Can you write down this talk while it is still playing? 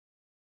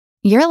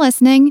You're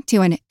listening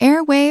to an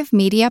Airwave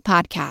Media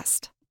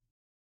Podcast.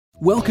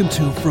 Welcome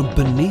to From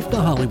Beneath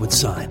the Hollywood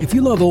Sign. If you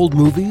love old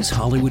movies,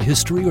 Hollywood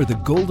history, or the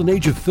golden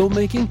age of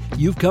filmmaking,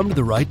 you've come to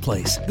the right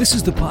place. This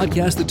is the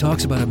podcast that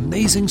talks about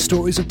amazing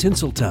stories of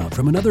Tinseltown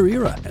from another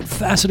era and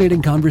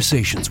fascinating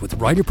conversations with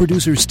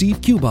writer-producer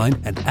Steve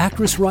Cubine and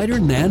actress-writer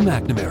Nan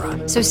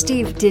McNamara. So,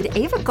 Steve, did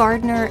Ava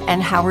Gardner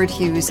and Howard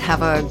Hughes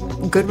have a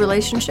good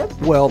relationship?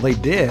 Well, they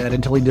did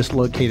until he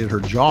dislocated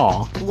her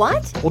jaw.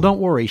 What? Well, don't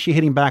worry. She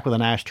hit him back with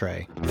an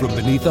ashtray. From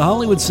Beneath the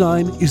Hollywood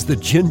Sign is the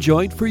gin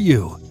joint for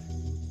you.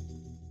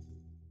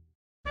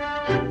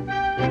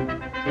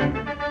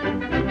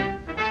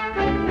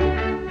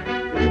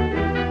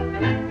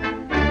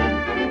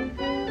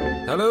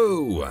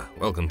 Hello!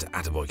 Welcome to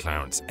Attaboy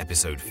Clarence,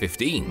 episode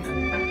 15.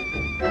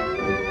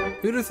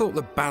 Who'd have thought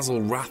that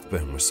Basil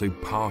Rathbone was so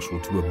partial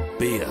to a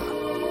beer?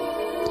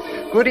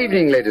 Good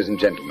evening, ladies and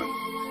gentlemen.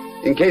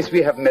 In case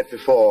we haven't met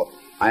before,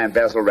 I am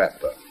Basil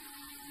Rathbone.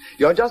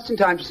 You're just in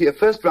time to see a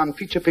first-run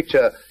feature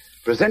picture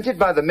presented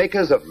by the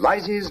makers of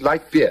Lyse's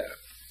Light Beer.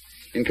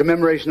 In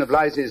commemoration of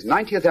Lyse's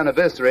 90th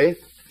anniversary,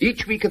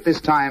 each week at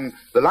this time,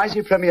 the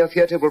Lyse Premier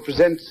Theatre will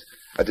present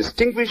a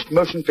distinguished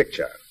motion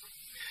picture.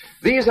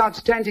 These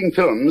outstanding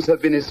films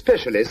have been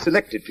especially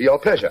selected for your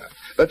pleasure.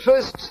 But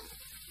first,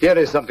 here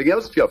is something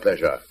else for your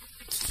pleasure.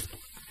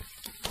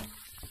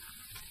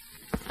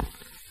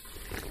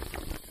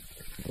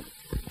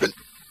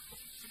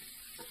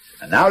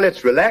 And now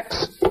let's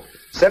relax,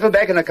 settle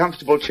back in a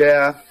comfortable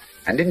chair,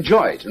 and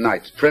enjoy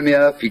tonight's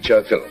premiere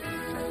feature film.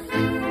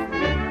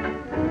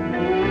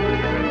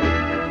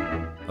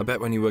 I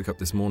bet when you woke up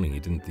this morning you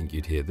didn't think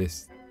you'd hear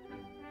this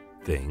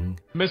thing.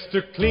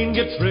 Mr. Clean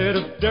gets rid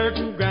of dirt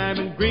and grime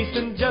and grease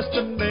in just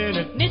a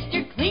minute.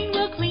 Mr. Clean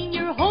will clean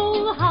your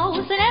whole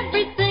house and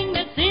everything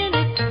that's in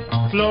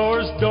it.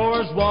 Floors,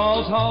 doors,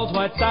 walls, halls,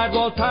 white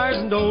sidewall tires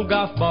and old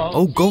golf balls.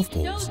 Oh, golf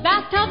balls.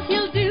 Bathtubs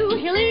he'll do,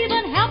 he'll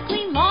even help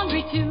clean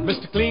laundry too.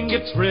 Mr. Clean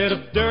gets rid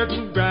of dirt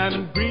and grime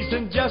and grease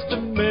in just a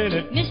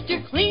minute.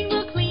 Mr. Clean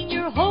will clean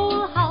your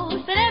whole house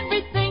and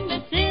everything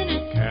that's in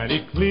it. Can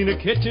he clean a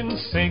kitchen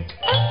sink?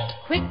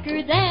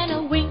 Quicker than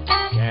a wink.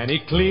 Can he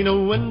clean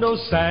a window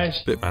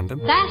sash? Bit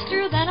random.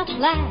 Faster than a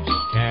flash.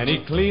 Can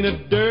he clean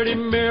a dirty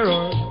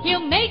mirror?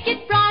 He'll make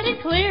it bright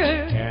and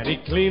clear. Can he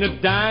clean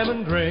a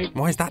diamond ring?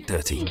 Why is that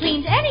dirty? He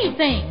cleans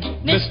anything.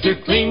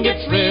 Mr. Clean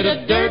gets rid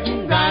of dirt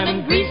and grime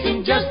and grease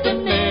in just a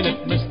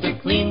minute. Mr.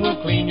 Clean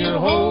will clean your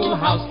whole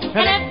house and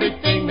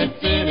everything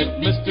that's in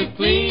it. Mr.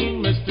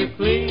 Clean, Mr.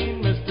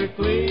 Clean, Mr.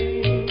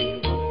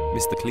 Clean.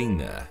 Mr. Clean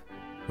there.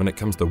 When it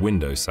comes to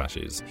window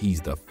sashes,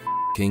 he's the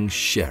f***ing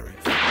sheriff.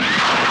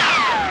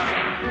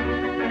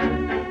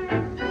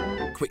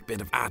 Quick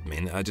bit of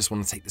admin, I just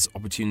want to take this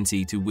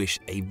opportunity to wish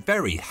a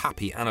very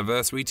happy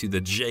anniversary to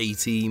the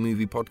JT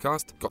Movie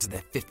Podcast. Got to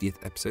their 50th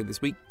episode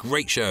this week.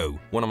 Great show,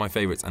 one of my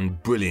favourites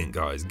and brilliant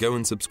guys. Go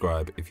and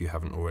subscribe if you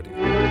haven't already.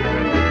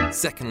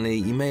 Secondly,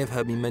 you may have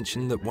heard me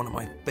mention that one of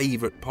my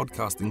favourite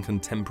podcasting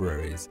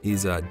contemporaries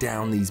is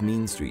Down These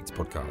Mean Streets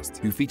podcast,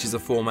 who features a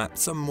format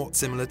somewhat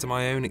similar to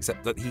my own,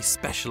 except that he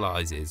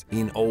specialises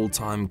in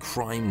old-time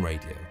crime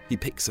radio. He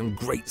picks some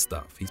great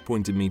stuff. He's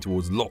pointed me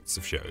towards lots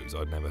of shows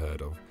I'd never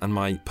heard of, and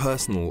my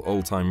personal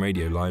old-time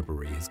radio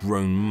library has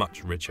grown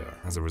much richer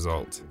as a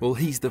result. Well,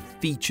 he's the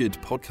featured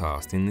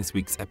podcast in this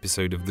week's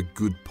episode of the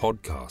Good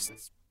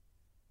Podcasts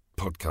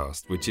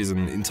podcast, which is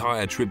an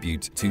entire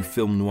tribute to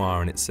film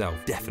noir in itself.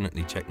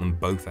 Definitely check them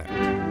both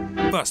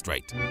out. First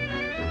rate.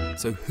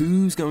 So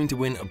who's going to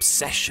win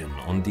Obsession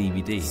on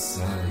DVD?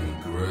 Sally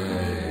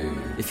Gray.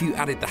 If you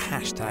added the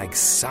hashtag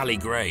Sally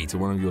Gray to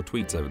one of your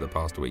tweets over the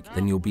past week,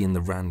 then you'll be in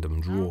the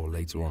random draw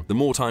later on. The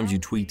more times you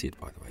tweet it,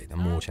 by the way, the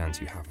more chance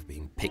you have of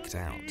being picked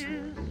out.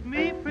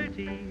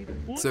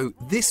 So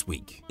this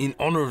week, in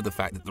honour of the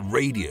fact that the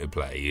radio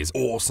play is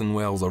Orson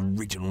Welles'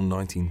 original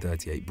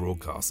 1938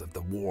 broadcast of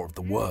the War of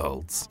the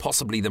Worlds,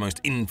 possibly the most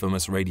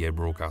infamous radio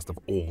broadcast of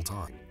all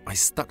time, I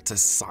stuck to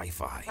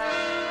sci-fi.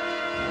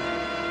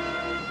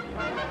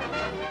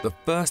 The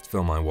first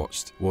film I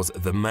watched was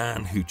The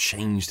Man Who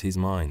Changed His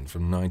Mind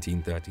from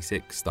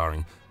 1936,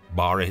 starring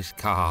Boris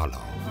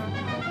Karloff.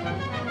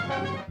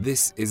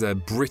 This is a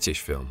British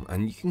film,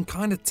 and you can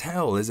kind of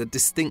tell there's a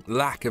distinct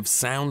lack of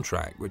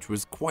soundtrack, which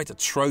was quite a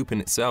trope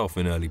in itself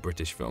in early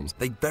British films.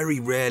 They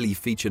very rarely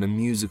featured a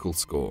musical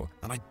score,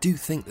 and I do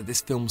think that this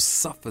film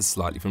suffers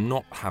slightly from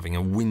not having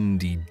a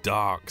windy,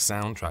 dark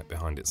soundtrack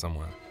behind it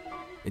somewhere.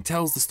 It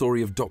tells the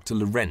story of Dr.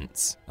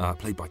 Lorentz,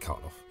 played by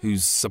Karloff,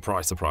 who's,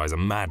 surprise, surprise, a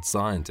mad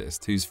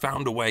scientist who's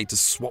found a way to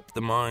swap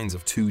the minds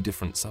of two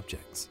different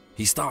subjects.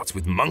 He starts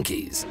with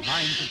monkeys.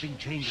 Minds have been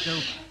changed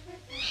over.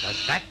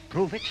 Does that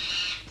prove it?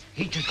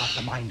 Each has got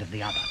the mind of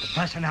the other, the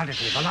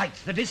personality, the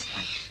likes, the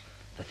dislikes.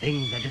 The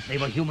thing that if they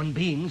were human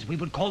beings, we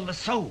would call the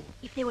soul.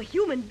 If they were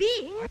human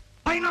beings?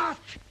 Why not?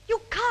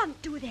 You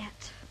can't do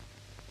that.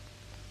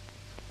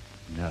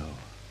 No.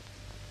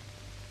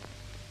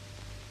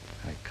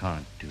 I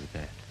can't do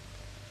that.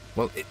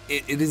 Well,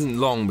 it isn't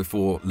long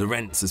before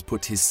Lorentz has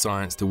put his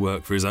science to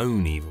work for his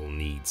own evil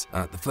needs.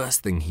 The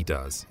first thing he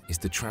does is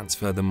to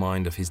transfer the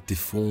mind of his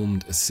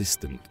deformed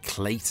assistant,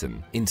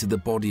 Clayton, into the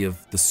body of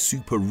the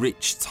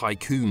super-rich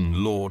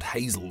tycoon, Lord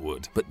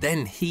Hazelwood. But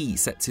then he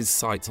sets his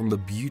sights on the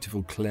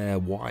beautiful Claire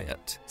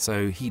Wyatt.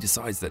 So he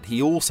decides that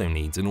he also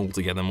needs an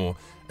altogether more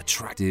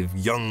attractive,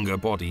 younger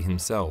body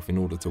himself in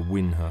order to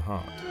win her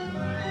heart.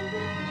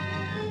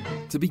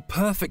 To be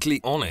perfectly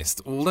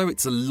honest, although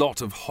it's a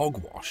lot of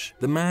hogwash,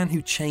 The Man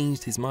Who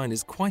Changed His Mind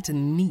is quite a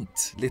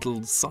neat little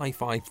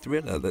sci-fi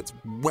thriller that's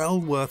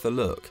well worth a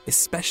look,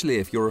 especially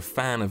if you're a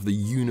fan of the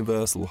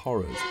Universal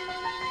horrors.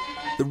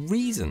 The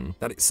reason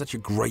that it's such a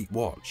great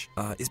watch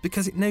is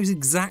because it knows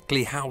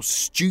exactly how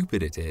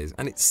stupid it is,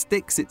 and it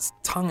sticks its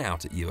tongue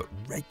out at you at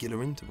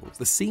regular intervals.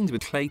 The scenes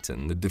with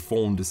Clayton, the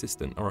deformed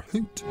assistant, are a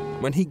hoot.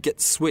 When he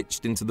gets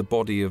switched into the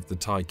body of the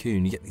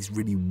tycoon, you get these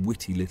really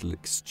witty little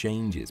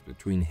exchanges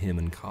between him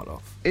and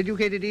Karloff.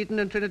 Educated Eton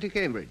and Trinity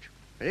Cambridge.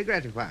 Very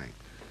gratifying.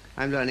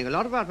 I'm learning a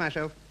lot about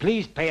myself.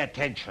 Please pay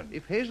attention.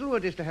 If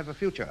Hazelwood is to have a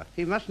future,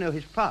 he must know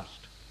his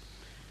past.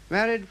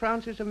 Married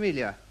Frances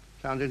Amelia.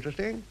 Sounds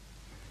interesting?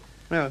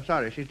 No,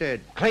 sorry, she's dead.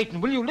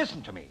 Clayton, will you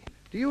listen to me?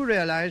 Do you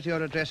realize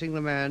you're addressing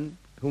the man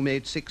who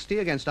made 60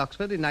 against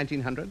Oxford in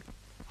 1900?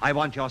 I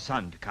want your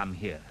son to come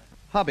here.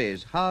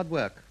 Hobbies, hard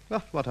work.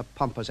 Oh, what a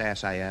pompous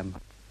ass I am.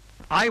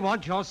 I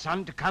want your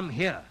son to come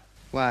here.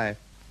 Why?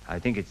 I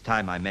think it's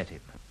time I met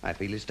him. I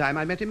feel it's time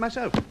I met him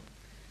myself.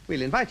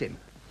 We'll invite him.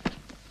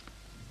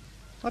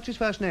 What's his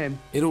first name?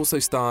 It also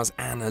stars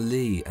Anna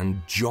Lee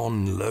and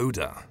John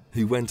Loder,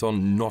 who went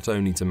on not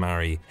only to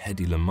marry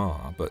Hedy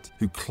Lamarr, but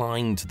who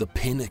climbed to the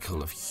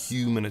pinnacle of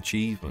human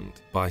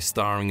achievement by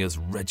starring as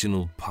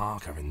Reginald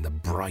Parker in The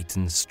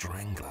Brighton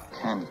Strangler.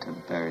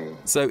 Canterbury.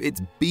 So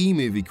its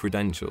B-movie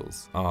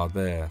credentials are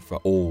there for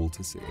all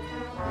to see.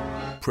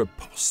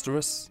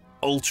 Preposterous,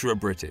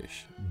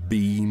 ultra-British,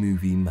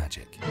 B-movie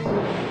magic.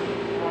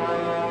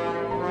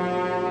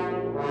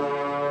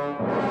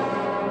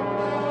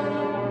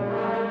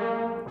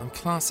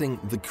 Classing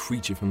The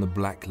Creature from the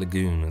Black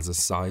Lagoon as a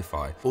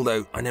sci-fi,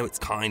 although I know it's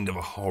kind of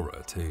a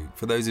horror too.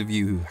 For those of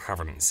you who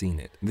haven't seen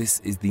it,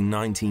 this is the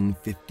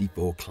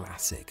 1954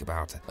 classic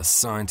about a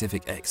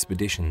scientific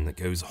expedition that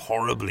goes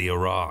horribly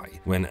awry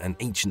when an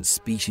ancient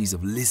species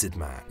of lizard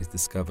man is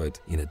discovered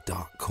in a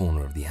dark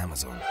corner of the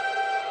Amazon.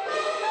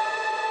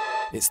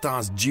 It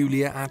stars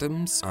Julia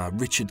Adams,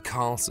 Richard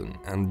Carlson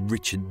and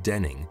Richard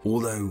Denning,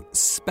 although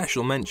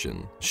special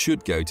mention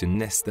should go to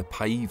Nesta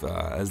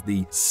Paiva as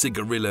the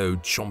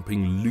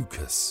cigarillo-chomping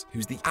Lucas,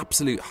 who's the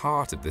absolute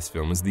heart of this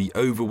film as the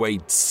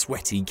overweight,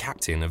 sweaty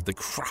captain of the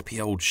crappy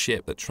old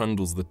ship that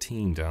trundles the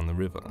team down the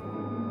river.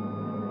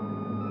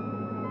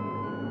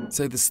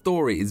 So the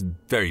story is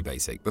very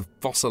basic. The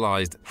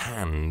fossilized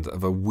hand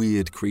of a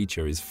weird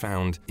creature is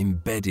found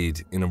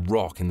embedded in a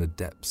rock in the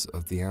depths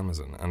of the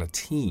Amazon, and a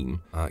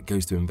team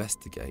goes to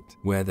investigate,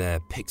 where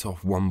they're picked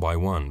off one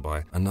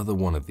by another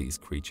one of these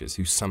creatures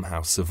who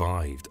somehow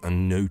survived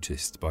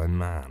unnoticed by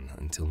man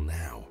until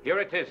now. Here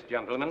it is,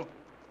 gentlemen.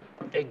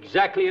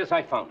 Exactly as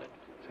I found it.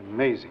 It's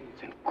amazing.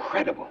 It's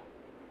incredible.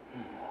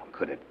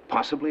 Could it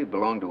possibly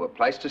belong to a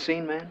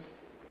Pleistocene man?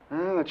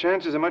 The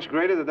chances are much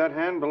greater that that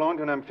hand belonged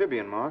to an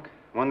amphibian, Mark.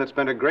 One that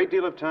spent a great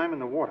deal of time in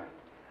the water.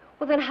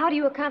 Well, then how do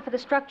you account for the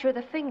structure of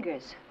the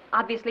fingers?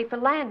 Obviously for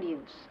land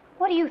use.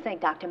 What do you think,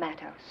 Dr.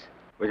 Matos?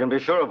 We can be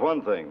sure of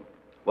one thing.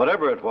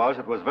 Whatever it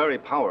was very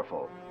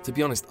powerful. To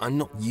be honest, I'm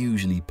not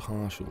usually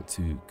partial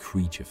to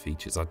creature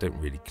features. I don't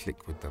really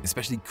click with them,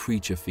 especially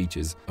creature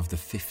features of the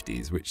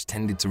 50s, which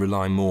tended to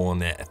rely more on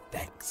their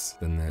effects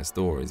than their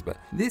stories. But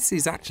this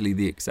is actually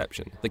the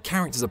exception. The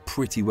characters are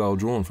pretty well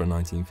drawn for a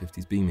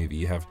 1950s B-movie.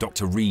 You have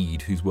Dr.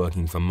 Reed, who's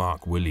working for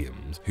Mark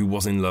Williams, who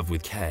was in love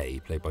with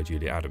Kay, played by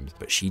Julia Adams,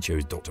 but she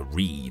chose Dr.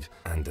 Reed.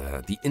 And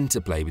the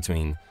interplay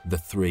between the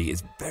three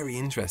is very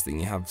interesting.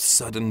 You have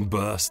sudden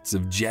bursts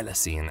of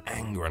jealousy and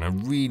anger and a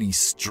really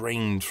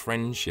strained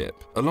friendship,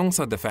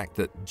 alongside the fact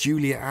that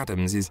Julia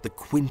Adams is the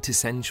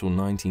quintessential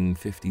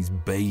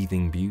 1950s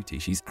bathing beauty.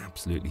 She's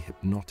absolutely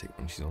hypnotic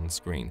when she's on the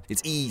screen.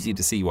 It's easy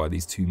to see why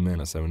these two men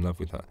are so in love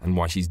with her and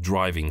why she's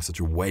driving such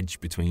a wedge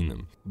between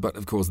them. But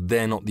of course,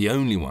 they're not the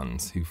only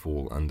ones who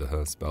fall under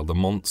her spell. The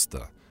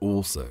monster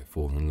also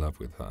falls in love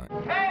with her.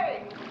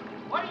 Hey!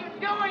 What are you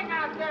doing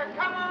out there?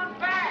 Come on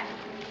back!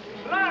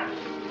 Lunch!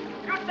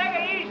 You take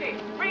it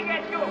easy! We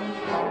get you!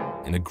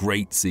 In a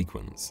great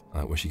sequence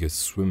where she goes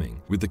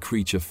swimming with the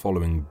creature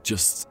following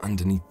just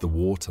underneath the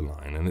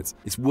waterline. And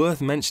it's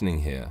worth mentioning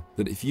here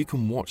that if you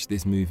can watch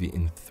this movie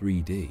in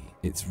 3D,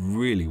 it's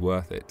really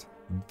worth it.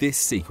 This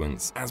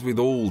sequence, as with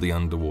all the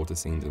underwater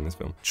scenes in this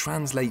film,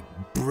 translate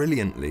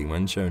brilliantly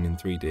when shown in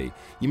 3D.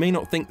 You may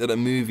not think that a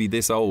movie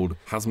this old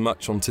has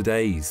much on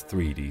today's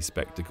 3D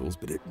spectacles,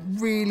 but it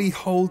really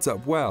holds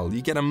up well.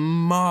 You get a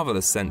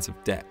marvellous sense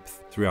of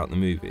depth throughout the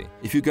movie.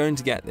 If you're going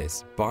to get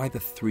this, buy the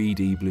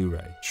 3D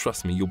Blu-ray.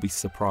 Trust me, you'll be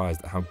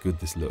surprised at how good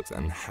this looks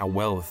and how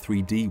well the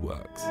 3D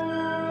works.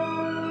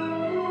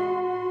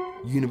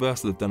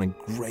 Universal have done a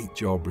great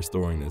job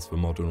restoring this for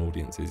modern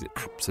audiences. It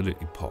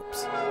absolutely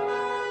pops.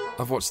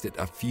 I've watched it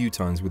a few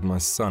times with my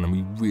son and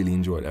we really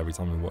enjoy it every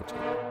time we watch it.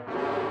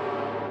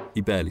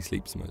 He barely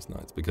sleeps most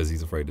nights because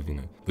he's afraid of,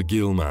 the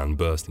gill man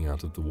bursting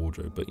out of the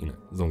wardrobe. But,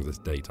 as long as it's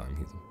daytime,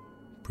 he's a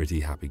pretty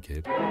happy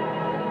kid.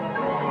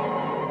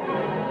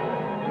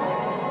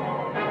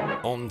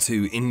 On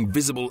to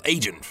Invisible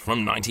Agent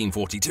from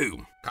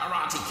 1942.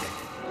 Karate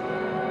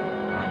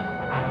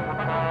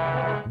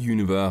Kid.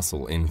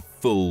 Universal in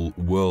full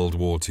World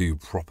War II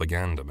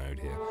propaganda mode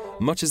here.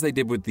 Much as they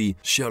did with the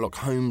Sherlock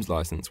Holmes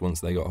license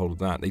once they got hold of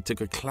that, they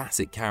took a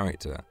classic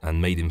character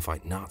and made him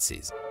fight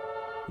Nazis.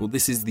 Well,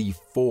 this is the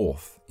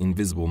fourth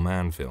Invisible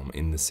Man film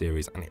in the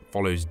series, and it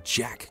follows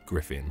Jack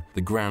Griffin,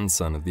 the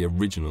grandson of the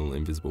original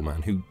Invisible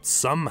Man, who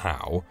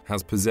somehow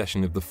has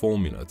possession of the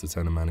formula to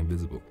turn a man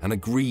invisible, and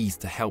agrees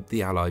to help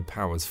the Allied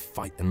powers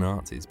fight the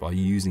Nazis by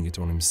using it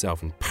on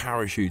himself and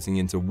parachuting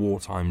into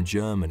wartime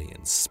Germany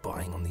and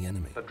spying on the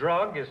enemy. The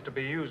drug is to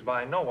be used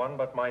by no one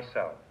but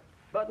myself.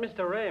 But,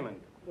 Mr.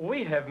 Raymond,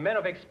 we have men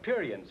of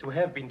experience who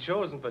have been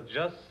chosen for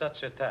just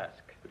such a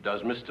task.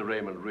 Does Mr.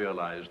 Raymond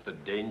realize the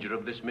danger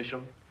of this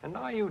mission? And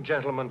are you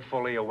gentlemen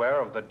fully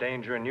aware of the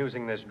danger in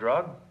using this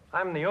drug?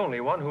 I'm the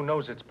only one who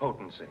knows its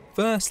potency.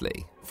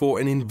 Firstly,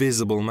 for an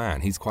invisible man,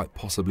 he's quite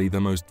possibly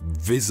the most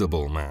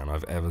visible man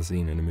I've ever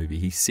seen in a movie.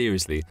 He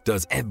seriously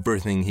does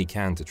everything he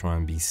can to try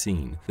and be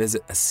seen. There's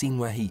a scene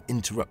where he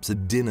interrupts a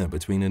dinner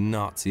between a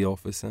Nazi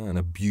officer and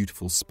a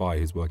beautiful spy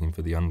who's working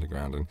for the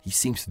underground, and he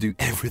seems to do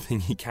everything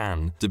he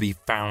can to be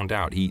found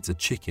out. He eats a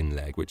chicken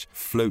leg, which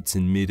floats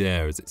in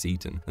midair as it's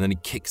eaten, and then he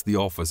kicks the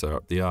officer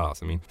up the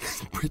arse. I mean,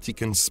 it's pretty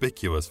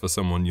conspicuous for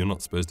someone you're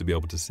not supposed to be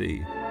able to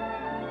see.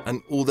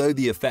 And although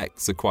the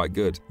effects are quite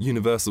good,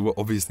 Universal were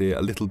obviously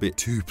a little bit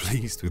too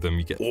pleased with them.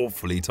 You get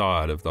awfully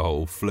tired of the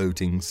whole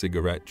floating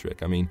cigarette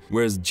trick. I mean,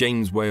 whereas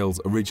James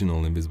Whale's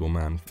original Invisible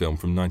Man film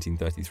from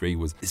 1933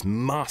 was this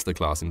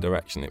masterclass in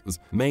direction, it was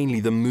mainly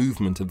the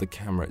movement of the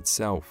camera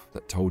itself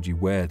that told you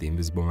where the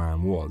Invisible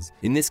Man was.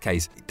 In this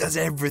case, it does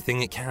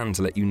everything it can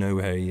to let you know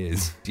where he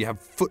is. You have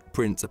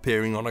footprints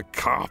appearing on a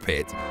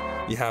carpet.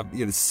 You have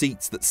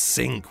seats that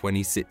sink when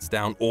he sits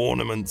down,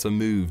 ornaments are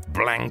moved,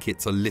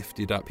 blankets are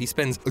lifted up. He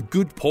spends a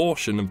good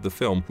portion of the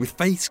film with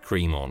face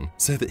cream on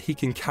so that he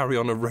can carry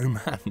on a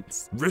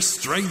romance.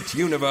 Restraint,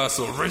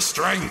 Universal,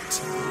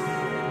 restraint!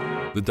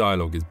 The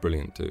dialogue is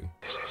brilliant too.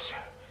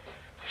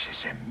 This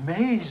is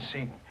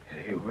amazing.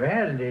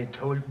 Well, they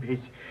told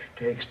me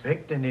to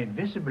expect an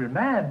invisible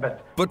man,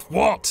 but... But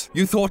what?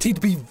 You thought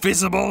he'd be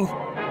visible?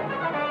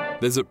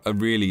 There's a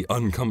really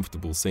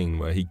uncomfortable scene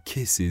where he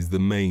kisses the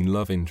main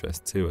love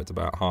interest too at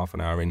about half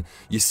an hour in.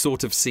 You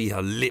sort of see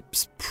her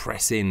lips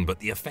press in, but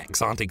the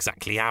effects aren't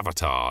exactly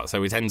Avatar,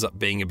 so it ends up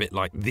being a bit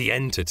like The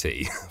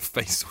Entity.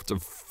 Face sort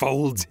of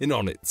folds in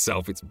on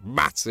itself. It's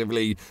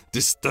massively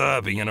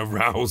disturbing and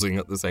arousing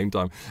at the same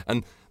time.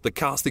 And the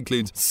cast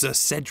includes Sir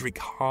Cedric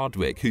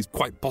Hardwicke, who's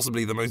quite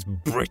possibly the most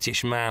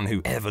British man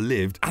who ever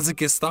lived, as a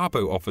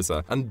Gestapo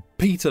officer, and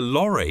Peter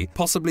Lorre,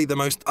 possibly the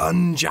most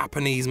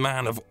un-Japanese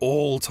man of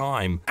all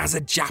time, as a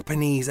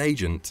Japanese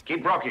agent.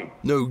 Keep rocking.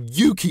 No,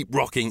 you keep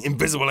rocking,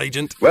 Invisible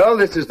Agent. Well,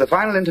 this is the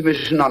final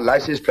intermission on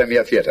Lyce's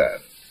Premier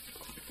Theatre.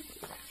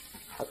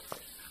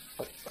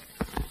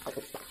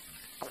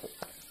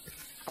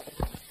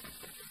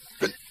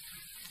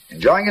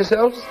 Enjoying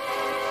yourselves?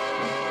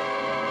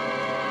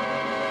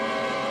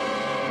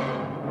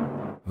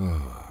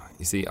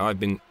 You see, I've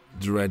been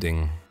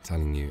dreading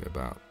telling you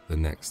about the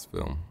next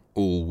film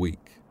all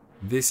week.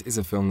 This is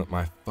a film that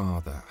my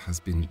father has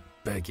been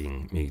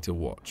begging me to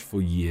watch for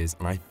years,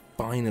 and I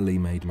finally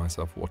made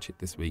myself watch it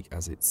this week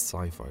as it's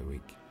Sci-Fi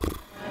Week.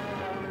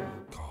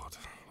 God,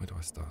 where do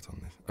I start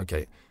on this?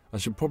 Okay, I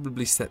should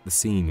probably set the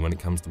scene when it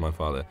comes to my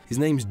father. His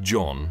name's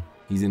John.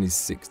 He's in his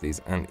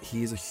 60s, and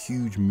he is a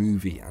huge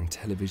movie and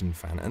television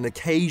fan, and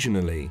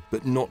occasionally,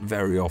 but not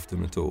very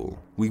often at all,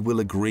 we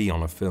will agree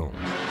on a film.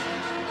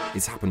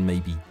 It's happened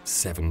maybe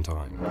 7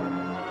 times.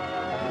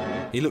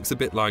 He looks a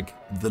bit like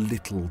the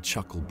little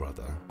Chuckle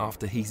Brother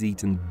after he's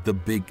eaten the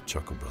big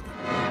Chuckle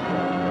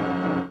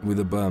Brother, with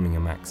a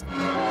Birmingham accent.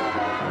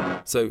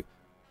 So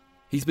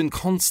he's been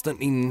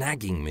constantly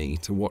nagging me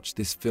to watch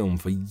this film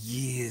for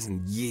years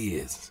and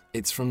years.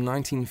 It's from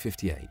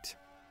 1958,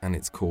 and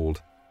it's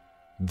called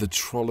The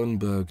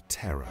Trollenberg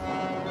Terror.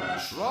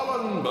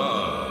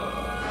 Trollenberg!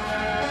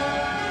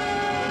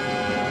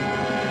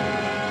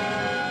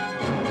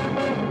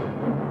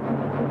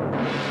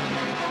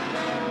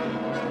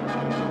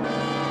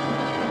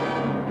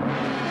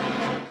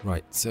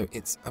 Right, so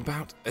it's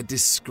about a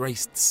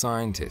disgraced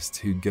scientist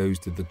who goes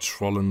to the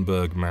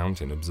Trollenberg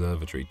Mountain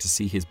Observatory to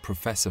see his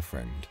professor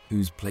friend,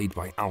 who's played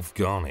by Alf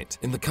Garnett,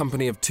 in the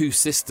company of 2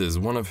 sisters,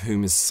 one of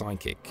whom is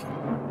psychic.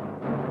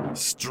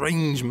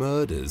 Strange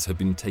murders have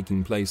been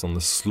taking place on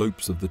the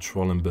slopes of the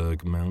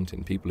Trollenberg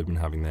Mountain. People have been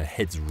having their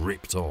heads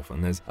ripped off,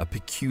 and there's a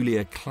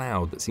peculiar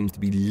cloud that seems to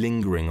be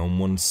lingering on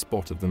one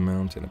spot of the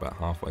mountain about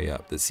halfway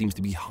up that seems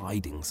to be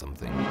hiding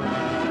something.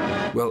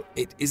 Well,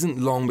 it isn't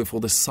long before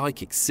the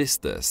psychic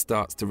sister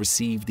starts to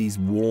receive these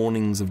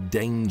warnings of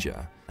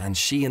danger, and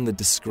she and the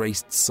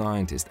disgraced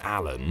scientist,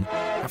 Alan,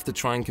 have to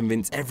try and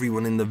convince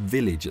everyone in the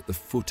village at the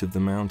foot of the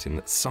mountain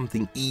that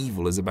something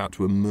evil is about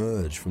to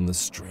emerge from the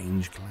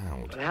strange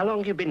cloud. How long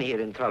have you been here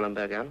in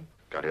Trollenberg, Alan?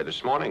 Got here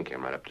this morning,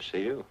 came right up to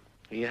see you.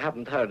 You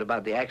haven't heard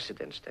about the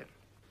accidents, then?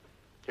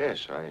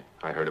 Yes,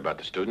 I heard about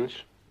the students.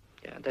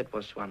 Yeah, that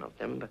was one of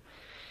them,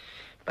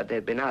 but there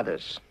have been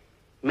others.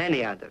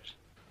 Many others.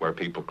 Where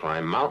people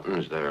climb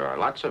mountains, there are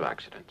lots of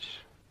accidents.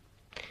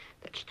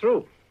 That's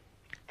true.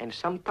 And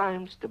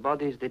sometimes the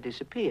bodies, they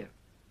disappear.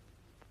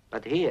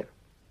 But here,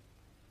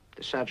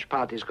 the search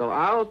parties go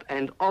out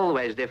and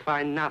always they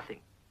find nothing.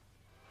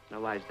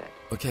 Now, why is that?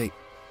 Okay,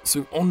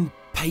 so on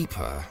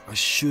paper, I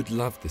should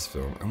love this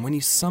film, and when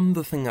you sum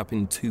the thing up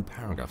in 2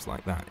 paragraphs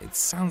like that, it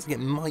sounds like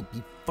it might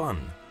be fun.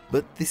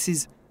 But this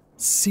is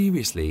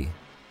seriously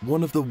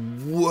one of the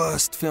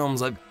worst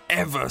films I've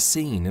ever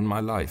seen in my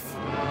life.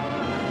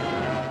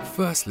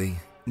 Firstly,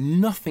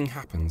 nothing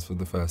happens for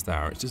the first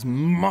hour. It's just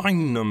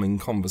mind-numbing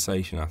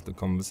conversation after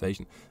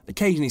conversation.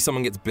 Occasionally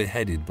someone gets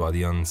beheaded by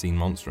the unseen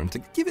monster, and to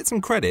give it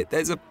some credit,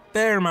 there's a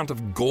fair amount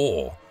of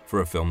gore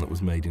for a film that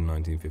was made in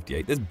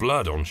 1958. There's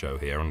blood on show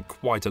here, and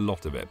quite a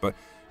lot of it, but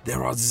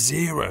there are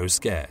 0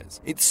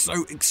 scares. It's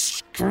so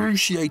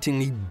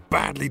excruciatingly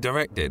badly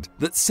directed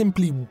that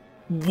simply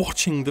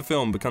watching the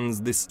film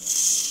becomes this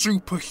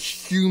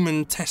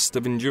superhuman test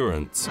of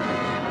endurance.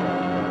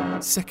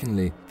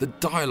 Secondly, the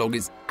dialogue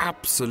is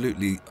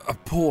absolutely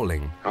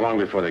appalling. How long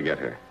before they get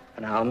here?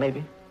 An hour,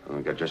 maybe?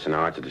 We've got just an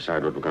hour to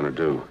decide what we're going to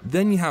do.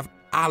 Then you have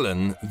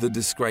Alan, the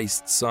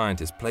disgraced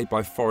scientist, played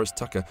by Forrest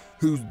Tucker,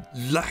 whose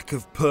lack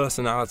of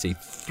personality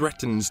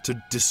threatens to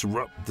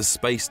disrupt the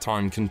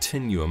space-time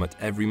continuum at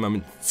every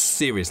moment.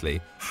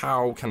 Seriously,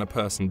 how can a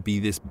person be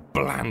this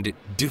bland it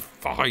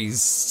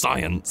defies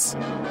science?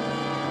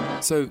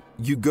 So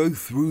you go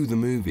through the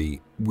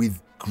movie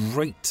with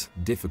great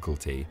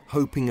difficulty,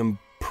 hoping and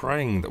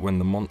praying that when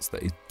the monster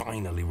is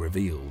finally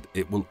revealed,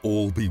 it will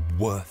all be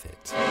worth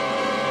it.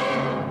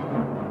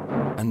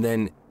 And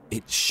then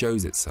it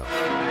shows itself.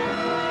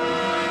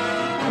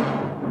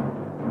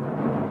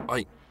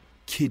 I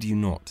kid you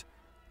not,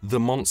 the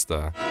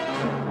monster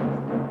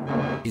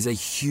is a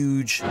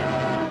huge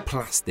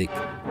plastic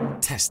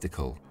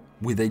testicle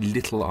with a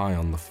little eye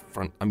on the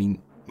front. I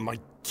mean, my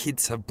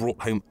kids have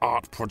brought home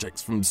art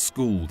projects from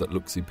school that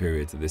look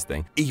superior to this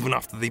thing, even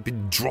after they've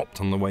been dropped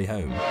on the way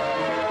home.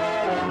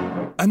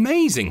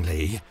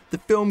 Amazingly, the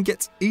film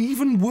gets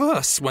even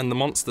worse when the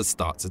monster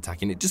starts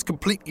attacking. It just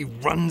completely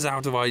runs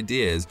out of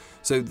ideas,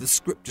 so the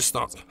script just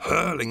starts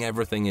hurling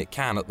everything it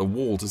can at the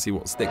wall to see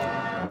what sticks.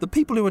 The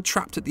people who are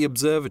trapped at the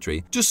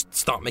observatory just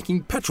start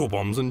making petrol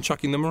bombs and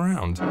chucking them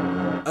around.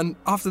 And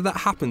after that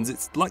happens,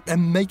 it's like they're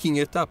making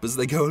it up as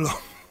they go along.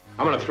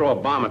 I'm going to throw a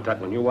bomb at that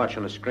one. You watch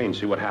on the screen,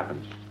 see what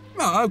happens.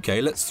 Oh,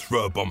 okay, let's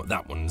throw a bomb at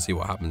that one and see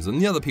what happens. And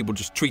the other people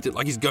just treat it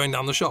like he's going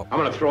down the shop. I'm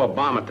going to throw a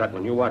bomb at that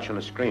one. You watch on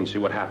the screen, see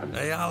what happens.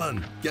 Hey,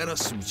 Alan, get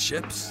us some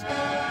chips.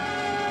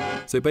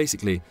 So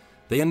basically,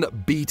 they end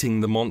up beating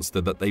the monster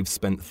that they've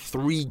spent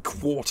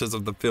 3/4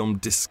 of the film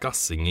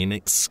discussing in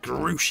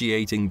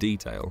excruciating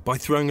detail by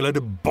throwing a load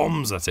of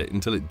bombs at it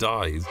until it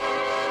dies.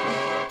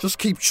 Just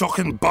keep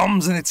chucking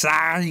bombs in its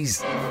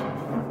eyes.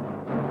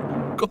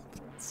 God,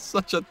 it's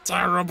such a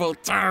terrible,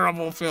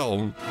 terrible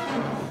film.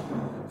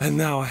 And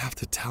now I have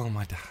to tell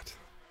my dad.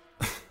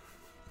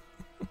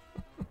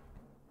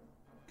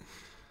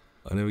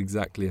 I know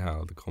exactly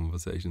how the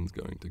conversation's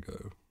going to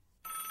go.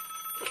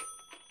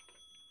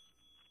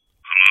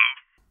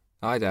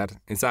 Hi,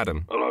 Dad. It's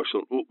Adam. Hello,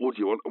 son. What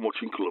do you want? I'm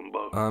watching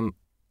Columbo.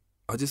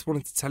 I just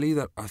wanted to tell you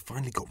that I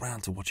finally got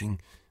round to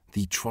watching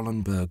the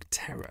Trollenberg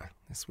Terror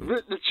this week.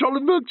 The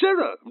Trollenberg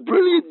Terror?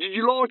 Brilliant. Did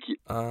you like it?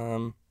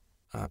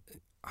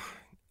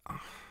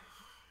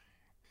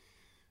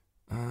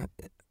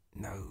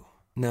 No.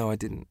 No, I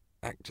didn't,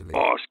 actually.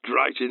 Oh, it's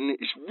great, isn't it?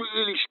 It's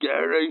really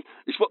scary.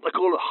 It's what they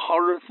call a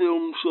horror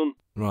film, son.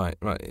 Right.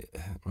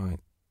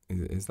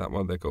 Is that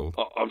what they're called?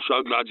 I'm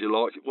so glad you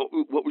liked it. What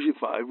was your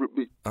favourite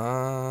bit?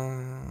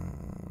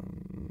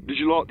 Did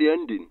you like the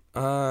ending?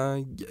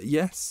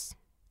 Yes.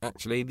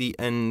 Actually, the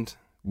end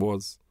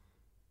was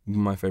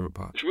my favourite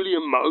part. It's really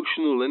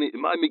emotional, isn't it? It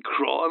made me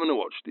cry when I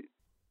watched it.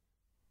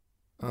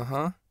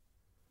 Uh-huh.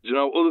 Do you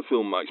know what other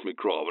film makes me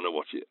cry when I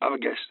watch it? Have a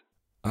guess.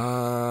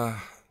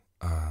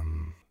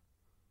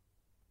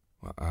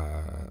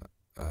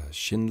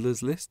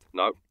 Schindler's List?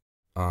 No.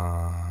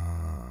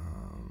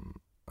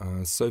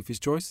 Sophie's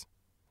Choice?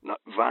 No,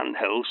 Van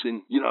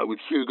Helsing, with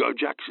Hugo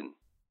Jackson.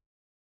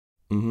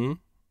 Mm-hmm.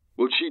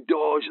 When she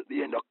dies at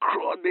the end, I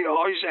cried my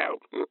eyes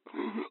out.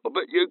 I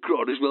bet you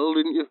cried as well,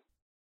 didn't you?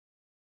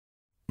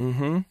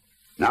 Mm-hmm.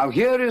 Now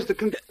here is the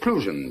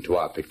conclusion to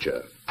our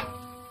picture.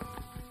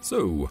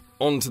 So,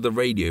 on to the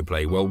radio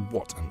play. Well,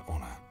 what an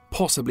honour.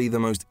 Possibly the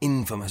most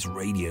infamous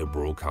radio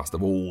broadcast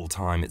of all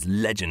time. Its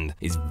legend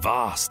is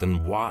vast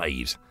and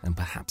wide, and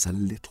perhaps a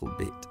little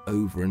bit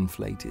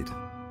overinflated.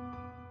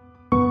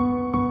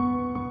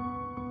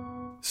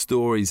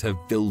 stories have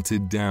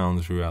filtered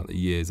down throughout the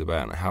years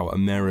about how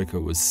America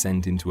was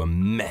sent into a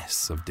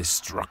mess of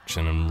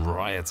destruction and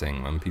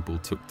rioting when people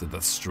took to the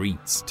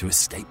streets to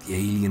escape the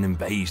alien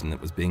invasion that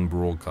was being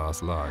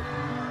broadcast live.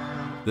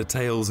 The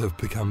tales have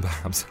become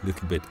perhaps a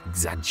little bit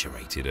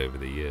exaggerated over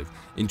the years.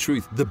 In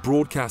truth, the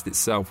broadcast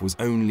itself was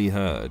only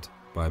heard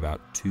by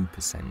about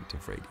 2%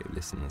 of radio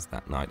listeners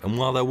that night. And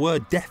while there were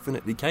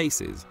definitely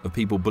cases of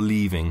people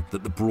believing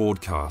that the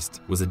broadcast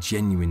was a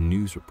genuine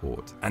news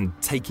report and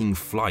taking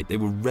flight, they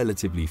were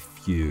relatively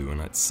few, and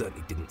it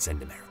certainly didn't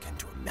send America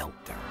into a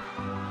meltdown.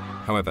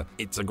 However,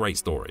 it's a great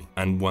story,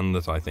 and one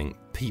that I think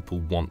people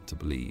want to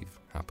believe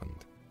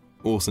happened.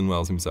 Orson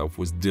Welles himself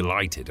was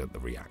delighted at the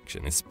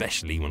reaction,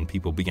 especially when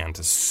people began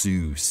to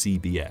sue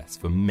CBS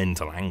for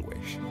mental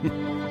anguish.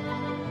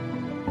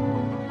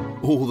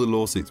 All the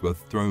lawsuits were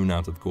thrown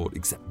out of court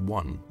except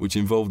one, which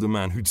involved a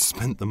man who'd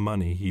spent the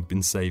money he'd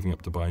been saving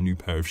up to buy a new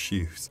pair of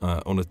shoes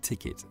on a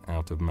ticket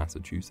out of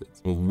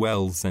Massachusetts. Well,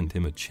 Wells sent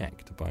him a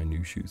check to buy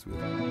new shoes with.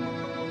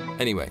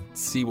 Anyway,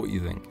 see what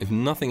you think. If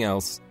nothing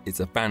else,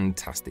 it's a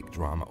fantastic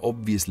drama,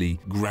 obviously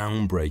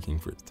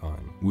groundbreaking for its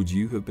time. Would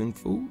you have been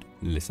fooled?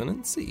 Listen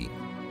and see.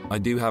 I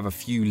do have a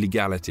few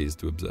legalities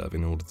to observe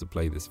in order to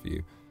play this for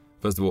you.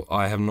 First of all,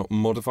 I have not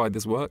modified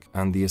this work,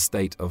 and the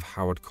estate of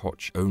Howard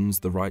Koch owns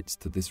the rights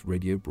to this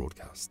radio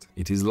broadcast.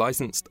 It is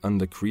licensed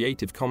under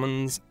Creative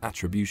Commons,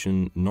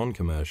 Attribution,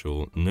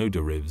 Non-Commercial, No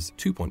Derivs,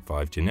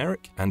 2.5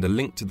 Generic, and a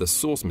link to the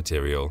source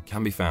material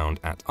can be found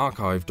at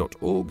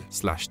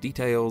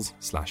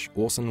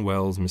archive.org/details/Orson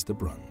Welles Mr.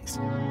 Bruns.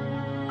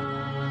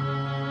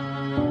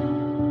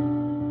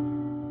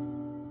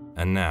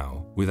 And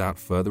now, without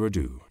further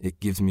ado, it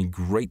gives me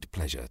great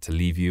pleasure to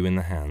leave you in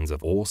the hands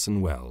of Orson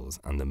Welles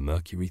and the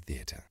Mercury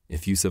Theatre.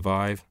 If you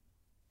survive,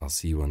 I'll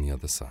see you on the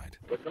other side.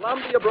 The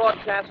Columbia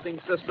Broadcasting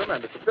System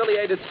and its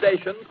affiliated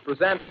stations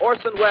present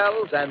Orson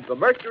Welles and the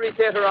Mercury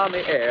Theatre on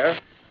the air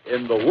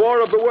in The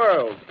War of the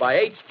Worlds by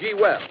H.G.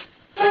 Wells.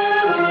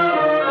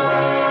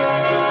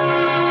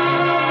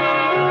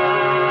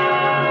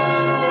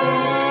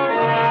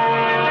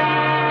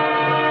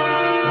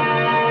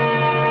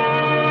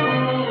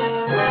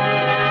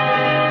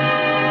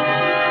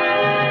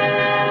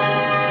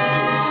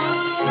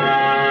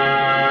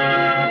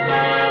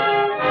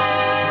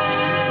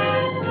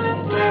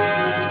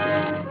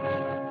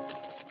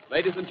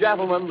 Ladies and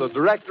gentlemen, the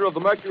director of the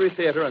Mercury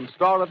Theatre and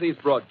star of these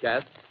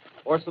broadcasts,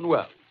 Orson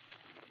Welles.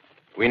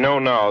 We know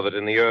now that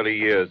in the early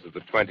years of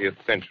the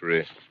 20th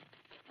century,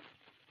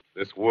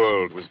 this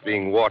world was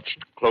being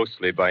watched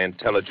closely by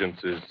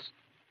intelligences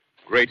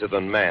greater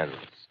than man's,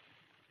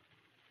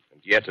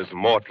 and yet as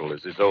mortal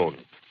as his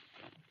own.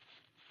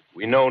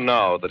 We know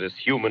now that as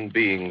human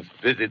beings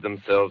busied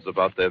themselves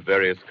about their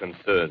various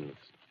concerns,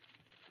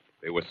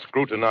 they were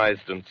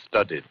scrutinized and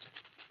studied,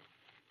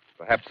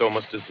 perhaps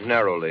almost as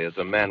narrowly as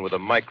a man with a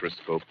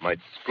microscope might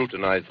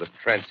scrutinize the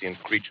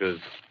transient creatures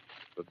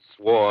that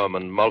swarm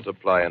and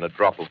multiply in a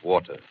drop of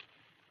water.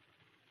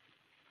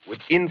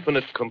 With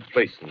infinite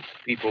complacence,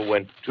 people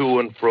went to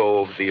and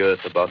fro over the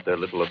earth about their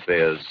little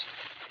affairs,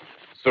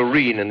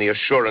 serene in the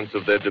assurance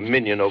of their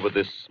dominion over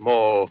this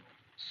small,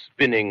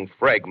 spinning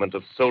fragment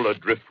of solar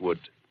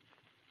driftwood,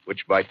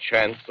 which by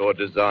chance or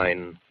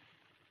design,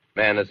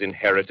 man has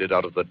inherited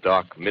out of the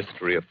dark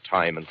mystery of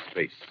time and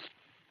space.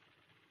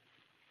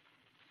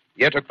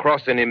 Yet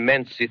across an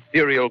immense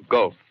ethereal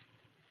gulf,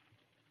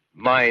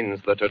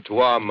 minds that are to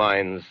our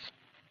minds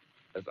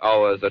as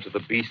ours are to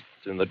the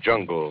beasts in the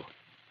jungle,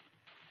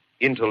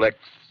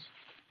 intellects,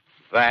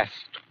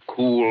 vast,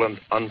 cool, and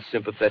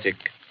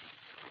unsympathetic,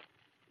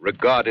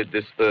 regarded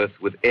this earth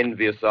with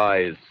envious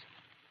eyes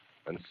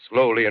and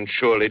slowly and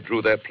surely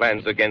drew their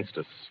plans against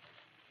us.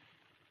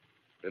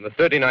 In the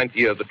 39th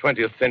year of the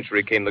 20th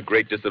century came the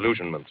Great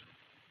Disillusionment.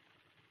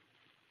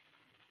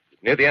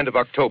 Near the end of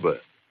October,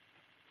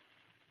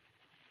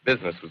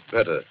 business was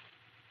better.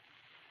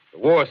 The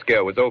war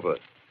scare was over.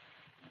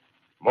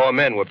 More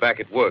men were back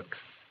at work.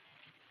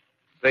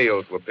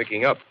 Sales were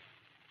picking up.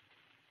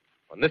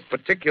 On this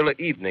particular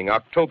evening,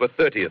 October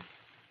 30th,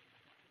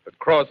 the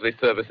Crosley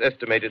service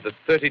estimated that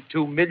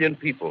 32 million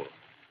people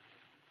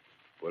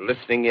were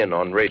listening in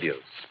on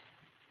radios.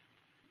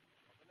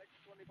 For the next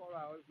 24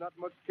 hours, not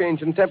much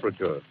change in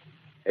temperature.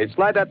 A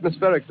slight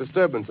atmospheric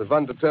disturbance of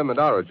undetermined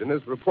origin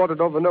is reported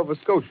over Nova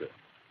Scotia,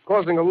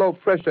 causing a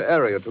low-pressure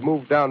area to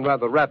move down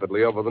rather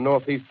rapidly over the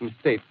northeastern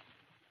states,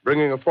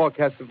 bringing a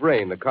forecast of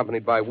rain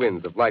accompanied by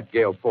winds of light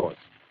gale force.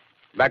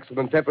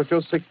 Maximum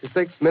temperature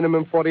 66,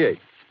 minimum 48.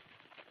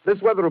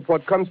 This weather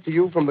report comes to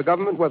you from the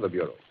Government Weather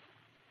Bureau.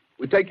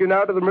 We take you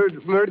now to the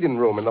Meridian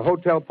Room in the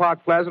Hotel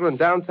Park Plaza in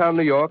downtown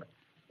New York,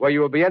 where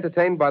you will be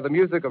entertained by the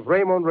music of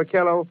Raymond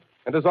Raquello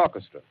and his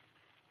orchestra.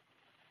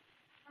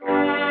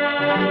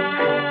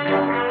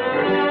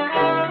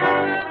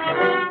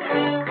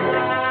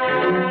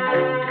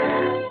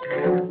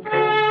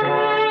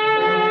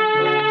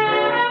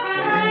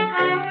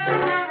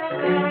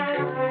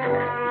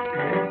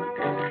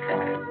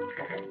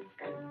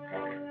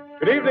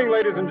 Good evening,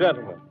 ladies and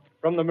gentlemen.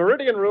 From the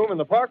Meridian Room in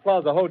the Park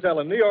Plaza Hotel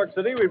in New York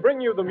City, we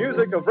bring you the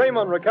music of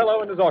Raymond Raquello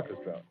and his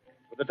orchestra.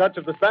 With a touch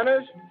of the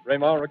Spanish,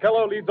 Raymond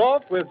Raquello leads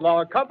off with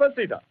La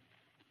Capacita.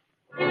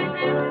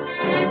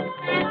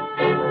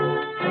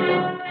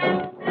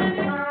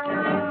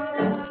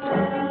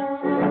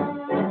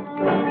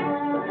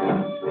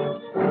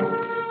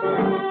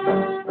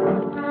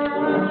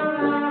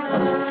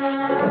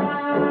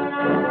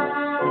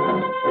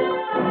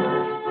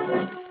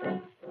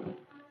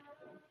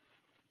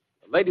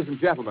 Ladies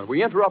and gentlemen,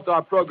 we interrupt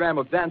our program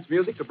of dance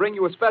music to bring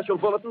you a special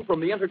bulletin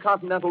from the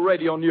Intercontinental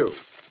Radio News.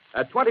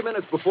 At 20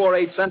 minutes before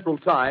 8 Central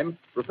Time,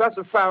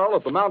 Professor Farrell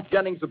of the Mount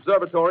Jennings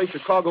Observatory,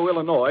 Chicago,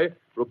 Illinois,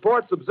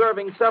 reports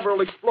observing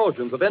several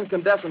explosions of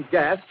incandescent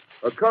gas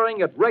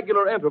occurring at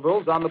regular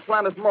intervals on the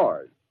planet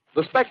Mars.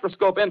 The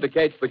spectroscope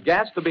indicates the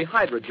gas to be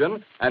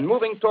hydrogen and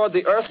moving toward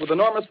the Earth with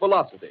enormous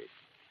velocity.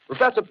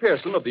 Professor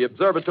Pearson of the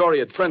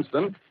observatory at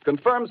Princeton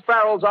confirms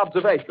Farrell's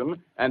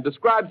observation and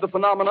describes the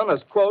phenomenon as,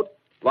 quote,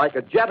 like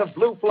a jet of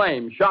blue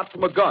flame shot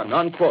from a gun,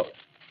 unquote.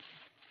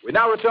 We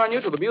now return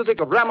you to the music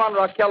of Raymond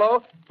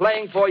Raquello,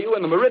 playing for you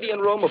in the Meridian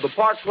Room of the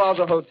Park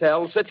Plaza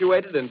Hotel,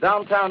 situated in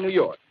downtown New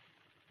York.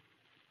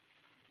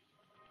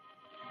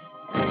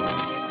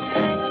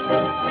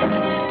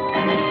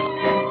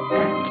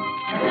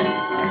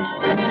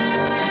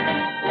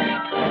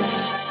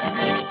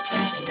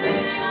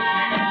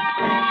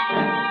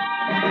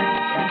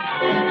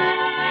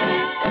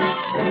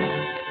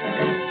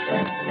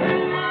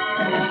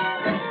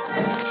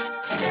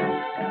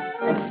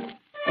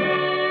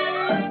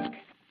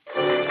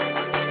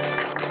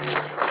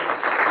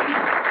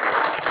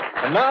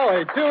 And now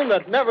a tune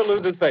that never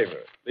loses favor,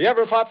 the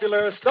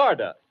ever-popular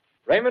Stardust,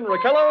 Raymond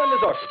Raquello and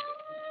his orchestra.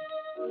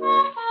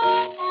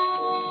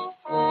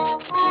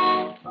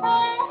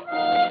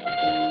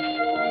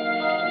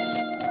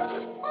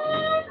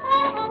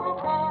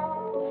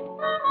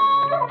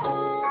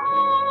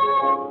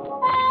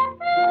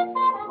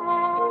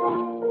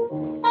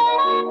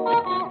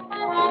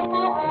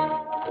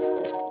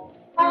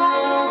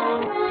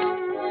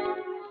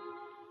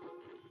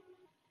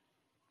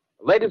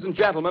 Ladies and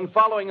gentlemen,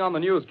 following on the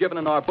news given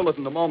in our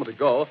bulletin a moment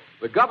ago,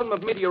 the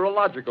Government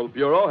Meteorological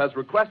Bureau has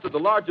requested the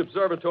large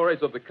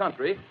observatories of the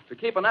country to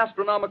keep an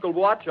astronomical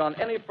watch on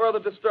any further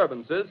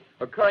disturbances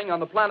occurring on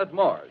the planet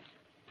Mars.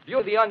 Due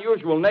to the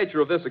unusual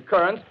nature of this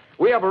occurrence,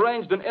 we have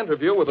arranged an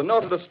interview with the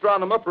noted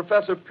astronomer,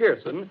 Professor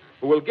Pearson,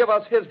 who will give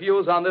us his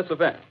views on this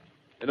event.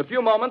 In a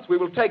few moments, we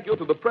will take you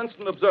to the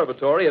Princeton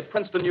Observatory at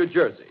Princeton, New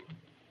Jersey.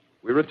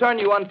 We return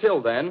you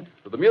until then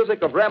to the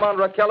music of Raymond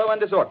Raquello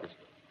and his orchestra.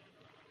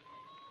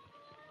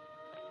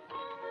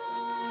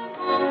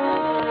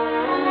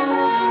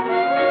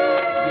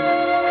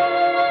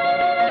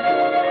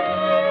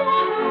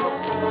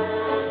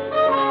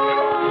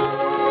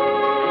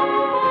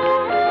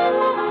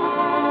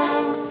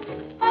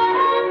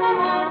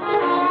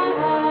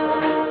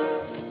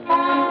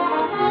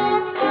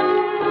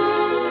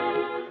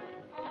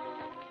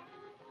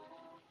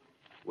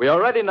 We are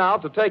ready now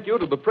to take you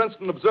to the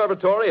Princeton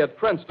Observatory at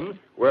Princeton,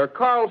 where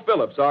Carl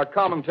Phillips, our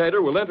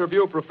commentator, will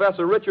interview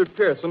Professor Richard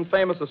Pearson,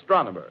 famous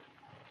astronomer.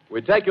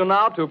 We take you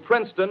now to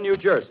Princeton, New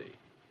Jersey.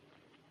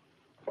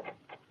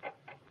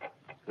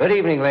 Good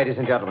evening, ladies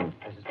and gentlemen.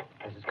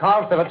 This is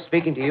Carl Phillips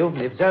speaking to you from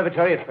the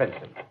observatory at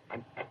Princeton.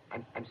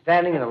 I'm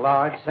standing in a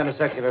large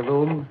semicircular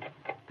room,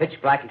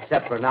 pitch black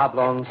except for an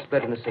oblong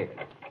split in the ceiling.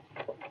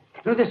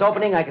 Through this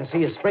opening, I can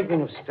see a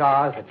sprinkling of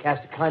stars that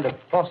cast a kind of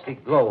frosty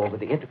glow over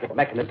the intricate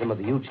mechanism of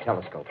the huge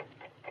telescope.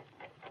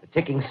 The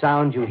ticking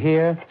sound you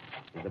hear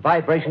is the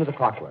vibration of the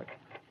clockwork.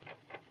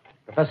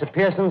 Professor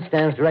Pearson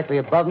stands directly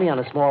above me on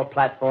a small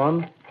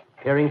platform,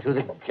 peering through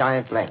the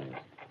giant lens.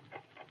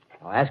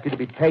 I'll ask you to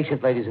be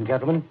patient, ladies and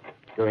gentlemen,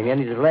 during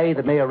any delay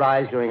that may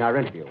arise during our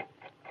interview.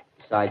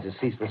 Besides the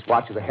ceaseless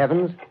watch of the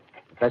heavens,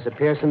 Professor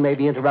Pearson may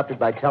be interrupted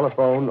by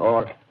telephone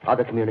or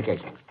other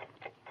communications.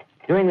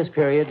 During this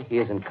period, he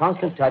is in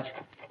constant touch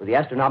with the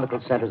astronomical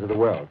centers of the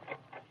world.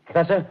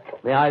 Professor,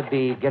 may I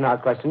begin our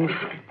questions?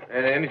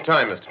 Any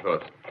time, Mr.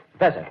 Phillips.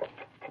 Professor,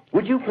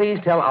 would you please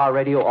tell our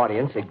radio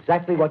audience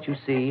exactly what you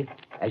see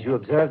as you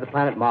observe the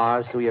planet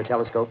Mars through your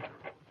telescope?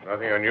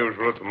 Nothing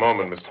unusual at the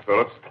moment, Mr.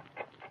 Phillips.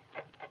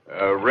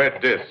 A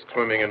red disk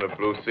swimming in a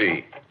blue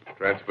sea.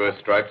 Transverse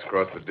stripes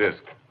across the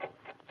disk.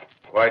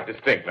 Quite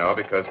distinct now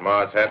because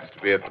Mars happens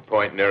to be at the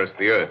point nearest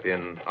the Earth,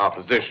 in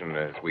opposition,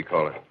 as we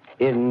call it.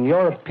 In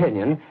your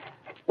opinion,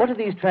 what do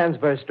these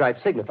transverse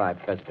stripes signify,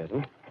 Professor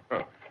Pearson?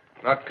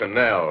 Not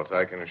canals,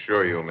 I can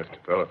assure you, Mr.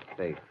 Phillips.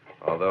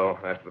 Although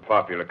that's the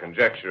popular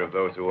conjecture of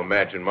those who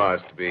imagine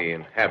Mars to be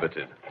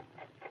inhabited.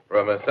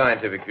 From a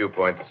scientific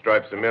viewpoint, the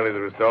stripes are merely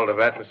the result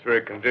of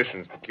atmospheric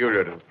conditions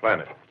peculiar to the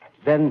planet.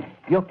 Then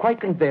you're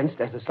quite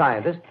convinced, as a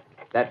scientist,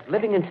 that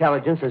living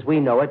intelligence as we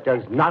know it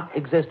does not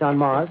exist on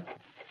Mars?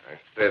 I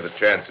should say the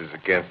chances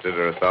against it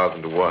are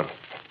 1,000 to 1.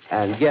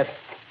 And yet,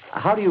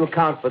 how do you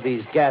account for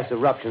these gas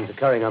eruptions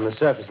occurring on the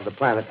surface of the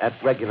planet at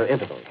regular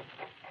intervals?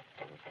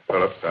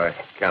 Phillips, I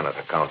cannot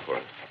account for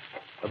it.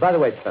 By the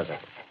way, Professor,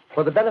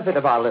 for the benefit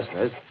of our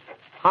listeners,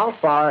 how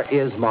far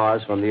is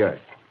Mars from the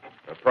Earth?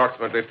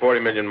 Approximately 40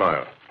 million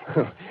miles.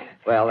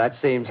 Well, that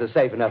seems a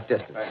safe enough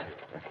distance.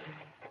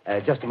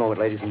 Just a moment,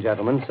 ladies and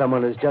gentlemen.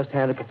 Someone has just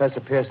handed Professor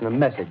Pearson a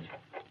message.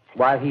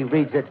 While he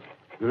reads it,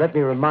 let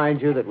me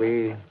remind you that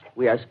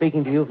we are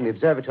speaking to you from the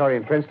observatory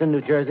in Princeton,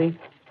 New Jersey,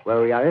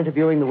 where we are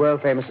interviewing the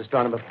world-famous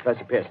astronomer,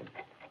 Professor Pearson.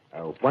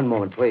 One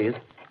moment, please.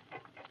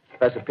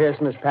 Professor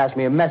Pearson has passed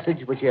me a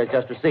message which he has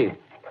just received.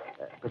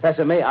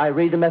 Professor, may I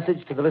read the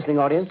message to the listening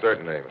audience?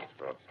 Certainly, Mr.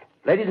 Phillips.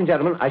 Ladies and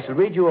gentlemen, I shall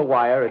read you a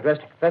wire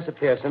addressed to Professor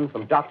Pearson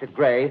from Dr.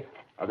 Gray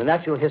of the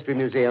Natural History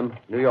Museum,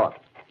 New York.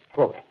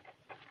 Quote,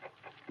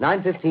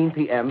 9:15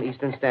 p.m.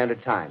 Eastern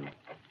Standard Time.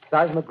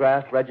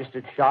 Seismograph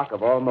registered shock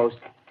of almost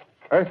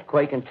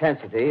earthquake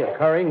intensity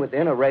occurring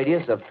within a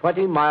radius of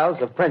 20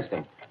 miles of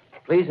Princeton.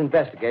 Please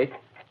investigate.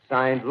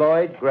 Signed,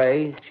 Lloyd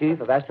Gray, Chief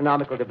of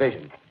Astronomical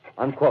Division.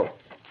 Unquote.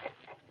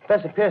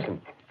 Professor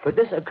Pearson, could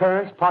this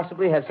occurrence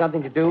possibly have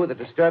something to do with the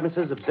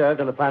disturbances observed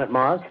on the planet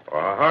Mars?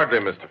 Hardly,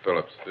 Mr.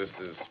 Phillips. This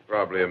is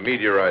probably a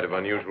meteorite of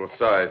unusual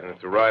size, and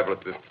its arrival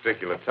at this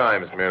particular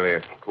time is merely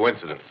a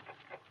coincidence.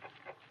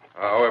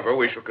 However,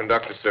 we shall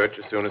conduct a search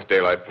as soon as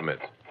daylight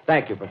permits.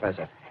 Thank you,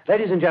 Professor.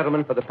 Ladies and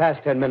gentlemen, for the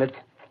past 10 minutes,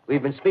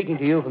 we've been speaking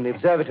to you from the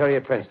observatory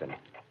at Princeton,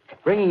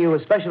 bringing you a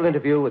special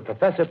interview with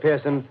Professor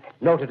Pearson,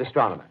 noted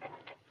astronomer.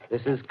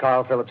 This is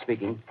Carl Phillips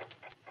speaking.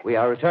 We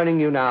are returning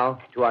you now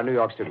to our New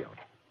York studio.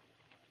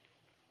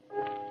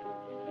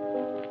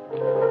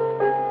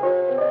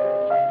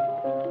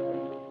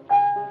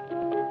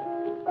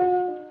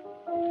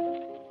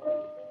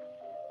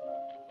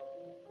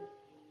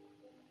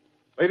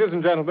 Ladies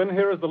and gentlemen,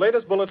 here is the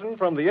latest bulletin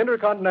from the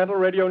Intercontinental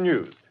Radio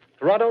News.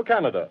 Toronto,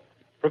 Canada.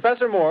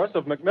 Professor Morse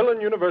of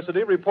Macmillan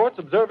University reports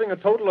observing a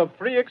total of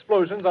 3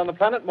 explosions on the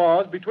planet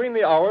Mars between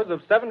the hours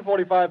of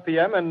 7:45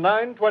 p.m. and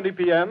 9:20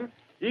 p.m.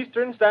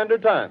 Eastern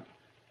Standard Time.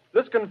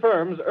 This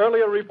confirms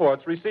earlier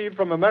reports received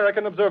from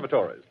American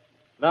observatories.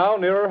 Now,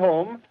 nearer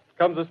home,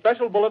 comes a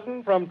special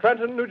bulletin from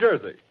Trenton, New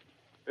Jersey.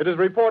 It is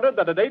reported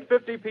that at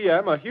 8:50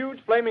 p.m., a huge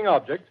flaming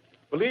object,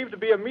 believed to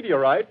be a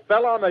meteorite,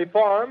 fell on a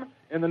farm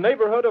in the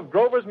neighborhood of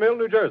Grover's Mill,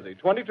 New Jersey,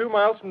 22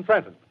 miles from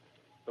Trenton.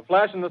 The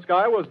flash in the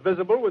sky was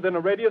visible within a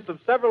radius of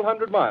several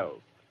hundred miles,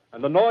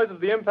 and the noise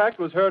of the impact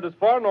was heard as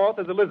far north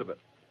as Elizabeth.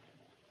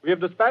 We have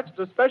dispatched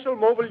a special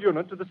mobile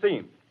unit to the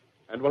scene,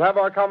 and we'll have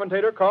our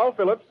commentator, Carl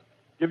Phillips,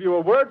 give you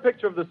a word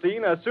picture of the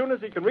scene as soon as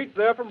he can reach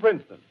there from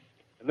Princeton.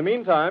 In the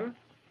meantime,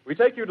 we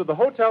take you to the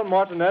Hotel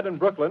Martinet in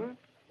Brooklyn,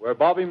 where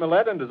Bobby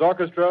Millett and his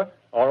orchestra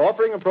are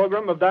offering a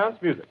program of dance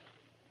music.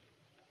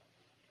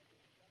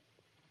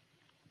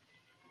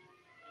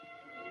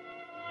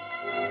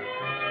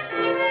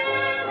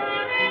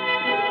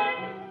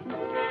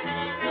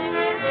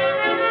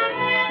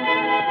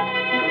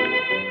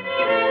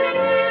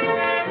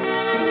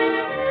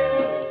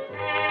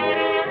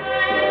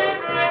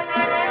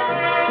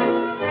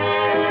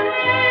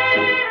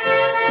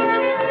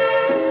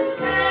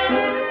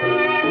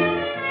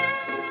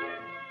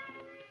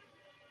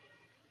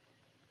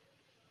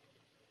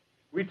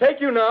 We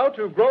take you now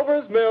to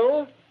Grover's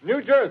Mill,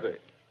 New Jersey.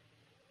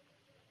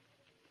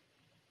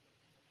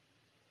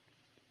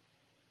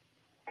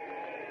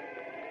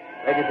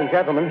 Ladies and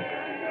gentlemen,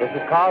 this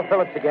is Carl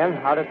Phillips again,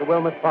 out at the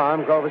Wilmot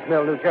Farm, Grover's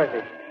Mill, New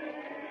Jersey.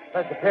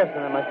 Professor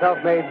Pearson and myself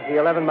made the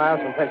 11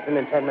 miles from Princeton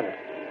in 10 minutes.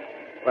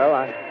 Well,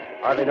 I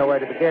hardly know where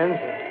to begin.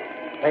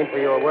 To paint for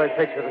you a word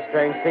picture of the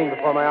strange scene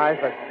before my eyes,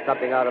 like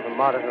something out of a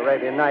modern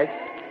Arabian Nights.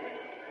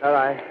 Well,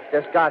 I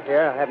just got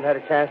here. I haven't had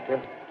a chance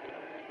to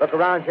look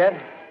around yet.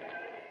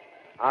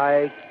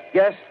 I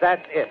guess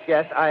that's it.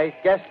 Yes, I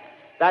guess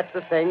that's the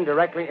thing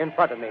directly in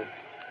front of me,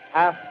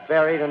 half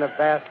buried in a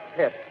vast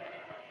pit.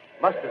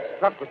 Must have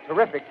struck with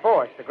terrific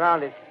force. The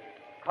ground is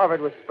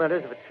covered with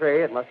splinters of a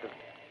tree. It must have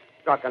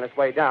struck on its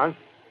way down.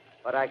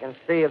 But I can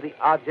see of the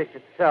object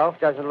itself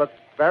doesn't look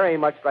very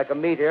much like a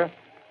meteor.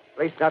 At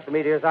least not the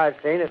meteors I've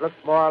seen. It looks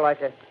more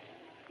like a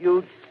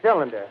huge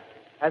cylinder.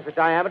 Has a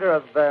diameter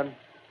of,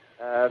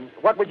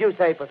 what would you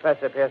say,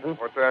 Professor Pearson?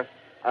 What's that?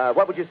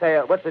 What would you say,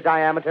 what's the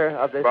diameter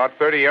of this? About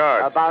 30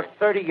 yards. About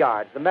 30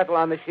 yards. The metal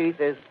on the sheath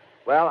is,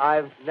 well,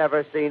 I've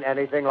never seen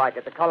anything like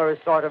it. The color is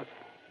sort of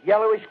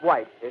yellowish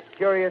white. Its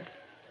curious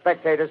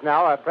spectators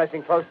now are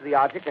pressing close to the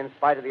object in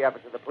spite of the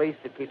efforts of the police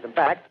to keep them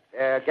back,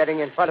 getting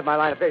in front of my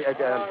line of vision.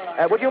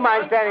 Would you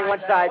mind standing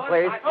one side,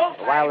 please,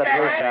 while the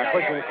police are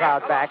pushing the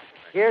crowd back?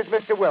 Here's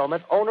Mr.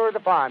 Wilmot, owner of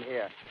the farm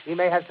here. He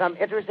may have some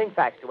interesting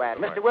facts to add.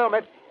 Mr.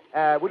 Wilmot,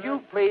 would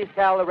you please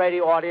tell the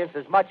radio audience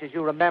as much as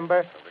you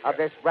remember of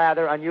this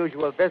rather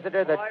unusual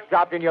visitor that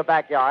dropped in your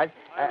backyard?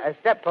 A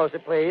step closer,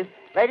 please.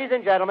 Ladies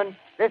and gentlemen,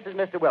 this is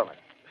Mr. Wilmot.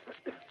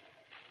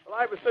 Well,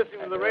 I was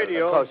listening to the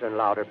radio. Closer and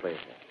louder, please.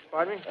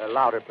 Pardon me?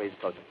 Louder, please,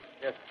 closer.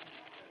 Yes.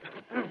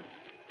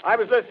 I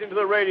was listening to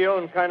the radio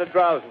and kind of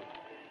drowsing.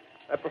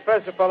 That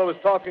professor fellow was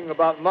talking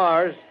about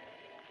Mars,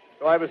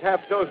 so I was half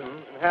dozing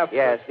and half...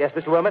 Yes,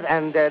 Mr. Wilmot,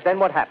 and then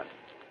what happened?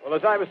 Well,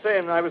 as I was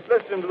saying, I was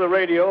listening to the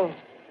radio...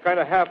 kind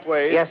of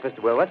halfway. Yes,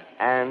 Mr. Wilmot.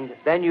 And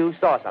then you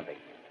saw something.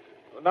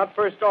 Well, not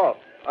first off.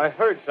 I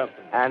heard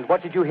something. And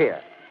what did you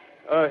hear?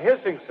 A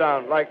hissing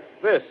sound like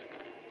this.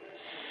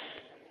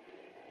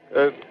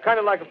 Kind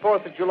of like a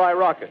 4th of July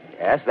rocket.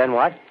 Yes, then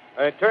what?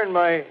 I turned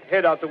my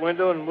head out the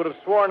window and would have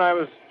sworn I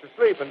was to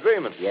sleep and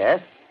dreaming.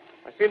 Yes?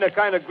 I seen a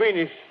kind of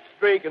greenish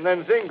streak and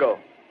then zingo.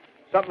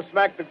 Something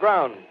smacked the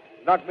ground,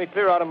 knocked me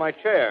clear out of my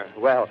chair.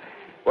 Well,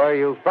 were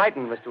you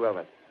frightened, Mr.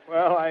 Wilmot?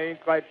 Well, I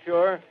ain't quite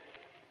sure.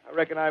 I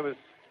reckon I was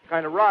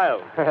kind of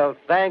riled. Well,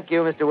 thank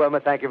you, Mr.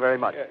 Wilmot. Thank you very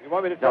much. Yeah, you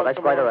want me to tell No, that's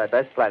quite all right.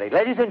 That's plenty.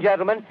 Ladies and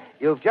gentlemen,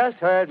 you've just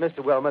heard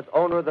Mr. Wilmot,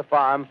 owner of the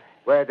farm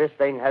where this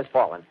thing has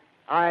fallen.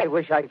 I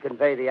wish I could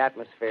convey the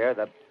atmosphere,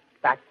 the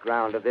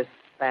background of this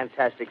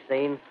fantastic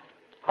scene.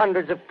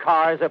 Hundreds of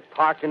cars are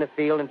parked in a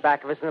field in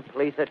back of us, and the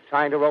police are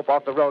trying to rope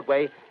off the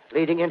roadway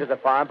leading into the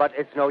farm, but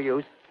it's no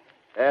use.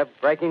 They're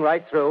breaking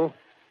right through.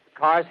 The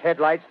car's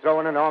headlights throw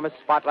an enormous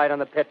spotlight on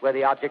the pit where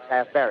the object's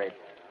half buried.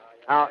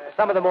 Now,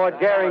 some of the more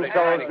daring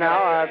souls now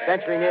are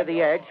venturing near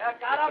the edge.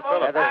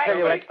 Their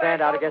silhouettes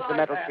stand out against the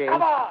metal sheen.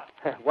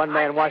 One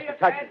man wants to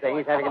touch the thing.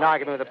 He's having an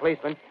argument with the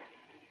policeman.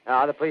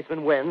 Now, the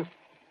policeman wins.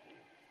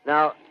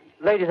 Now,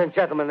 ladies and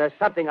gentlemen, there's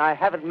something I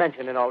haven't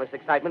mentioned in all this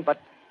excitement, but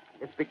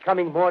it's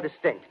becoming more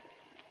distinct.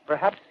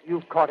 Perhaps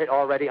you've caught it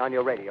already on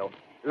your radio.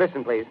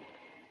 Listen, please.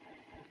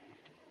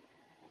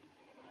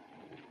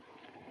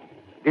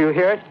 Do you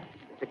hear it?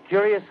 It's a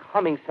curious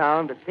humming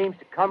sound that seems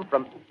to come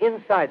from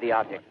inside the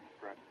object.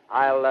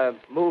 I'll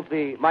move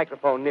the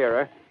microphone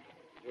nearer.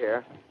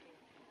 Here.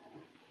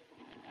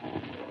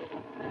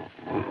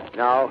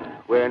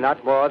 Now, we're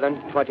not more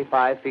than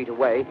 25 feet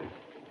away.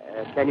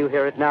 Can you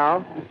hear it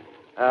now?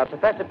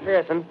 Professor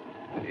Pearson.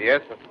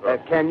 Yes, Mr. Crow.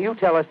 Can you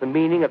tell us the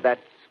meaning of that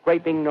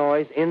scraping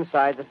noise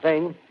inside the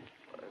thing?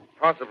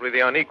 Possibly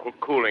the unequal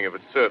cooling of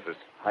its surface.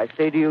 I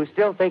say, do you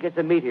still think it's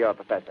a meteor,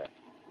 Professor?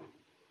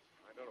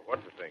 I don't know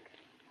what to think.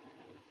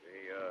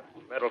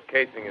 The metal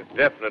casing is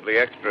definitely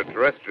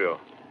extraterrestrial.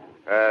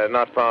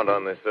 Not found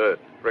on this Earth.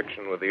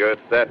 Friction with the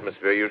Earth's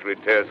atmosphere usually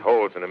tears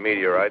holes in a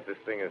meteorite. This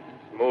thing is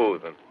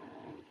smooth, and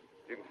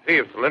you can see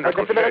its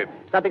cylindrical Just a minute.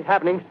 shape. Something's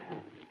happening.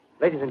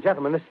 Ladies and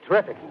gentlemen, this is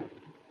terrific.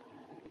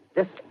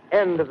 This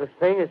end of the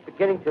thing is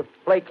beginning to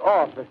flake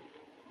off. The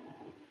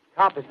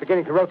top is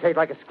beginning to rotate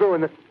like a screw,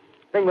 and the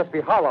thing must be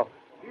hollow.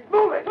 He's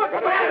moving. Keep back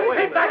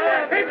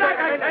there. Keep back,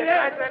 I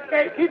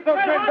tell you. Keep those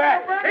men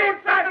back.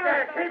 Keep back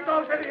there. Keep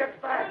those idiots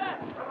back.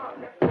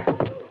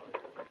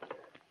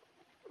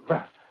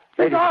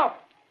 Shoot off.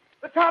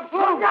 The top's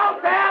loose. Look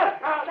out there.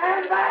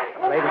 Stand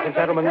back. Ladies and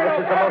gentlemen, this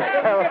is the most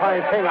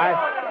terrifying thing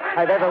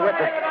I've ever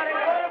witnessed.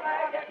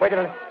 Wait a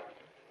minute.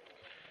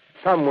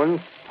 Someone's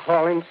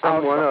calling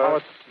someone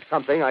or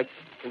something. I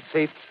can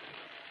see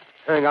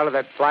turning out of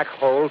that black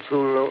hole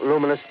two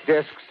luminous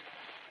discs.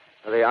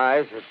 The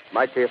eyes, it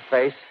might be a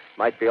face,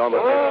 might be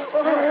almost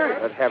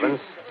Good heavens,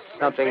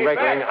 something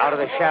wriggling out of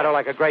the shadow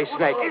like a gray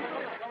snake.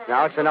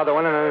 Now it's another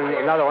one and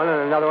another one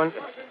and another one.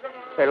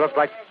 They look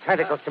like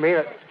tentacles to me.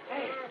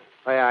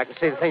 Oh, yeah, I can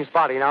see the thing's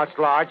body. Now it's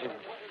large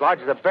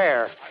as a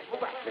bear.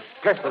 It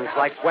glistens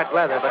like wet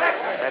leather, but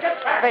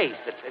that face,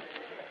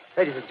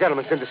 ladies and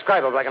gentlemen, it's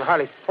indescribable. I can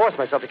hardly force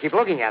myself to keep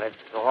looking at it.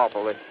 It's so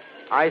awful. The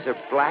eyes are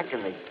black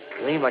and they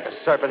gleam like a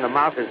serpent. The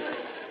mouth is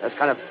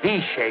kind of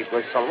V-shaped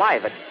with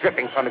saliva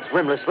dripping from its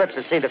rimless lips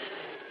that seem to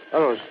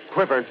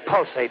quiver and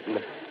pulsate. And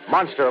the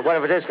monster, or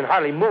whatever it is, can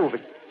hardly move.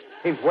 It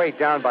seems weighed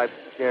down by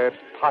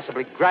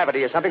possibly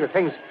gravity or something. The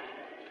thing's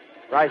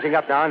rising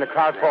up now, and the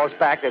crowd falls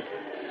back. They've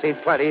seen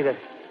plenty. The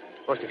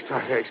most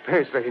extraordinary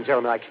experience, ladies and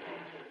gentlemen. I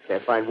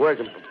can't find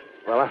words.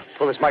 Well, I'll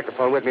pull this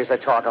microphone with me as I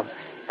talk. I'll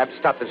have to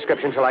stop the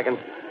description until I can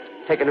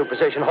take a new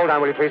position. Hold on,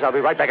 will you, please? I'll be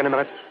right back in a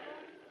minute.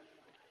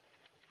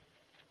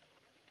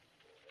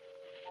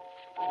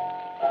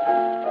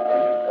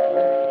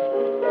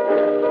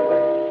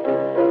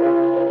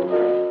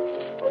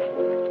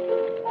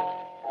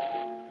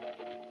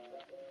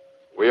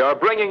 We are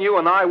bringing you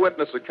an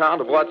eyewitness account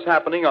of what's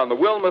happening on the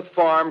Wilmoth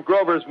Farm,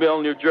 Grover's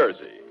Mill, New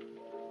Jersey.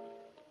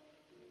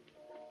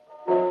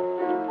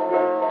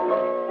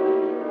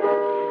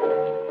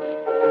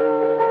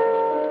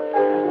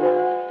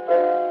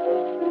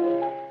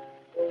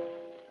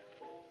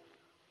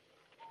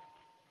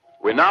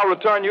 We now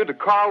return you to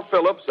Carl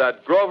Phillips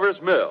at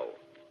Grover's Mill.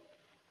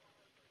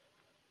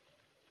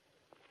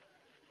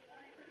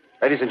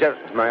 Ladies and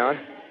gentlemen, am I on?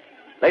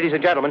 Ladies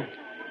and gentlemen,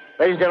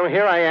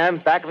 here I am,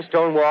 back of a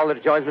stone wall that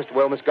adjoins Mr.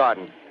 Wilmot's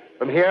garden.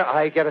 From here,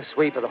 I get a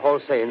sweep of the whole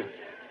scene.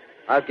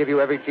 I'll give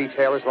you every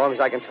detail as long as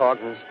I can talk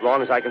and as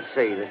long as I can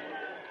see.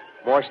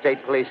 More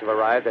state police have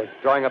arrived. They're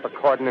drawing up a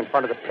cordon in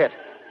front of the pit.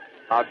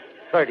 About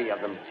 30 of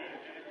them.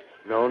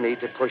 No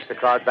need to push the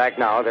crowd back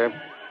now. They're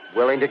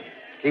willing to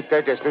keep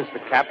their distance. The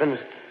captain's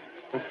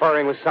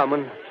conferring with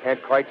someone.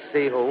 Can't quite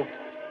see who.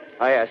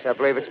 Oh, yes, I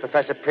believe it's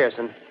Professor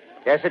Pearson.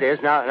 Yes, it is.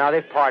 Now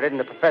they've parted, and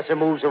the professor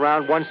moves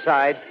around one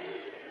side,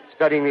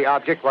 studying the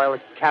object while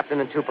the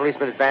captain and two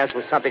policemen advance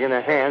with something in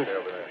their hands.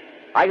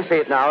 I can see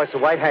it now. It's a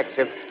white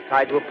handkerchief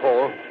tied to a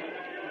pole.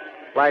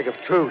 Flag of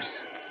truce.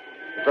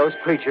 If those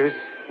creatures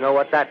know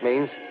what that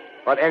means,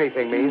 what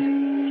anything means.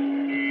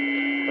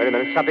 Wait a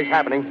minute. Something's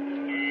happening.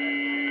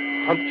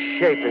 Humped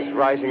shape is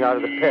rising out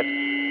of the pit.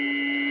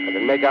 I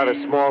can make out a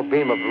small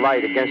beam of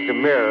light against a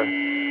mirror.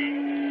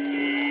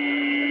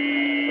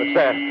 What's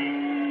that?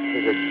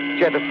 There's a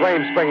jet of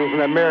flame springing from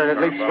the mirror, and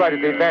it leaps right at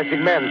the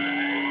advancing men.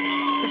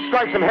 It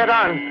strikes them head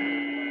on.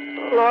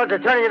 Lord, they're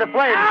turning into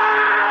flames.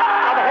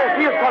 Now the whole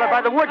field's caught up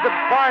by the woods, the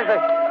barns,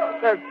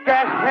 the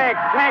gas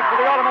tanks of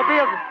the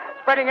automobiles,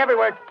 spreading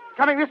everywhere.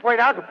 Coming this way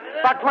now,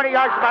 about 20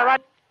 yards to my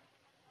right.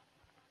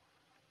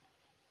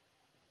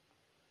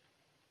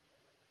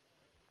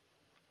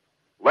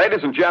 Ladies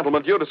and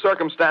gentlemen, due to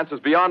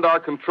circumstances beyond our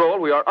control,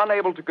 we are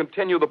unable to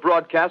continue the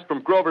broadcast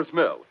from Grover's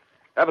Mill.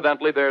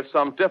 Evidently, there's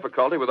some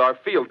difficulty with our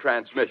field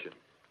transmission.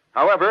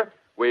 However,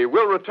 we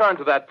will return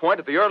to that point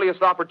at the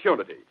earliest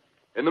opportunity.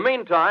 In the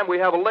meantime, we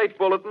have a late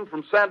bulletin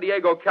from San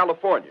Diego,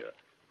 California.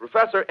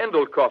 Professor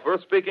Indelkoffer,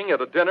 speaking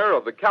at a dinner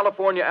of the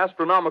California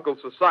Astronomical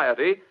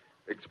Society,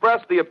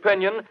 expressed the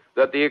opinion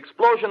that the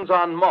explosions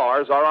on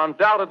Mars are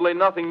undoubtedly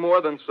nothing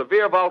more than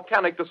severe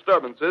volcanic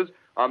disturbances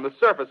on the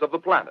surface of the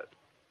planet.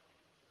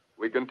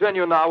 We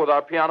continue now with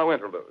our piano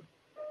interlude.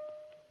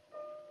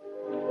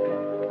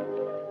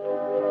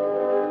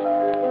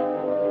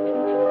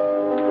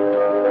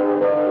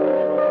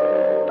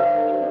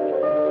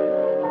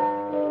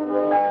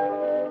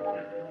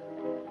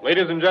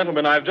 Ladies and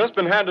gentlemen, I've just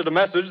been handed a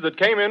message that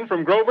came in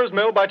from Grover's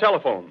Mill by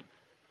telephone.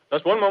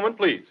 Just one moment,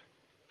 please.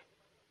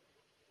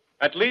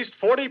 At least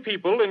 40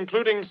 people,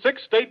 including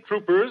 6 state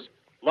troopers,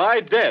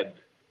 lie dead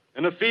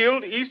in a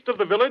field east of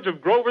the village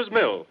of Grover's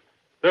Mill.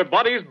 Their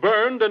bodies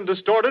burned and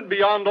distorted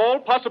beyond all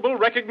possible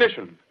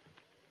recognition.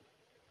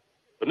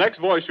 The next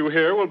voice you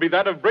hear will be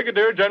that of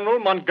Brigadier General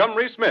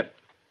Montgomery Smith,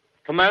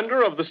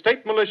 commander of the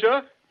state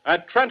militia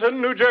at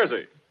Trenton, New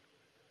Jersey.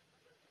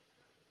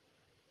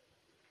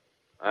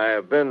 I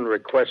have been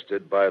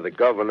requested by the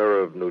governor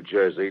of New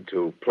Jersey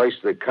to place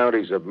the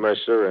counties of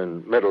Mercer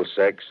and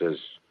Middlesex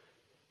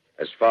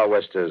as far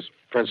west as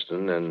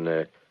Princeton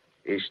and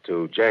east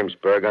to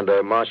Jamesburg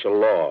under martial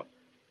law.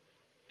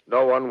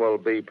 No one will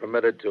be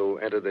permitted to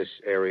enter this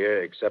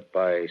area except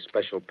by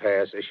special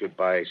pass issued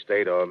by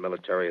state or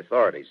military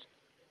authorities.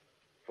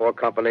 4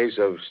 companies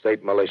of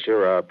state militia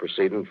are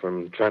proceeding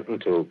from Trenton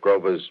to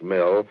Grover's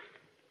Mill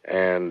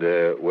and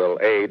will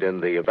aid in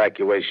the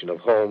evacuation of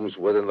homes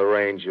within the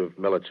range of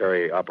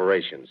military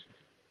operations.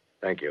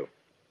 Thank you.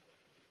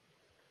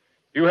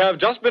 You have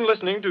just been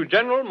listening to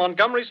General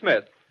Montgomery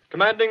Smith,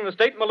 commanding the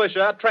state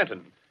militia at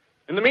Trenton.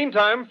 In the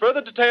meantime,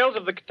 further details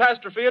of the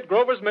catastrophe at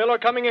Grover's Mill are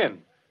coming in.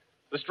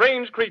 The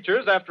strange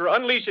creatures, after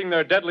unleashing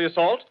their deadly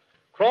assault,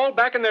 crawled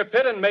back in their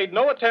pit and made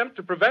no attempt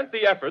to prevent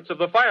the efforts of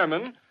the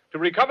firemen to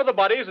recover the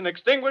bodies and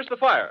extinguish the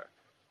fire.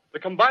 The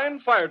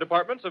combined fire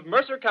departments of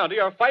Mercer County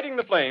are fighting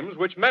the flames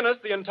which menace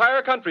the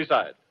entire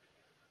countryside.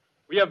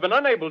 We have been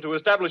unable to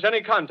establish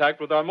any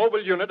contact with our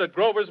mobile unit at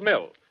Grover's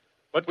Mill,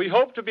 but we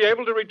hope to be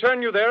able to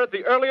return you there at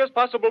the earliest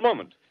possible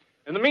moment.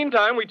 In the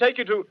meantime, we take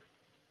you to...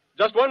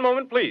 Just one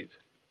moment, please.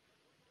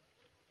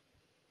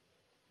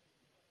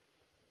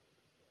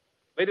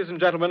 Ladies and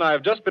gentlemen, I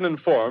have just been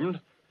informed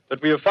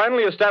that we have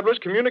finally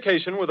established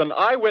communication with an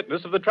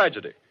eyewitness of the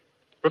tragedy.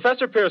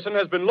 Professor Pearson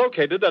has been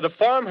located at a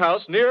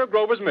farmhouse near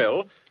Grover's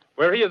Mill,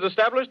 where he has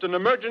established an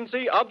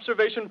emergency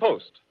observation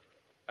post.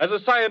 As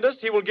a scientist,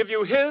 he will give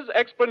you his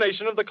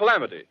explanation of the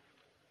calamity.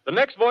 The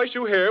next voice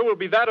you hear will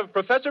be that of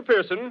Professor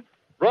Pearson,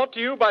 brought to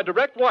you by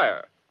direct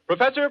wire.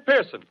 Professor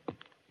Pearson.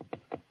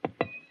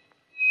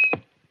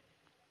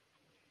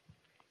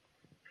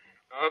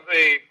 Of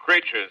the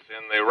creatures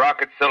in the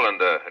rocket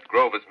cylinder at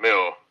Grover's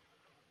Mill,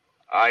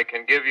 I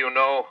can give you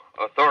no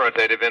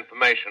authoritative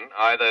information,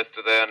 either as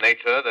to their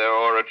nature, their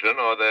origin,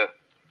 or their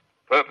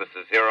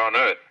purposes here on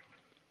Earth.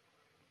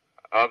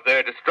 Of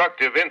their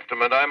destructive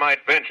instrument, I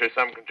might venture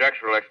some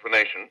conjectural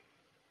explanation.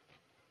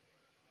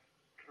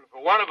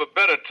 For want of a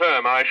better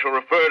term, I shall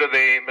refer to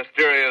the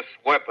mysterious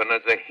weapon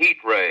as a heat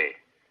ray.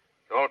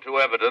 It's all too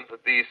evident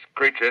that these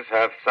creatures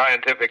have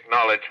scientific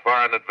knowledge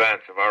far in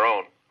advance of our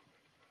own.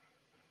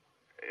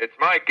 It's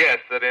my guess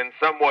that in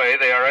some way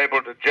they are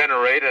able to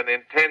generate an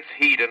intense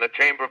heat in a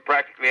chamber of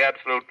practically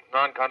absolute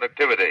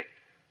non-conductivity.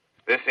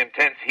 This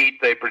intense heat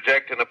they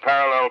project in a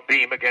parallel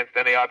beam against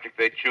any object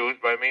they choose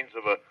by means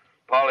of a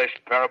polished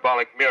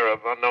parabolic mirror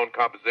of unknown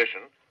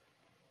composition,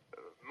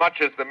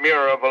 much as the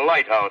mirror of a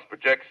lighthouse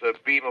projects a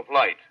beam of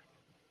light.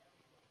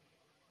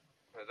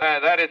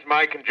 That is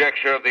my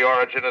conjecture of the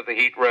origin of the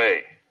heat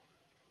ray.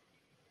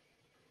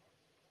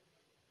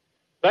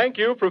 Thank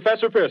you,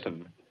 Professor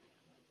Pearson.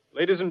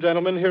 Ladies and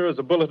gentlemen, here is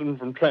a bulletin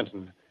from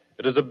Trenton.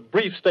 It is a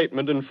brief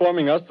statement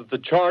informing us that the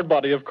charred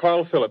body of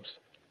Carl Phillips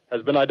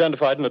has been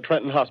identified in a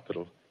Trenton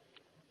hospital.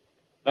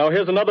 Now,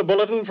 here's another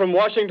bulletin from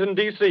Washington,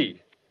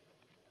 D.C.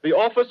 The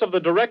Office of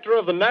the Director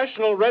of the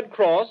National Red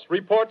Cross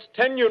reports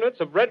 10 units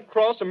of Red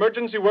Cross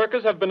emergency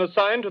workers have been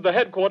assigned to the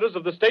headquarters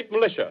of the state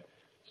militia,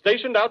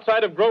 stationed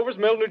outside of Grover's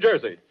Mill, New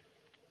Jersey.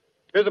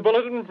 Here's a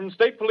bulletin from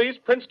State Police,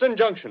 Princeton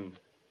Junction.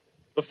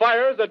 The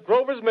fires at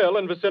Grover's Mill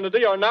and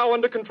vicinity are now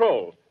under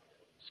control.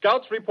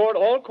 Scouts report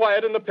all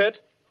quiet in the pit,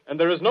 and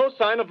there is no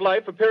sign of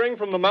life appearing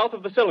from the mouth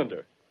of the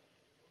cylinder.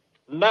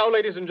 Now,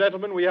 ladies and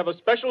gentlemen, we have a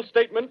special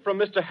statement from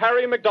Mr.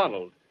 Harry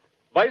McDonald,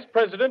 Vice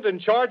President in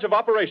charge of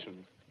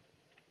operations.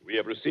 We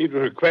have received a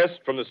request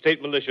from the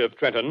state militia of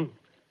Trenton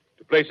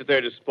to place at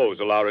their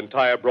disposal our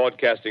entire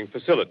broadcasting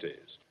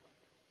facilities.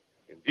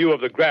 In view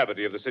of the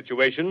gravity of the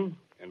situation,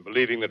 and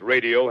believing that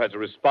radio has a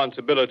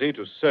responsibility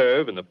to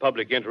serve in the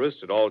public interest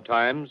at all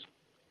times,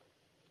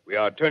 we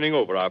are turning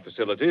over our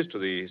facilities to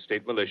the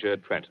state militia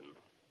at Trenton.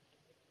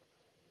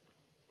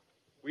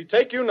 We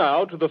take you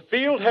now to the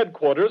field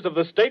headquarters of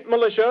the state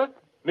militia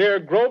near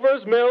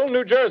Grover's Mill,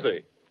 New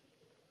Jersey.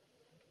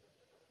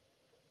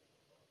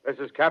 This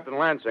is Captain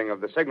Lansing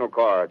of the Signal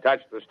Corps,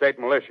 attached to the state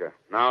militia,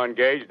 now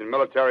engaged in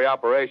military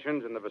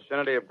operations in the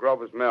vicinity of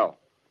Grover's Mill.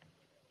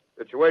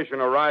 Situation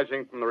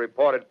arising from the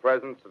reported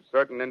presence of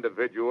certain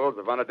individuals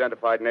of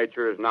unidentified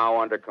nature is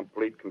now under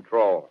complete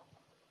control.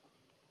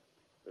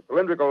 The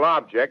cylindrical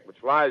object,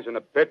 which lies in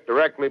a pit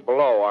directly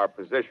below our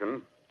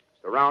position,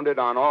 surrounded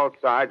on all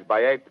sides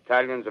by 8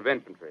 battalions of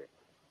infantry,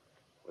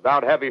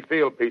 without heavy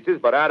field pieces,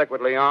 but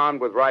adequately armed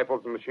with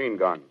rifles and machine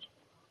guns.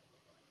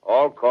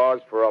 All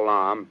cause for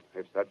alarm,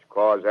 if such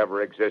cause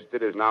ever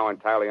existed, is now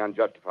entirely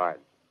unjustified.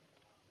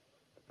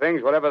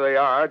 Things, whatever they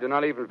are, do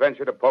not even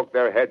venture to poke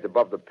their heads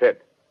above the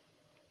pit.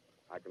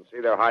 I can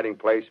see their hiding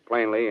place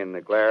plainly in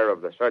the glare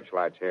of the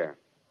searchlights here.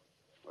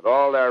 With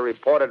all their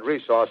reported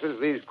resources,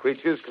 these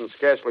creatures can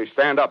scarcely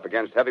stand up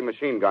against heavy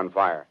machine gun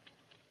fire.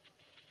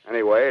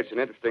 Anyway, it's an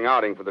interesting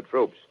outing for the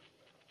troops.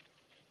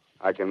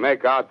 I can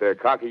make out their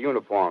khaki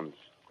uniforms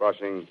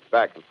crossing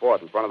back and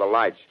forth in front of the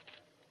lights.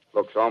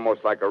 Looks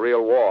almost like a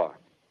real war.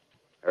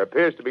 There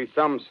appears to be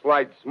some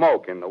slight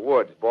smoke in the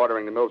woods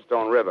bordering the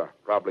Millstone River.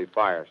 Probably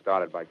fire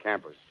started by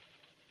campers.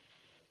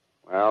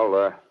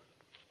 Well,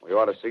 we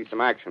ought to see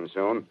some action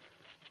soon.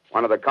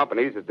 One of the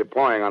companies is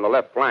deploying on the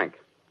left flank.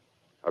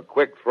 A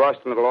quick thrust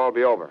and it'll all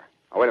be over.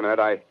 Now, wait a minute.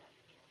 I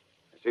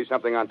see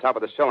something on top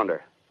of the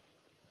cylinder.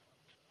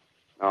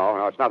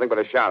 No, it's nothing but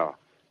a shadow.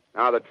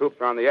 Now the troops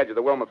are on the edge of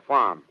the Wilmot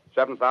Farm.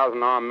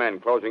 7,000 armed men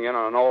closing in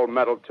on an old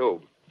metal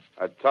tube.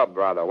 A tub,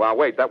 rather. Well,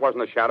 wait, that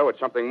wasn't a shadow. It's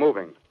something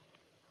moving.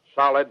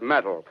 Solid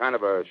metal, kind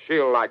of a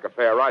shield-like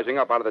affair rising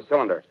up out of the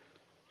cylinder.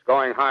 It's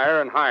going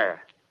higher and higher.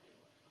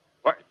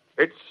 What?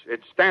 It's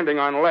standing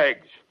on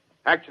legs,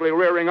 actually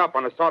rearing up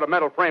on a sort of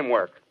metal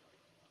framework.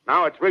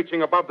 Now it's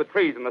reaching above the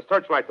trees and the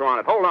searchlights are on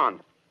it. Hold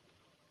on.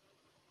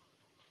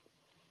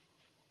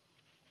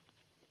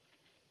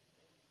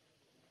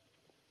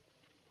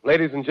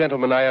 Ladies and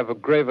gentlemen, I have a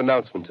grave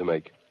announcement to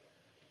make.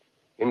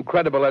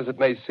 Incredible as it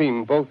may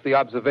seem, both the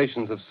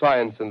observations of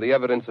science and the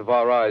evidence of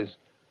our eyes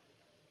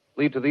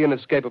lead to the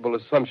inescapable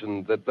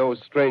assumption that those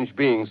strange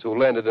beings who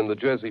landed in the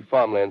Jersey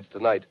farmlands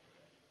tonight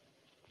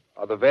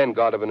are the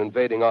vanguard of an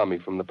invading army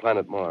from the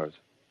planet Mars.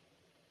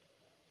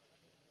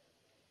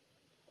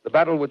 The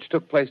battle which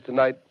took place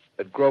tonight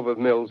at Grover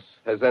Mills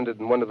has ended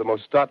in one of the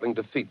most startling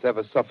defeats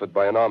ever suffered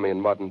by an army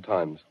in modern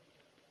times.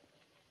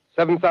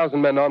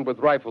 7,000 men armed with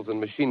rifles and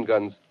machine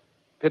guns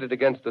pitted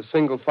against a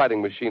single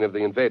fighting machine of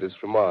the invaders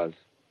from Mars.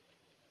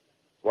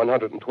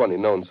 120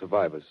 known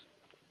survivors.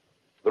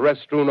 The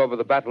rest strewn over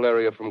the battle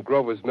area from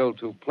Grover's Mill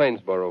to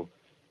Plainsboro,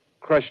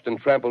 crushed and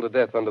trampled to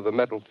death under the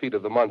metal feet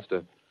of the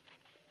monster,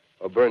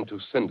 or burned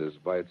to cinders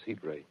by its heat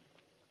ray.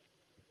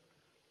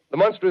 The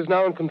monster is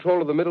now in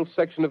control of the middle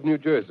section of New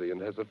Jersey and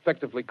has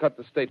effectively cut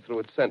the state through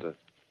its center.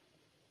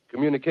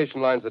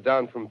 Communication lines are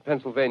down from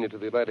Pennsylvania to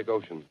the Atlantic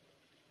Ocean.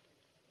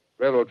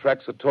 Railroad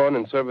tracks are torn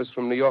and service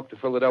from New York to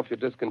Philadelphia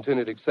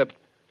discontinued, except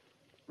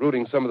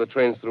routing some of the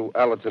trains through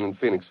Allerton and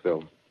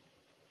Phoenixville.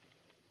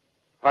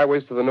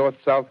 Highways to the north,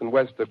 south, and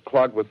west are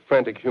clogged with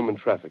frantic human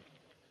traffic.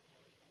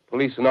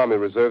 Police and Army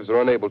reserves are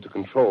unable to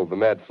control the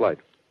mad flight.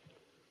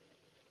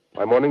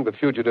 By morning, the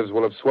fugitives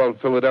will have swelled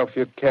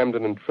Philadelphia,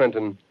 Camden, and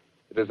Trenton,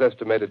 it is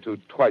estimated, to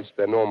twice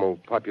their normal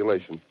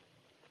population.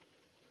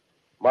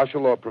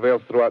 Martial law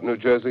prevails throughout New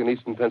Jersey and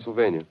eastern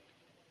Pennsylvania.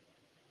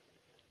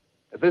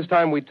 At this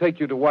time, we take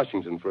you to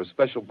Washington for a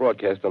special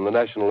broadcast on the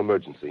national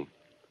emergency.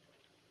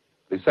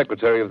 The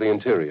Secretary of the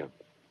Interior.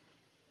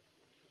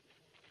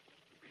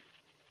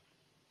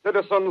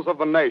 Citizens of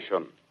the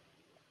nation,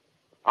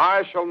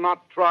 I shall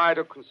not try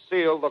to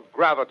conceal the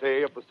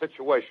gravity of the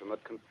situation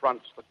that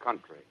confronts the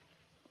country,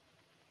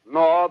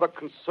 nor the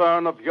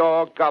concern of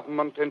your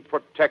government in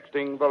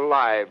protecting the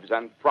lives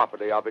and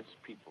property of its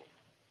people.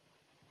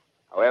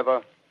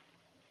 However,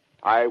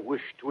 I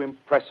wish to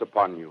impress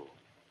upon you,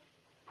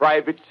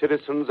 private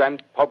citizens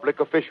and public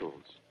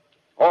officials,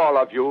 all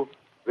of you,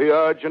 the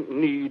urgent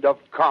need of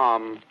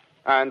calm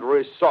and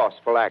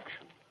resourceful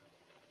action.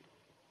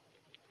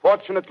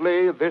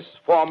 Fortunately, this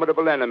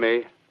formidable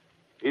enemy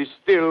is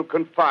still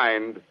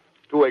confined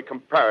to a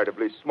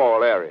comparatively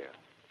small area,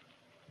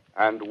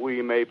 and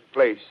we may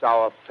place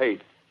our faith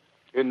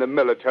in the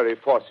military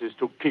forces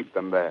to keep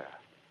them there.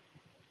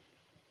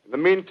 In the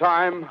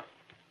meantime,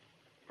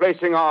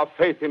 placing our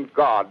faith in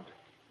God,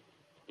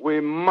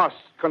 we must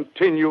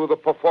continue the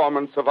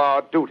performance of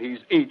our duties,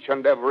 each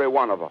and every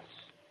one of us,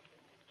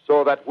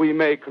 so that we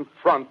may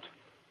confront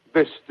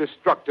this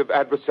destructive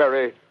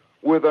adversary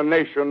with a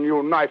nation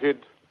united,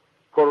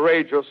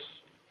 courageous,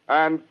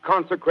 and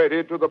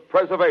consecrated to the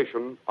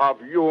preservation of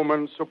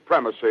human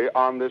supremacy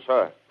on this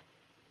earth.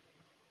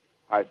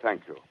 I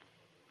thank you.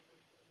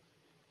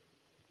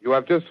 You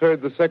have just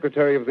heard the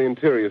Secretary of the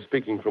Interior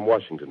speaking from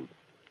Washington.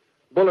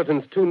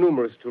 Bulletins too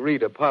numerous to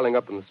read are piling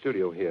up in the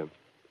studio here.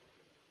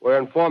 We're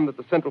informed that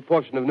the central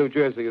portion of New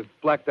Jersey is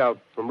blacked out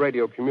from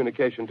radio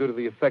communication due to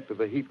the effect of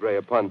the heat ray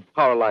upon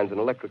power lines and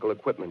electrical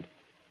equipment.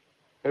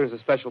 Here's a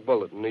special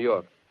bulletin in New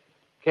York.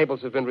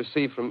 Cables have been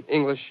received from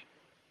English,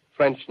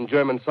 French, and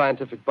German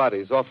scientific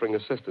bodies offering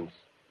assistance.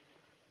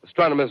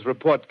 Astronomers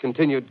report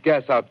continued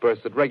gas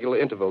outbursts at regular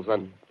intervals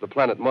on the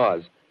planet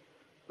Mars.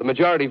 The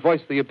majority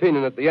voiced the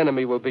opinion that the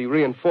enemy will be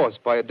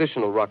reinforced by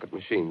additional rocket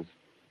machines.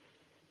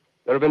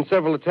 There have been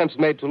several attempts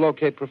made to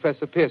locate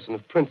Professor Pearson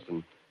of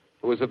Princeton,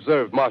 who has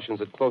observed Martians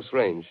at close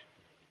range.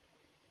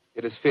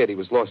 It is feared he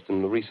was lost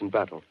in the recent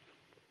battle.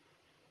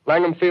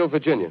 Langham Field,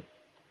 Virginia.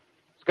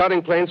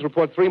 Scouting planes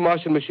report 3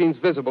 Martian machines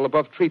visible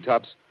above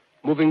treetops,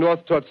 moving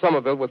north toward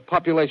Somerville with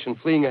population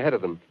fleeing ahead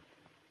of them.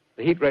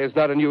 The heat ray is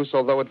not in use,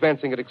 although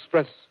advancing at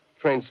express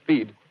train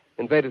speed,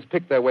 invaders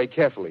pick their way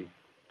carefully.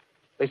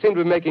 They seem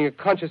to be making a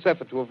conscious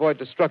effort to avoid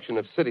destruction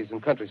of cities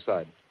and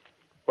countryside.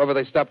 However,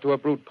 they stop to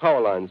uproot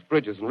power lines,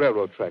 bridges, and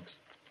railroad tracks.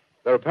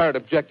 Their apparent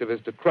objective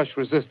is to crush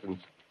resistance,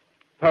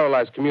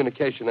 paralyze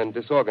communication, and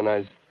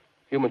disorganize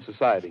human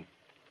society.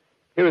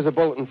 Here is a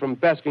bulletin from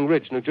Basking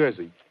Ridge, New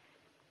Jersey.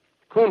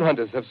 Coon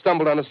hunters have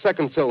stumbled on a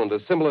second cylinder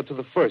similar to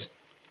the first,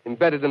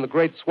 embedded in the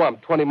great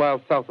swamp 20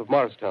 miles south of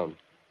Morristown.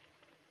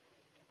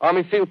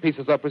 Army field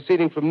pieces are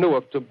proceeding from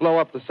Newark to blow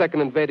up the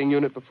second invading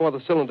unit before the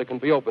cylinder can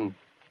be opened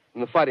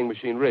and the fighting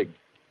machine rigged.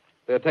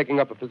 They are taking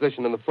up a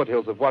position in the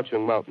foothills of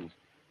Watchung Mountains.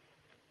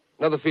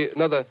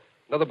 Another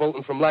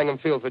bulletin from Langham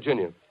Field,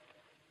 Virginia.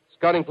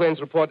 Scouting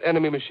planes report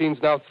enemy machines,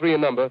 now 3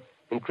 in number,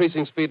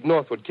 increasing speed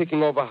northward,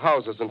 kicking over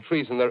houses and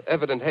trees in their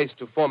evident haste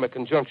to form a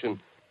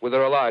conjunction with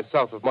their allies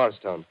south of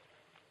Morristown.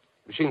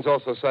 Machines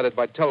also sighted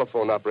by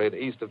telephone operator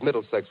east of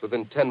Middlesex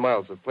within 10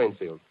 miles of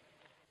Plainfield.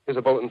 Here's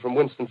a bulletin from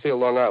Winston Field,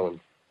 Long Island.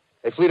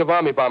 A fleet of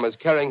Army bombers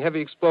carrying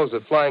heavy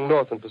explosive flying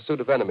north in pursuit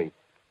of enemy.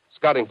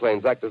 Scouting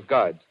planes act as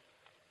guides.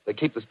 They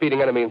keep the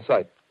speeding enemy in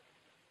sight.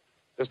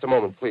 Just a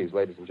moment, please,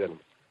 ladies and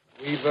gentlemen.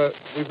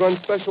 We've run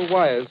special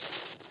wires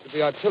to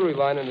the artillery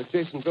line in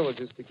adjacent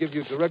villages to give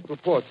you direct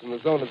reports in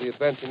the zone of the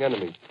advancing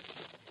enemy.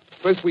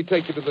 First, we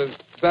take you to the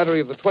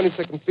battery of the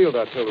 22nd Field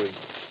Artillery,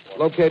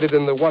 located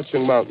in the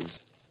Watchung Mountains.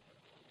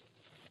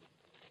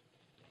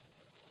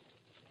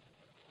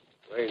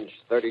 Range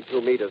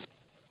 32 meters.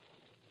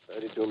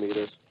 32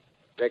 meters.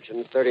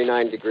 Direction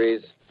 39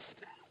 degrees.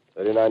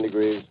 39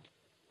 degrees.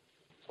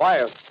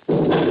 Fire.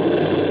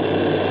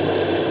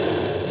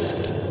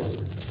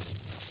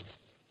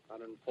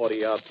 140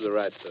 yards to the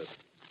right, sir.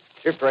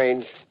 Shift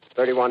range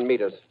 31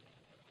 meters.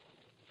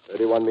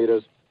 31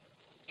 meters.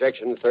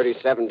 Projection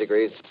 37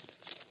 degrees.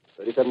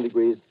 37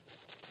 degrees.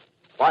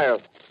 Fire.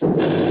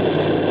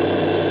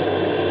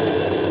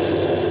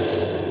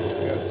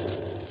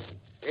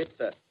 Hit,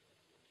 sir.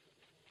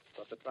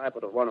 Got the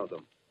tripod of one of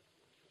them.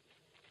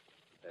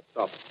 That's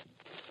stopped.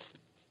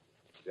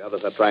 The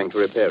others are trying to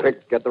repair it.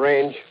 Quick, get the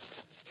range.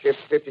 Shift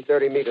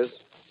 30 meters.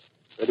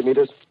 30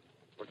 meters.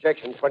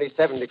 Projection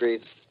 27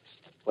 degrees.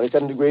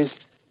 27 degrees.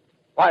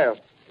 Fire.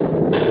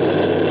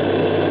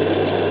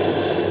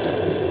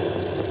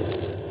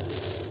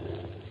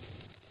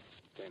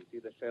 Can't see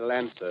the shell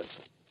land, sir.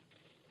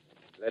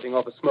 Letting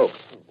off a smoke.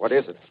 What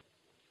is it?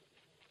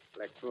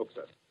 Black smoke,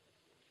 sir.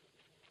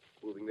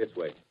 Moving this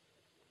way.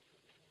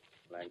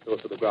 Lying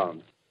close to the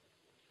ground.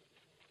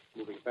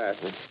 Moving fast.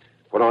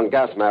 Put on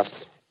gas masks.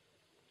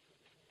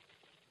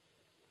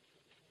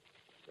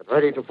 Get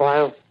ready to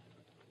fire.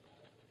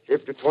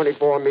 Shift to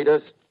 24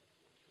 meters.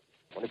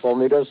 24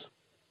 meters.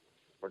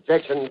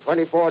 Projection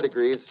 24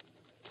 degrees.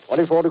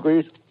 24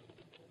 degrees.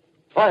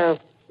 Fire.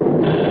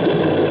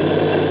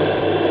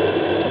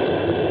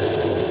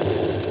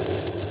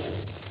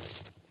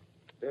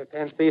 Still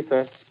can't see,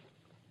 sir.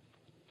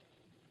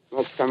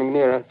 Smoke's coming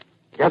nearer.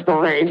 Get the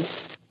range.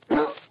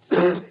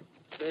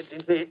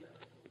 23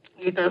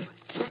 meters.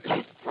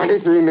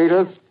 23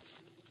 meters.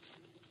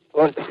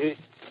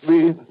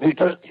 23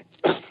 meters.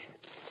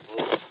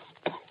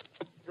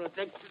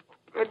 Protection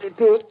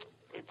 22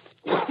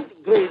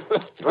 degrees.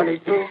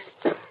 22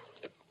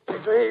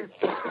 degrees.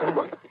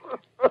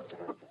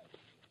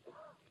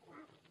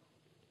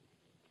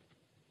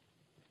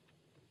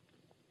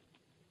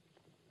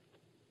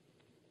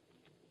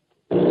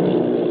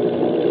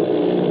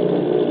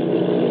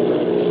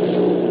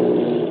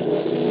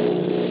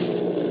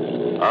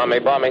 Army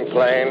bombing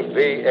plane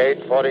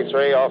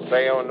V-843 off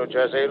Bayonne, New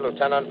Jersey.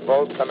 Lieutenant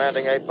Bolt,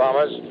 commanding 8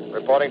 bombers,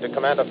 reporting to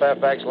Commander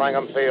Fairfax,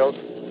 Langham Field.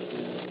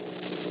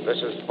 This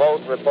is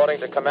Bolt reporting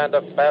to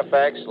Commander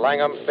Fairfax,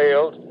 Langham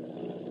Field.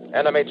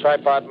 Enemy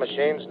tripod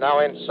machines now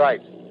in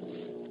sight.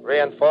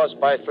 Reinforced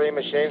by 3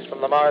 machines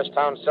from the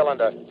Morristown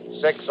cylinder.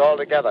 6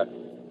 altogether.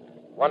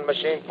 1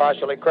 machine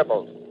partially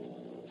crippled.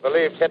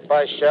 Believed hit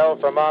by shell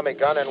from Army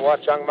gun in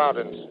Watchung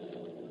Mountains.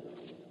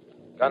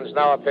 Guns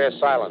now appear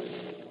silent.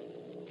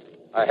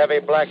 A heavy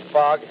black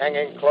fog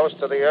hanging close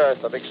to the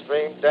earth of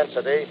extreme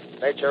density,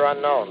 nature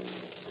unknown.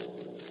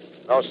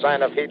 No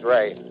sign of heat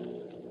ray.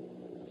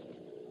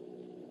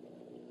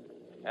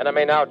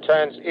 Enemy now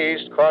turns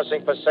east,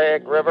 crossing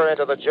Passaic River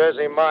into the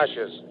Jersey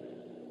marshes.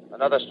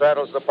 Another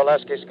straddles the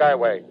Pulaski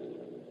Skyway.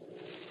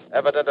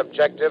 Evident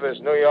objective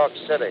is New York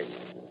City.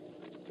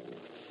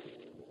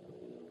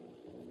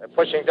 They're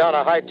pushing down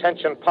a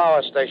high-tension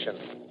power station.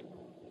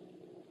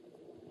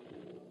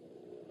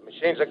 The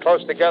machines are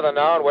close together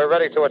now, and we're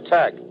ready to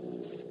attack.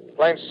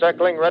 Planes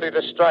circling, ready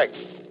to strike.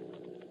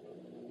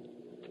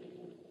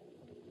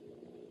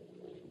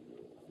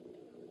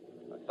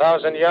 A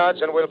 1,000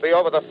 yards, and we'll be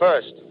over the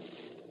first.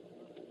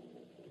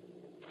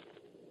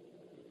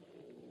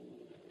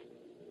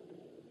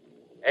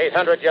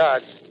 $800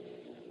 yards.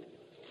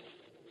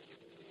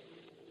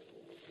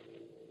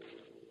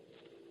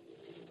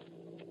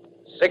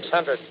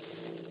 $600.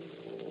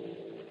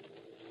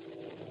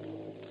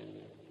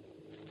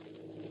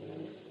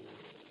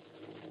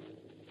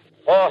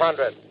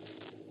 $400.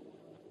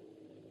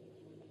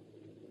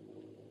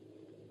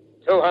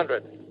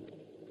 $200.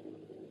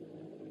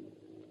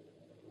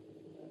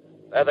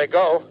 There they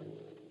go.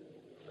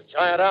 The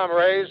giant arm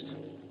raised.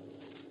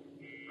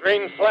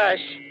 Green flash.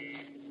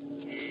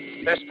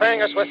 They're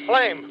spraying us with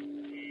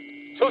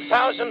flame.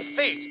 2,000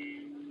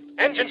 feet.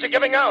 Engines are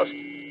giving out.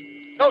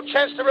 No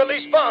chance to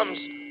release bombs.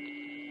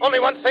 Only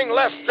one thing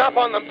left. Drop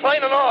on them,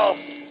 plane and all.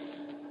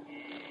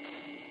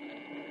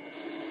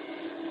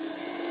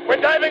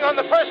 We're diving on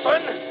the first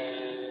one.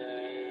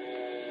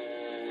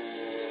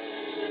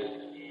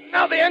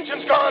 Now the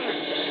engine's gone.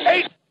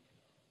 8.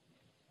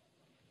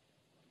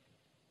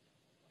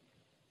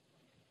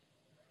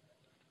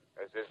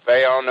 This is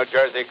Bayonne, New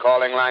Jersey,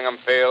 calling Langham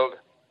Field.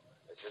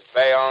 This is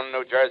Bayonne,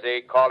 New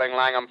Jersey, calling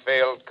Langham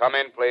Field. Come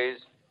in, please.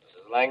 This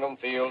is Langham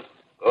Field.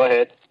 Go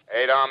ahead.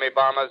 8 Army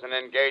bombers in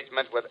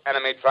engagement with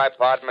enemy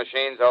tripod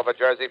machines over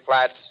Jersey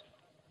Flats.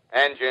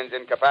 Engines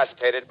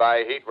incapacitated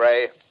by heat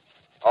ray.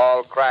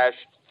 All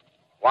crashed.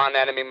 1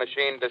 enemy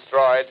machine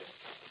destroyed.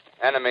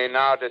 Enemy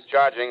now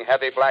discharging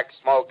heavy black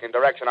smoke in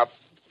direction of...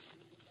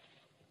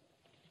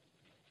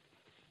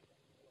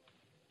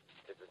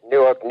 This is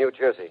Newark, New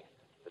Jersey.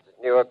 This is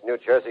Newark, New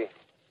Jersey.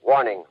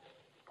 Warning.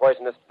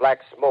 Poisonous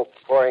black smoke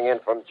pouring in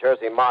from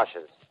Jersey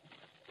marshes.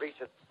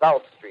 Reaches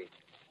South Street.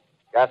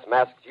 Gas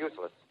masks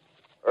useless.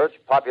 Urge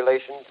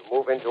population to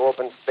move into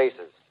open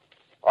spaces.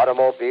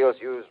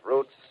 Automobiles use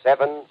routes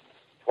 7,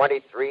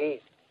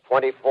 23,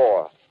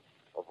 24.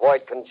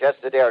 Avoid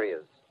congested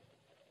areas.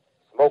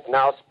 Smoke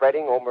now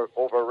spreading over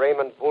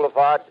Raymond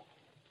Boulevard.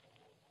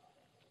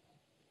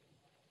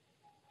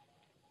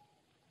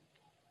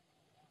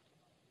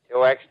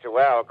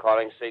 ...2X2L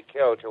calling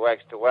CQ,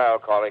 2X2L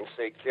calling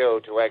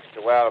CQ,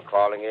 2X2L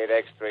calling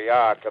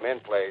 8X3R. Come in,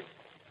 please.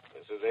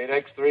 This is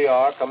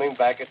 8X3R coming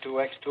back at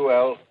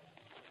 2X2L.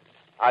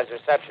 How's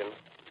reception?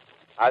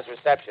 How's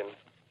reception?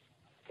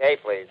 K,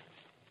 please.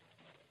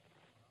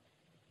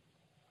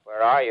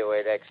 Where are you,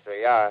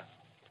 8X3R?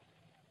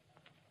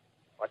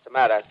 What's the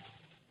matter?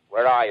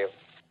 Where are you?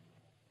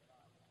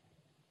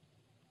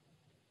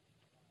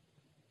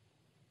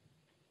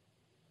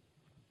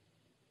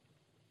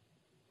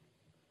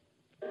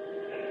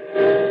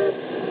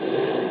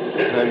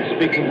 I'm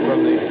speaking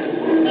from the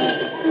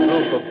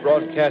roof of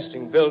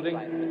Broadcasting Building.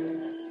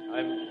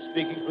 I'm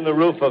speaking from the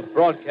roof of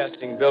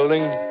Broadcasting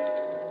Building,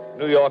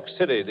 New York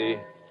City. The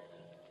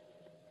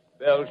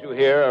bells you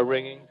hear are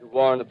ringing to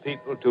warn the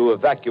people to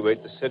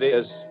evacuate the city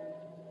as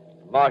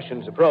the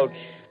Martians approach.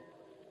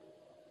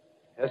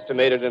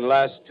 Estimated in the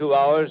last 2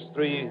 hours,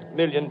 3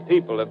 million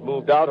people have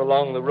moved out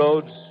along the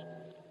roads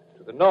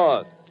to the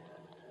north.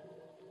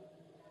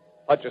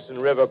 Hutchison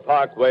River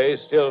Parkway is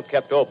still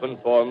kept open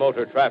for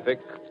motor traffic.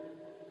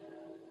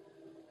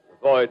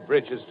 Avoid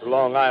bridges to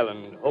Long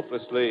Island,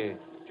 hopelessly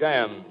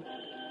jammed.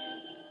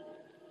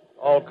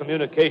 All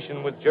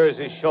communication with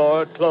Jersey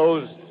Shore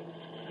closed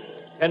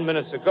 10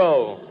 minutes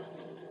ago.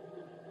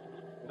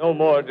 No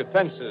more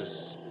defenses.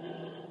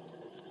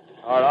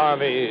 Our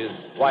army is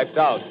wiped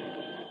out.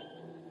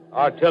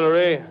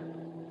 Artillery,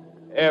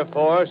 Air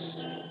Force,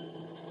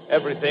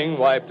 everything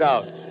wiped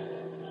out.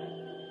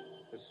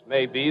 This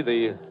may be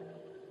the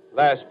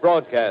last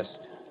broadcast.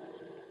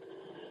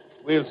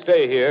 We'll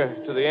stay here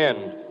to the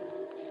end.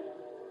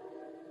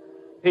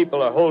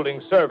 People are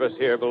holding service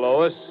here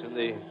below us in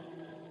the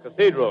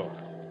cathedral.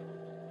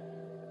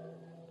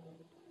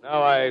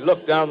 Now I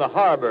look down the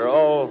harbor,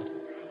 all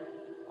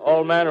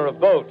manner of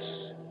boats,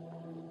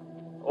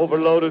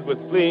 overloaded with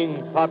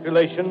fleeing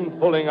population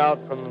pulling out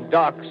from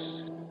docks.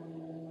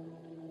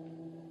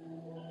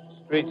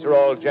 Streets are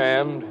all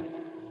jammed.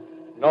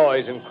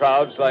 Noise in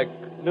crowds like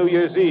New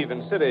Year's Eve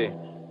in city.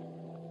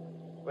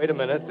 Wait a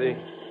minute. The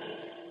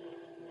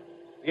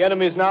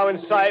enemy is now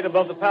in sight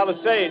above the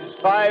Palisades.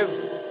 Five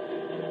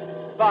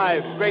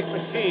great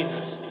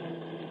machines.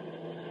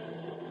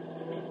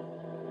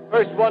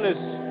 First one is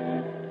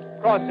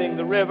crossing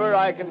the river.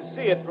 I can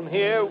see it from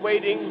here,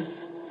 wading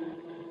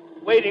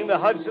the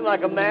Hudson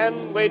like a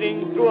man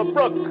wading through a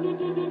brook.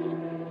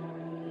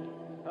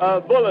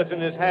 A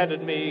bulletin is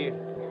handed me.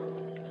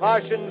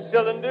 Martian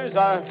cylinders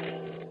are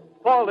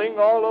falling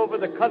all over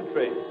the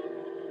country.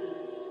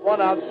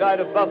 One outside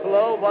of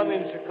Buffalo, one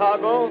in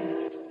Chicago,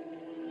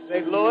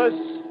 St. Louis,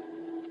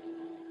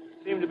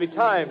 seem to be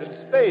timed and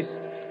spaced.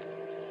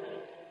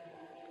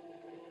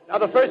 Now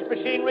the first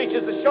machine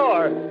reaches the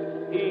shore.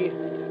 He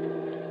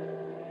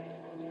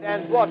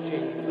stands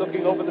watching,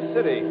 looking over the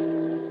city.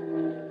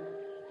 The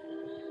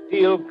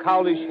steel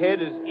cowlish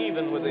head is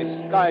even with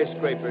the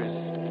skyscrapers.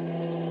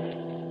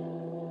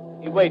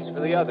 He waits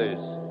for the others.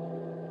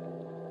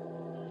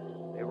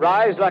 They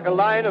rise like a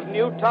line of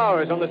new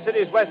towers on the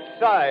city's west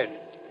side.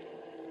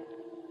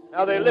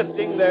 Now they're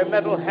lifting their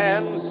metal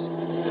hands.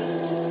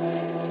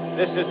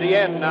 This is the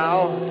end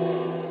now.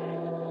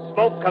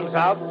 Smoke comes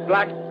out,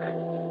 black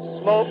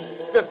smoke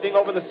drifting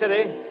over the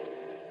city.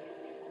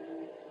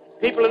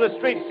 People in the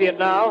streets see it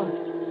now.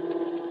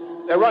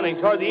 They're running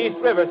toward the East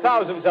River,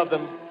 thousands of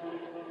them,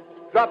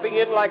 dropping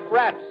in like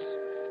rats.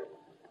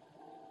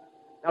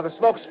 Now the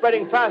smoke's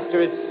spreading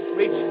faster. It's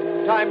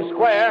reached Times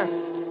Square.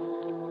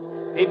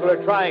 People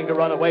are trying to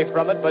run away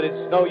from it, but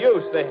it's no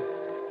use.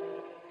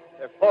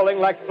 They're falling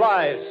like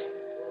flies.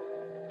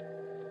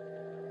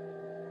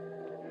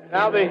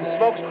 Now the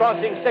smoke's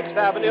crossing 6th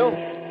Avenue,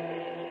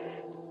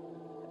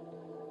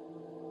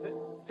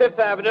 5th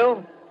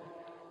Avenue.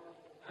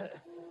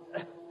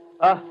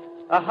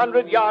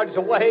 100 yards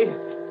away.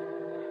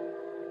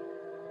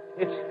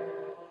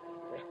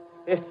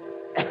 It's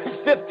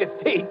 50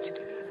 feet.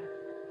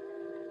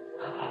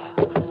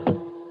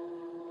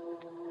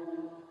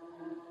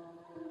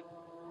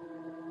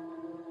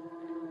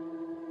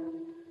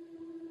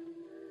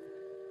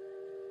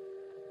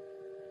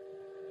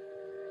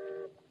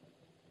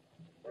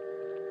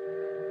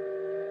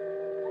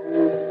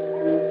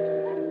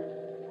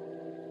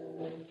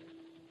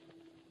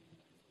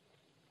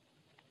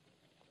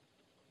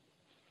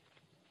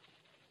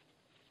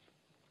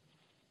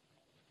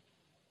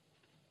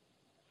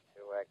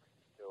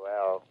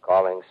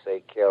 Calling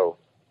CQ.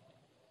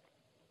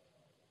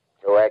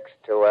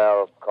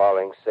 2X2L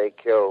calling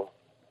CQ.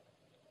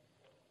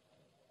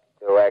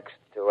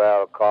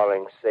 2X2L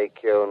calling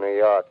CQ, New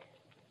York.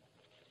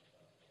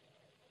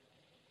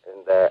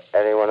 Isn't there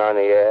anyone on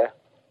the air?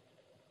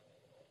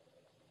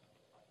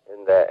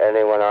 Isn't there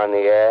anyone on the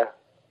air?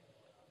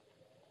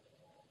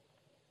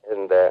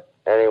 Isn't there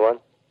anyone?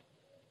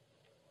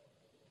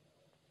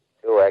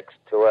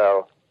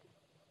 2X2L.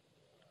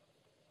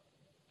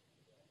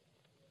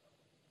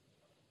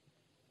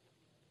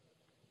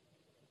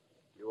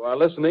 You are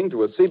listening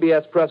to a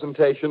CBS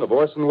presentation of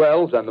Orson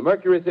Welles and the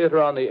Mercury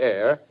Theater on the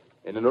Air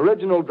in an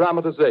original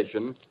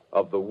dramatization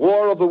of The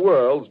War of the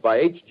Worlds by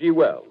H.G.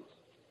 Wells.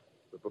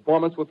 The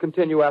performance will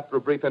continue after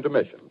a brief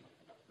intermission.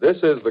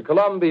 This is the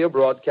Columbia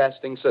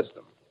Broadcasting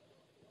System.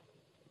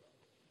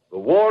 The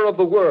War of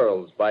the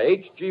Worlds by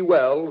H.G.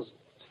 Wells,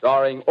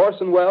 starring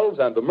Orson Welles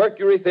and the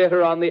Mercury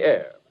Theater on the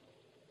Air.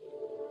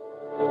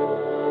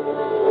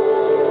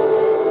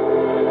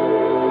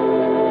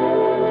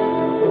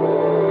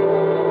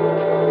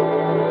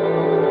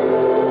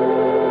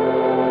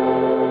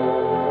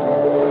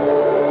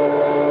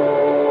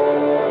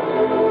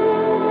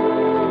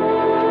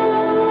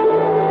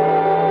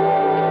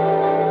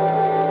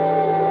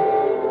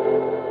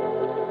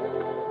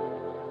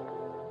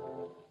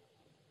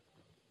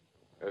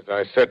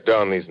 I set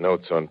down these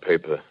notes on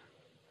paper.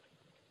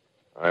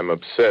 I'm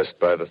obsessed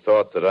by the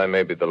thought that I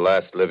may be the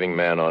last living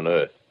man on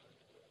Earth.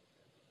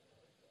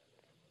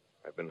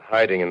 I've been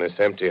hiding in this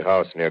empty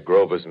house near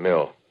Grover's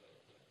Mill,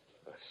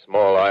 a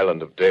small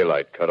island of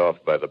daylight cut off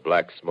by the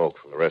black smoke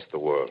from the rest of the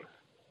world.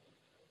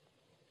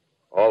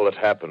 All that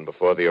happened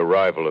before the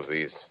arrival of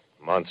these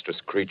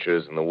monstrous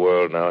creatures in the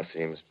world now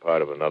seems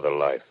part of another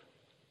life.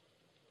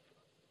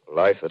 A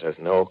life that has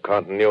no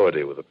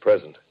continuity with the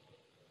present.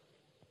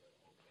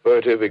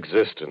 Furtive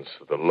existence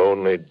of the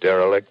lonely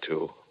derelict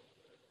who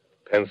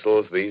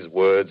pencils these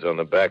words on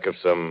the back of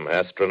some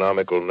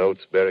astronomical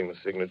notes bearing the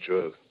signature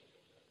of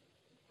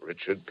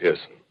Richard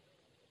Pearson.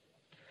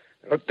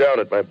 I look down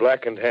at my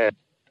blackened hand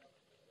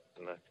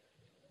and I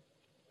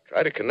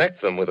try to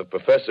connect them with a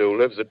professor who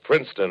lives at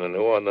Princeton and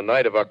who, on the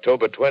night of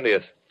October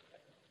 20th,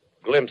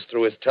 glimpsed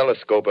through his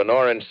telescope an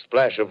orange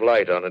splash of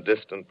light on a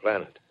distant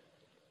planet.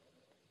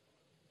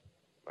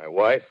 My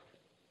wife,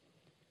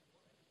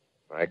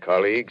 my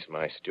colleagues,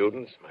 my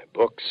students, my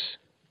books,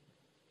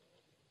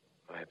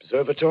 my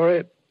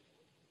observatory,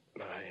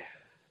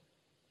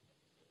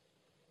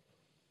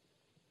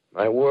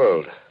 my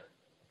world.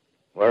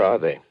 Where are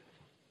they?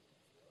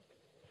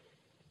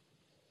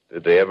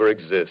 Did they ever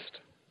exist?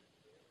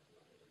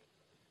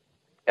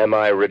 Am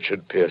I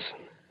Richard Pearson?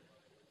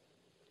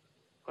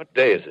 What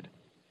day is it?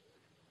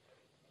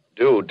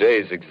 Do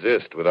days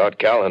exist without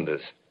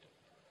calendars?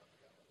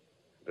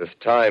 Does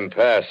time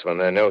pass when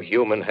there are no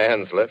human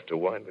hands left to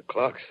wind the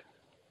clocks?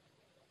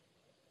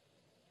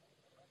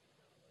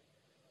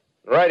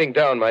 Writing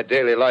down my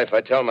daily life,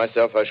 I tell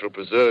myself I shall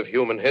preserve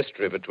human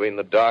history between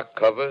the dark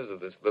covers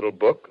of this little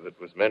book that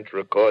was meant to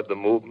record the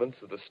movements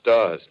of the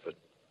stars. But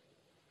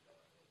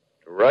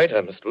to write,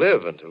 I must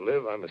live, and to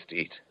live, I must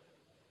eat.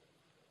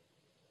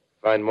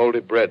 Find moldy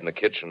bread in the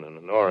kitchen and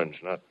an orange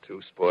not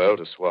too spoiled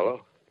to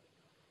swallow.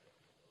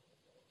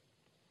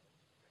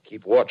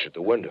 Keep watch at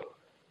the window.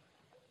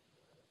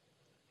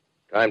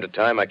 Time to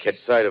time, I catch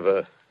sight of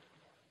a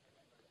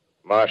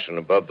Martian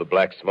above the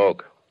black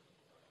smoke.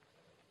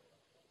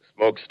 The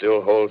smoke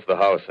still holds the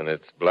house in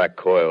its black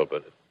coil,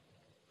 but at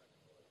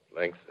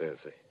length there's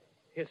a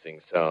hissing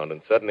sound,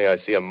 and suddenly I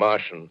see a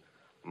Martian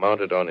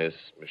mounted on his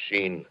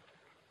machine,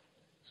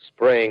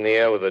 spraying the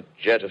air with a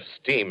jet of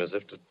steam as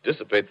if to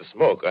dissipate the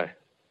smoke. I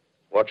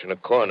watch in a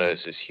corner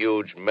as his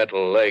huge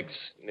metal legs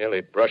nearly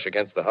brush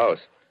against the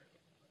house.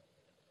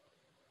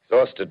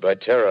 Exhausted by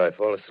terror, I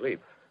fall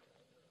asleep.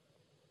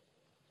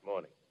 It's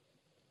morning.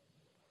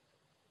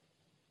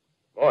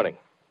 Morning.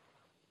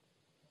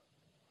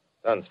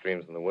 Sun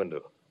streams in the window.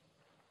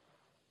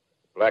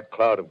 The black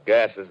cloud of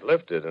gas is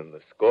lifted, and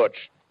the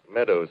scorched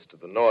meadows to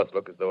the north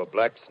look as though a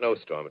black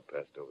snowstorm had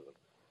passed over them.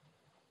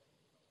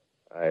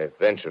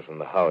 I venture from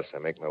the house. I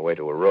make my way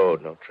to a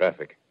road, no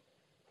traffic.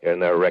 Here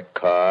and there, a wrecked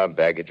car,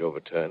 baggage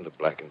overturned, a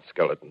blackened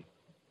skeleton.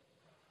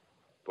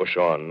 Push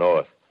on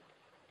north.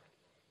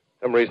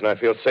 For some reason, I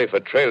feel safer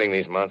trailing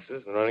these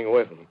monsters than running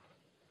away from them.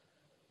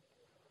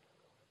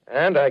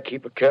 And I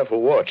keep a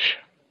careful watch.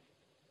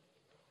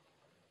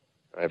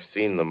 I've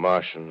seen the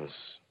Martians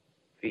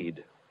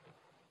feed.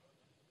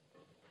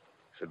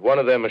 Should one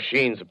of their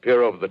machines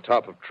appear over the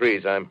top of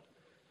trees, I'm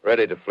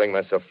ready to fling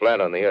myself flat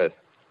on the earth.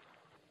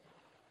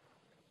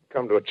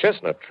 Come to a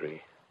chestnut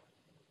tree.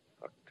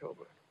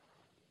 October.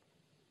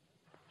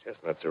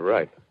 Chestnuts are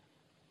ripe.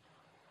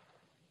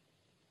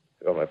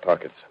 Fill my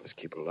pockets. I must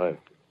keep alive.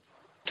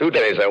 2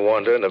 days I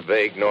wander in a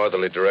vague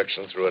northerly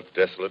direction through a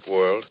desolate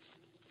world.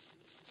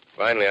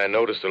 Finally, I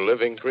notice a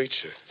living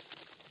creature.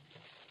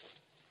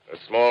 A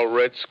small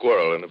red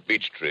squirrel in a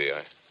beech tree.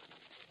 I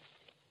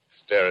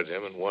stare at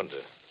him and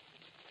wonder.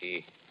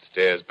 He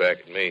stares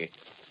back at me.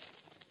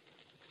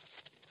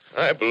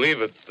 I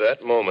believe at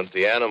that moment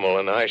the animal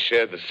and I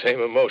shared the same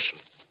emotion.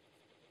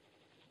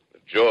 The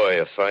joy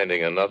of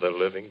finding another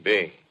living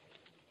being.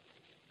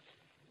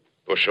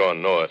 Push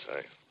on north.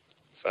 I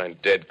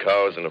find dead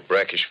cows in a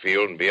brackish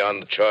field, and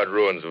beyond the charred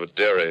ruins of a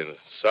dairy, the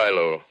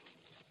silo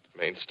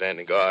remains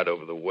standing guard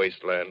over the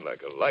wasteland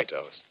like a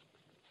lighthouse,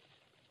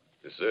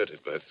 deserted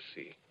by the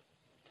sea.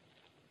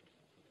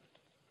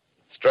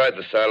 Astride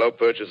the silo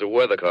perches a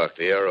weathercock.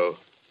 The arrow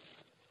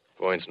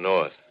points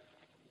north.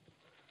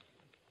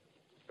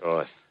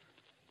 North.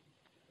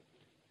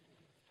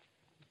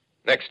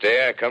 Next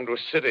day, I come to a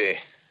city.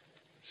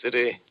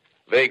 City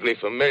vaguely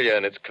familiar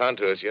in its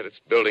contours, yet its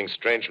buildings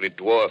strangely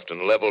dwarfed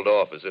and leveled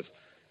off as if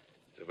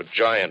a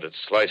giant had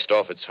sliced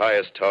off its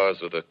highest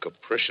towers with a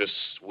capricious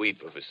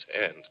sweep of his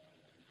hand.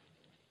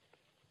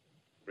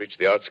 Reached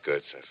the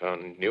outskirts, I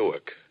found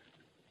Newark.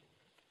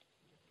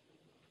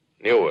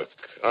 Newark,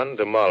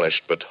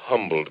 undemolished but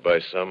humbled by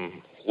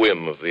some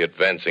whim of the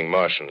advancing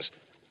Martians.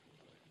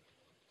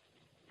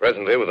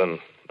 Presently, with an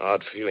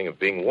odd feeling of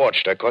being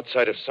watched, I caught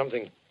sight of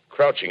something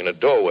crouching in a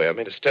doorway. I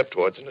made a step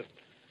towards it, and it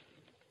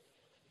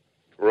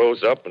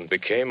rose up and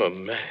became a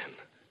man.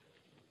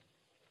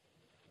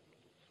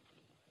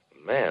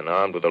 A man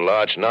armed with a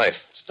large knife.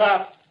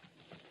 Stop!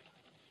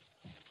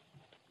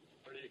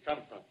 Where do you come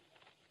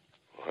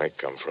from? I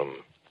come from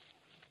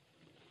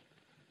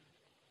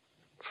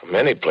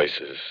many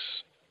places.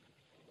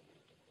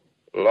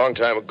 A long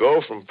time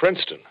ago, from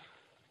Princeton.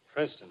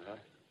 Princeton, huh?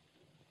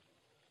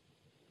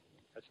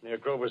 That's near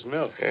Grover's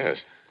Mill. Yes.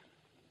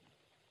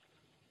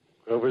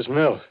 Grover's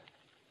Mill.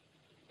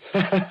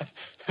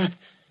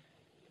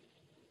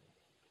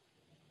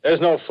 There's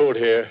no food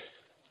here.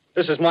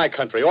 This is my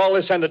country. All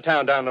this end of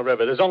town down the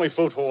river. There's only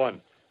food for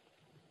one.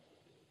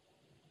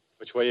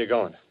 Which way are you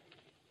going?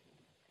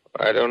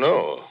 I don't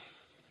know.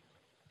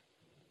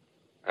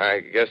 I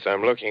guess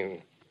I'm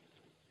looking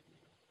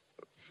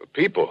for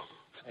people.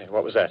 Hey,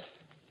 what was that?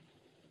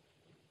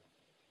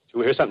 Did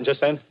you hear something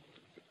just then?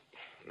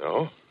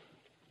 No.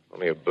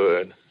 Only a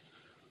bird.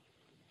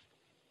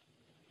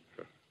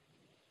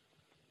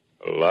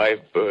 A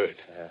live bird.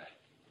 Yeah.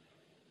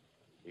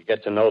 You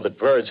get to know that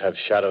birds have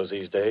shadows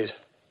these days.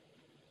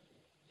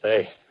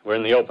 Say, we're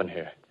in the open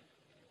here.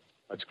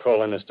 Let's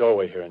crawl in this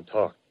doorway here and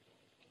talk.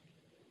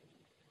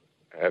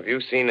 Have you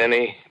seen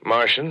any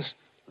Martians?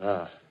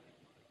 No.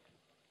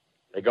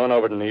 They're going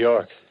over to New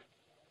York.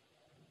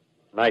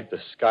 Night,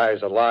 the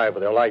sky's alive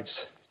with their lights,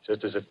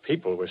 just as if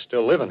people were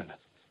still living in it.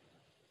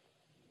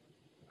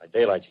 By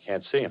daylight, you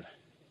can't see them.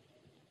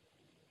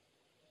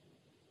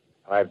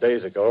 5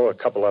 days ago, a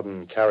couple of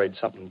them carried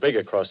something big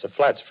across the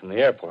flats from the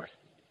airport.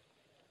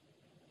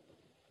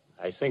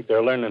 I think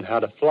they're learning how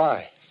to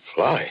fly.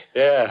 Fly?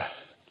 Yeah,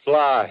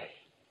 fly.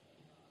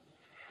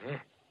 Then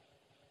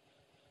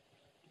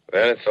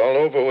it's all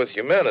over with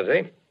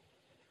humanity.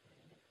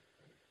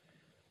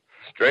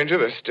 Stranger,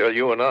 there's still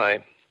you and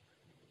I.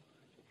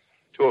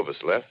 2 of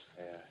us left.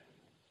 Yeah.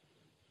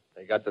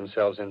 They got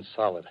themselves in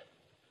solid.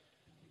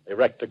 They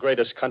wrecked the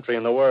greatest country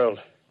in the world.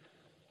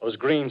 Those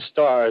green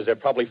stars, they're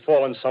probably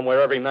falling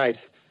somewhere every night.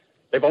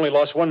 They've only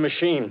lost one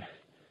machine.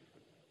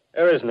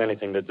 There isn't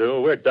anything to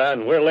do. We're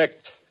done. We're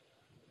licked.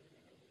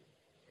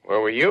 Where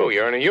were you?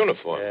 You're in a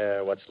uniform.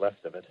 Yeah, what's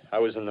left of it. I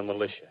was in the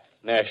militia.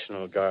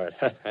 National Guard.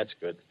 That's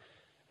good.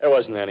 There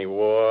wasn't any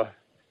war.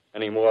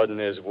 any more than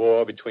there's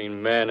war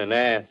between men and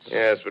ants.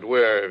 Yes, but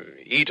we're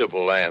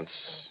eatable ants.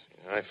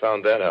 I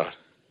found that out.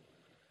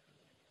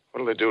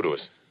 What'll they do to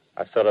us?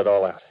 I thought it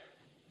all out.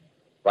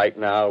 Right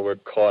now, we're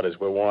caught as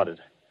we're wanted.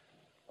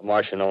 A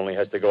Martian only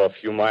has to go a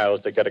few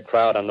miles to get a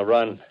crowd on the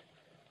run.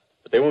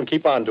 But they won't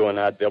keep on doing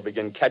that. They'll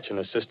begin catching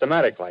us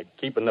systematic, like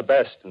keeping the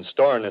best and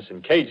storing us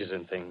in cages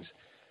and things.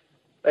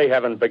 They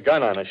haven't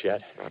begun on us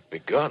yet. Not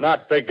begun?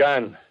 Not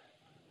begun.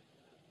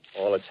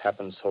 All that's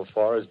happened so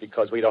far is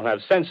because we don't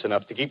have sense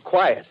enough to keep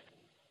quiet.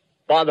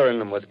 Bothering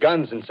them with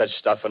guns and such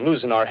stuff and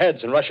losing our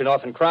heads and rushing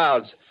off in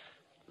crowds.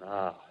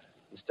 Now,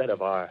 instead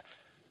of our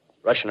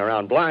rushing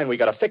around blind, we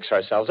got to fix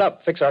ourselves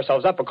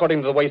up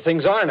according to the way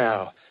things are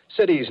now.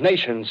 Cities,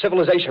 nations,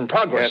 civilization,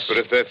 progress. Yes, but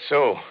if that's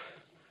so,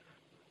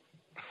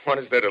 what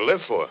is there to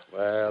live for?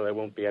 Well, there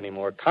won't be any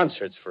more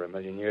concerts for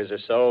 1,000,000 years or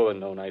so, and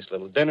no nice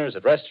little dinners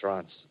at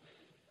restaurants.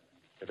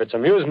 If it's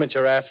amusement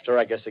you're after,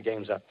 I guess the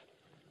game's up.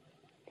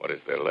 What is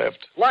there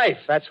left? Life,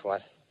 that's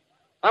what.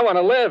 I want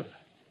to live.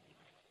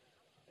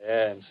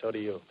 Yeah, and so do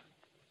you.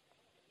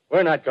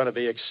 We're not going to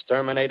be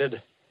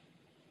exterminated.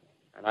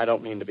 And I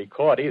don't mean to be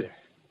caught either.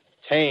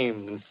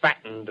 Tamed and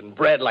fattened and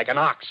bred like an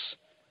ox.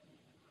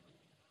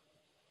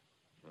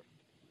 What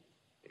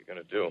are you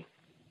going to do?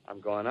 I'm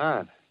going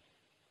on.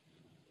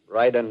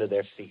 Right under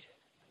their feet.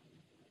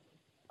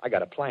 I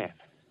got a plan.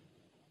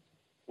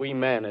 We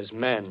men as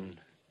men,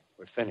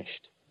 we're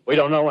finished. We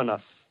don't know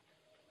enough.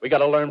 We got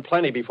to learn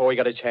plenty before we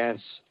get a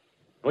chance.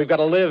 We've got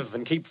to live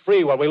and keep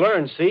free while we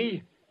learn,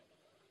 see?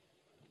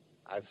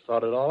 I've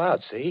thought it all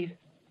out, see?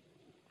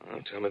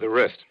 Well, tell me the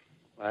rest.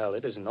 Well,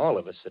 it isn't all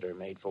of us that are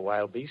made for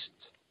wild beasts.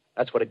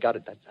 That's what it got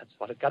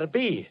to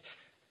be.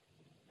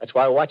 That's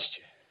why I watched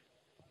you.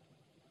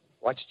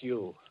 Watched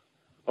you.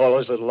 All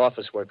those little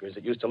office workers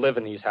that used to live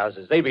in these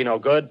houses. They be no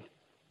good.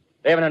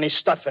 They haven't any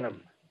stuff in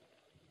them.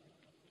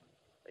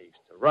 They used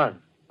to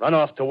run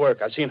off to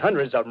work. I've seen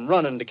hundreds of them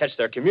running to catch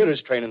their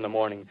commuter's train in the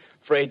morning,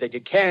 afraid they'd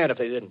get canned if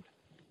they didn't.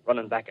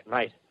 Running back at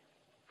night,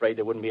 afraid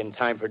they wouldn't be in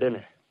time for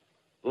dinner.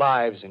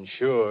 Lives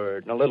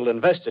insured and a little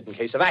invested in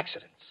case of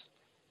accidents.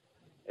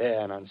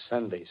 Yeah, and on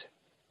Sundays,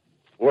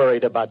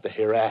 worried about the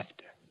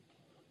hereafter.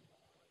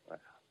 Well,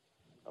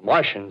 the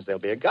Martians, they'll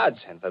be a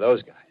godsend for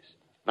those guys.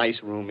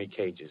 Nice, roomy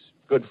cages,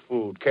 good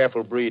food,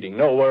 careful breeding,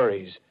 no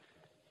worries.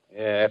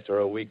 Yeah, after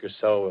a week or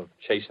so of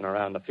chasing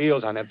around the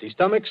fields on empty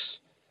stomachs,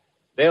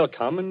 they'll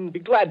come and be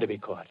glad to be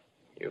caught.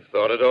 You've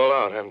thought it all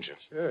out, haven't you?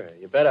 Sure,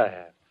 you bet I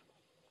have.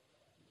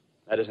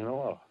 That isn't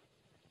all.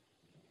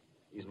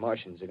 These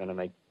Martians are going to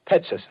make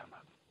pets of some of them.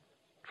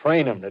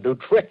 Train them to do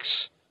tricks.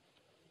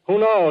 Who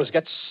knows,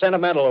 get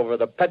sentimental over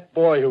the pet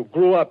boy who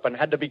grew up and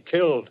had to be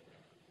killed.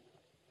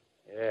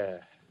 Yeah,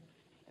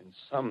 and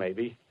some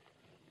maybe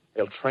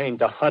they'll train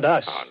to hunt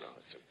us. Oh, no,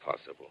 it's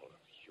impossible.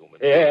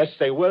 Yes,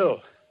 they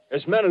will.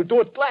 There's men who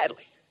do it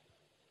gladly.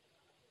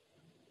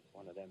 If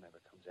one of them ever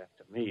comes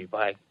after me,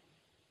 by... In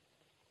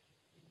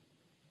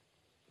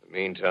the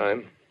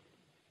meantime,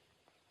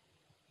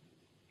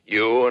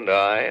 you and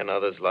I and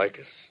others like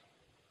us,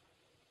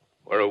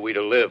 where are we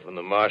to live when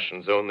the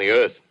Martians own the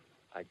Earth?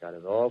 I got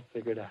it all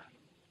figured out.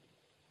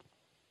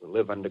 We'll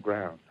live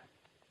underground.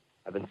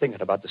 I've been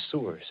thinking about the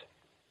sewers.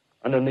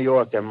 Under New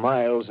York, there are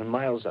miles and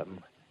miles of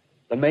them.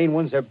 The main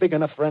ones, they're big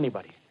enough for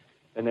anybody.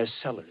 Then there's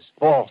cellars,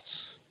 vaults,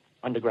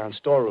 underground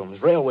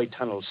storerooms, railway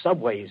tunnels,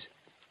 subways.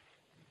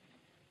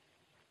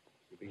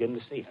 You begin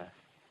to see, huh?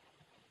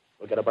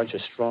 We'll get a bunch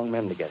of strong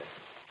men together.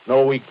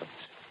 No weaklings.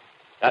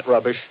 That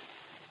rubbish,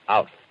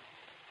 out.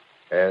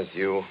 As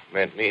you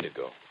meant me to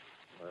go.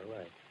 All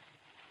right.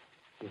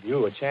 Give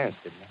you a chance,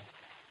 didn't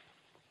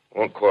I?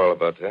 Won't quarrel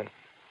about that.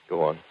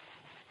 Go on.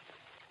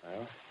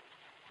 Well,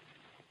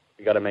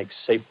 we got to make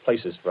safe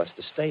places for us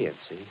to stay in,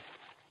 see?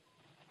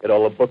 Get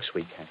all the books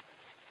we can.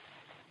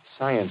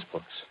 Science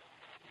books.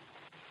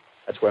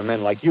 That's where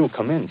men like you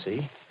come in,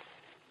 see?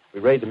 We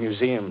raid the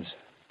museums.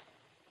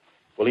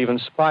 We'll even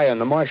spy on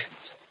the Martians.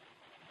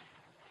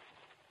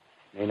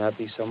 May not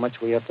be so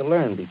much we have to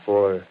learn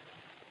before...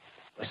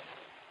 Listen.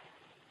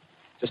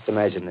 Just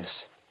imagine this.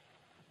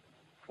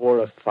 4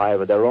 or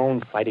 5 of their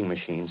own fighting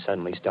machines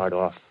suddenly start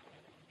off.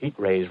 Heat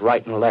rays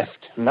right and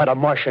left. Not a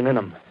Martian in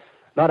them.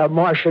 Not a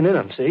Martian in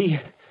them, see?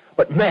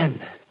 But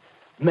men.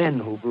 Men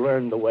who've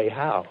learned the way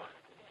how.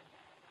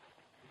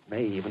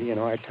 May even be in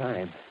our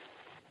time.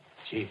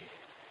 Gee.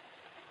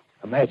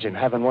 Imagine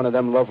having one of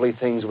them lovely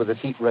things with a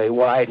heat ray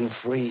wide and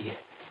free.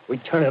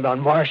 We'd turn it on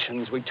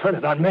Martians. We'd turn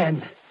it on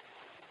men.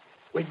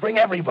 We'd bring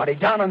everybody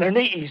down on their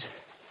knees.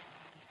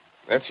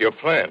 That's your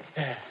plan.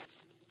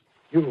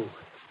 You,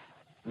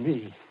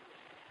 me,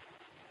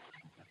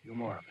 a few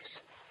more of us.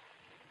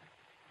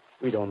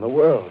 We'd own the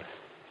world.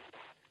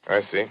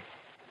 I see.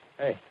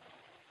 Hey.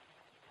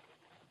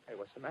 Hey,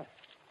 what's the matter?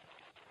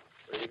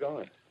 Where are you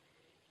going?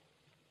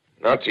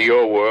 Not to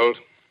your world.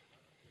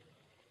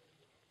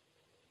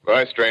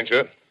 Bye,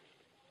 stranger.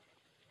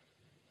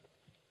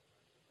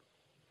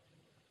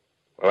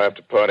 Well,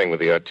 after parting with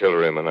the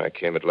artilleryman, I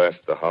came at last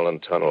to the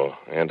Holland Tunnel,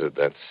 entered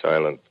that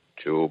silent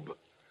tube,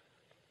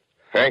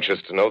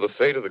 anxious to know the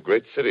fate of the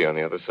great city on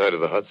the other side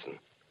of the Hudson.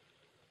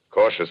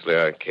 Cautiously,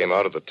 I came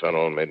out of the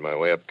tunnel and made my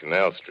way up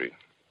Canal Street.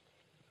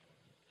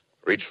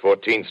 Reached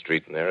 14th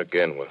Street, and there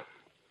again were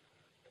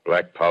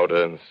black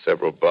powder and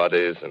several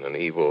bodies and an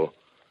evil,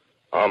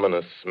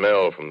 ominous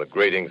smell from the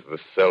gratings of the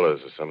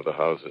cellars of some of the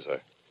houses.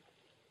 I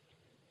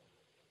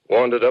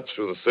wandered up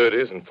through the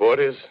 30s and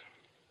 40s,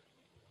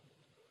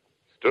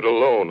 stood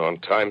alone on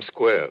Times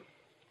Square.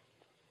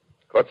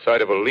 Caught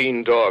sight of a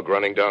lean dog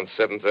running down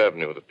 7th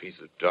Avenue with a piece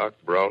of dark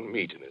brown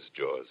meat in his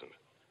jaws and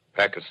a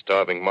pack of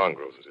starving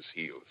mongrels at his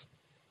heels.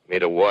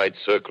 Made a wide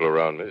circle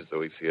around me as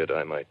though he feared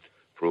I might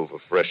prove a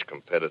fresh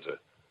competitor.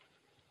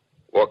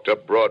 Walked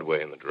up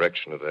Broadway in the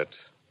direction of that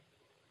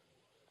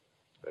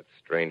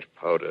strange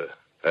powder,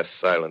 past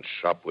silent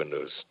shop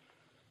windows,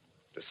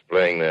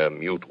 displaying their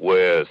mute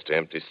wares to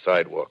empty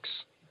sidewalks.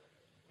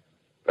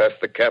 Past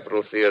the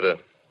Capitol Theater,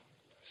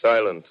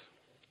 silent,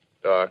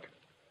 dark.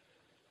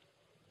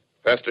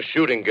 Past a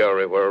shooting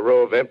gallery where a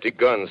row of empty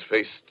guns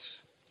faced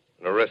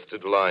an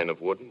arrested line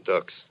of wooden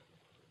ducks.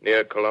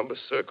 Near Columbus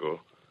Circle,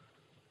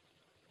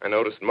 I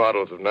noticed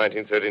models of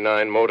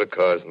 1939 motor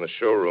cars in the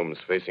showrooms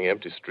facing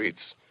empty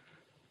streets.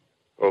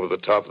 Over the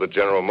top of the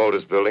General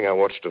Motors building, I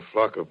watched a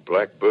flock of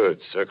black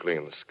birds circling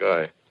in the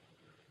sky.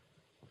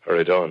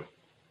 Hurried on.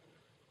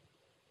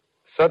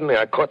 Suddenly,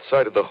 I caught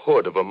sight of the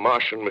hood of a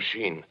Martian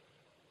machine,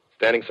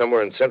 standing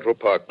somewhere in Central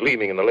Park,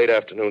 gleaming in the late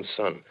afternoon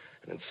sun.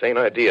 An insane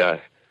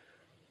idea.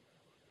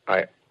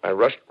 I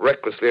rushed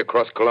recklessly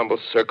across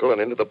Columbus Circle and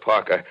into the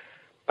park.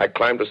 I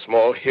climbed a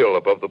small hill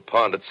above the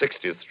pond at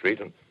 60th Street,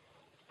 and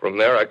from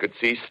there I could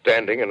see,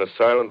 standing in a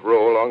silent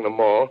row along the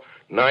mall,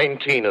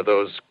 19 of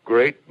those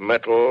great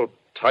metal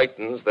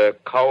titans, their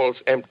cowls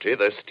empty,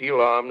 their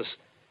steel arms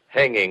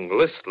hanging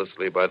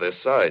listlessly by their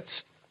sides.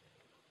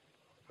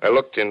 I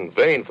looked in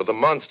vain for the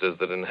monsters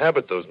that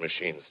inhabit those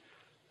machines.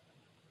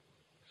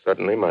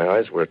 Suddenly, my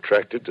eyes were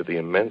attracted to the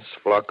immense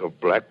flock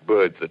of black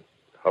birds that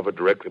hovered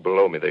directly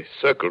below me. They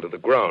circled to the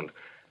ground.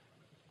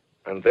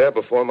 And there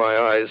before my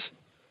eyes,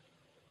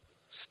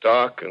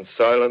 stark and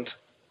silent,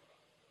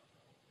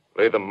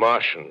 lay the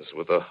Martians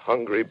with the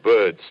hungry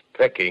birds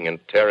pecking and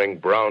tearing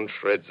brown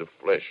shreds of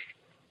flesh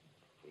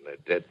from their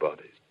dead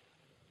bodies.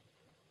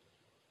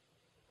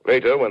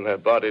 Later, when their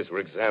bodies were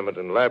examined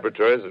in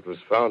laboratories, it was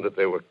found that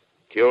they were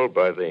killed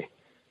by the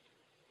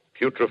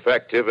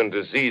putrefactive and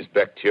disease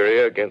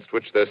bacteria against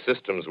which their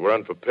systems were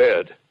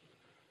unprepared.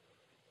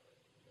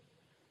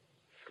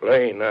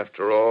 Slain,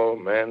 after all,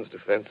 man's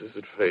defenses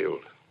had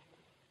failed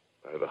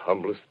by the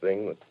humblest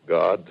thing that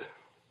God,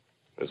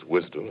 His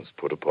wisdom, has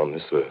put upon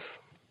this earth.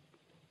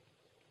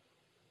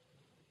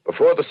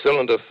 Before the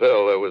cylinder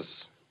fell, there was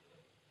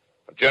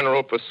a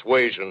general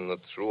persuasion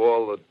that through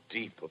all the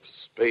deep of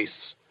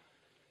space,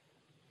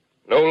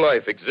 no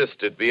life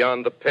existed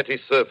beyond the petty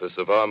surface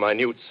of our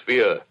minute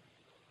sphere.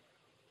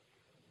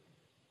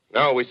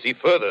 Now we see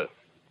further.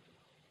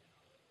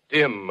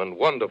 Dim and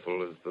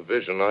wonderful is the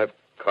vision I've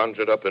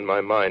conjured up in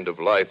my mind of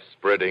life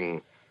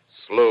spreading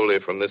slowly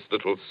from this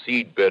little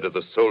seedbed of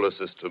the solar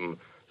system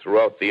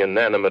throughout the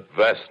inanimate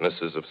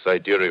vastnesses of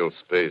sidereal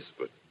space.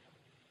 But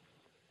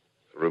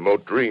it's a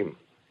remote dream.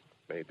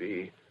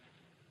 Maybe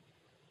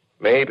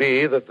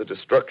that the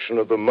destruction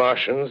of the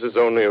Martians is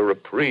only a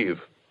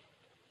reprieve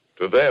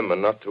to them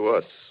and not to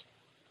us.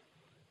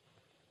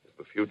 Is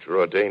the future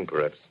ordained,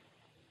 perhaps?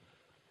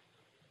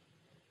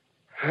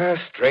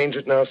 Strange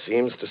it now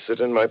seems to sit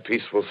in my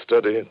peaceful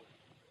study at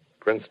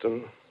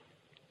Princeton,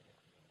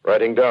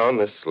 writing down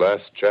this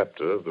last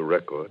chapter of the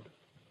record,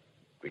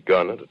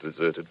 begun at a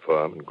deserted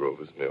farm in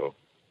Grover's Mill.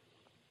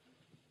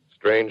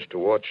 Strange to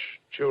watch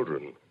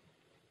children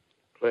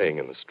playing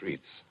in the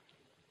streets.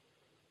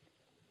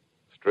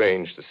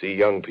 Strange to see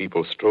young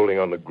people strolling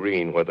on the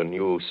green where the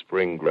new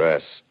spring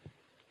grass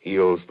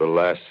heals the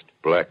last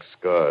black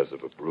scars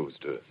of a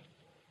bruised earth.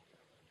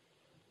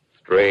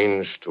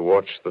 Strange to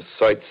watch the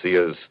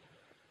sightseers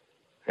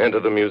enter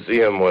the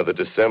museum where the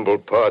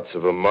dissembled parts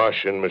of a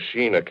Martian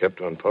machine are kept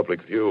on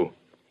public view.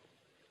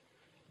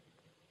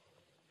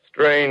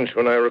 Strange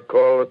when I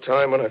recall the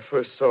time when I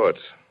first saw it.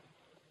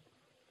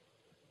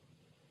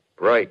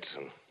 Bright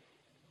and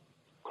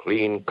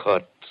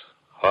clean-cut,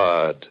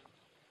 hard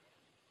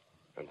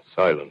and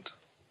silent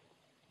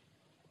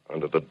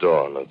under the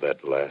dawn of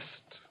that last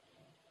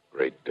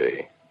great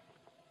day.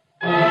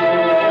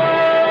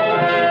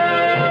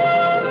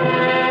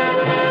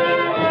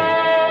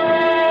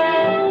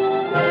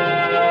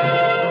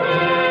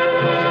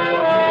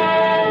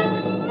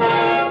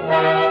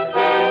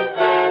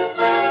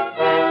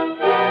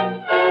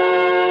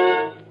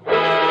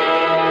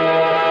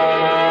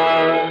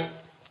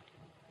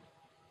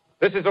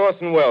 This is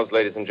Orson Welles,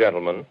 ladies and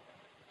gentlemen.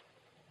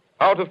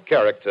 Out of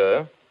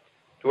character,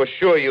 to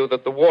assure you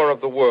that the War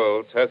of the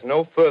Worlds has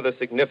no further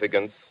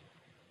significance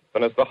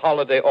than as the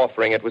holiday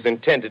offering it was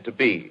intended to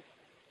be.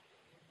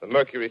 The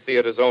Mercury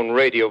Theater's own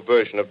radio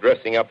version of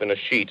dressing up in a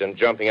sheet and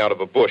jumping out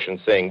of a bush and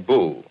saying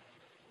boo.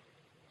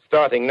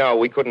 Starting now,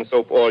 we couldn't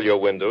soap all your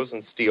windows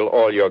and steal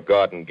all your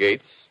garden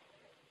gates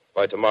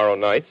by tomorrow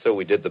night, so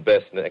we did the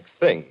best next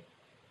thing.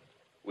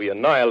 We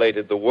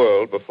annihilated the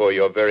world before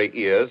your very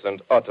ears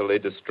and utterly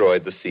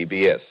destroyed the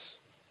CBS.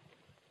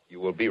 You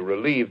will be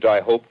relieved,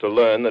 I hope, to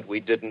learn that we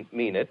didn't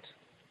mean it,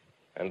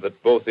 and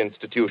that both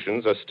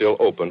institutions are still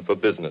open for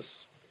business.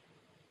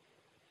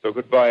 So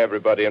goodbye,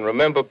 everybody, and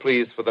remember,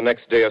 please, for the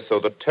next day or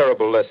so, the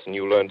terrible lesson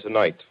you learned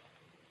tonight.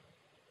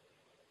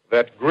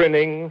 That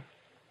grinning,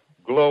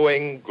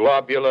 glowing,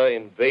 globular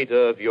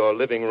invader of your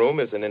living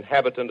room is an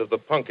inhabitant of the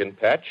pumpkin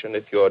patch, and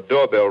if your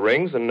doorbell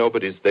rings and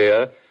nobody's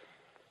there,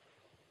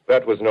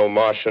 that was no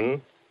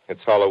Martian.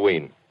 It's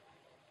Halloween.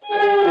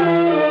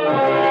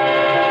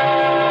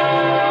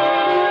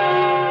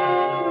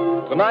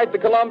 Tonight, the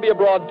Columbia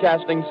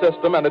Broadcasting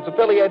System and its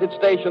affiliated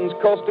stations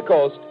coast to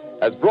coast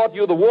has brought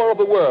you The War of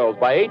the Worlds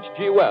by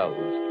H.G. Wells,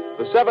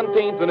 the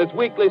 17th in its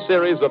weekly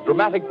series of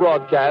dramatic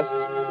broadcasts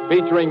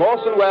featuring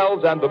Orson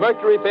Welles and the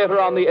Mercury Theater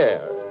on the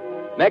air.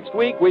 Next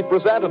week, we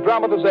present a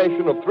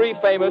dramatization of 3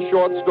 famous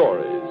short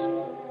stories.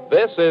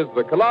 This is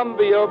the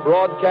Columbia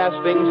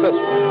Broadcasting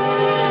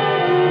System.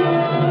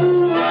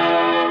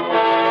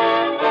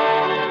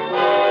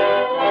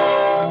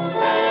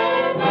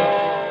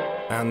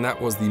 And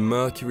that was the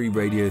Mercury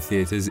Radio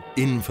Theatre's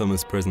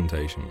infamous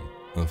presentation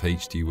of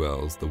H.G.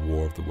 Wells' The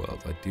War of the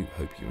Worlds. I do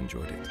hope you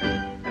enjoyed it.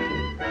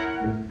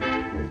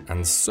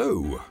 And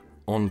so,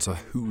 on to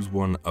Who's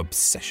Won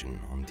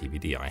Obsession on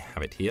DVD. I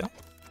have it here,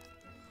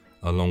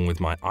 along with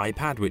my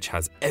iPad, which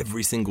has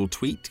every single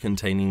tweet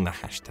containing the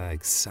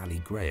hashtag Sally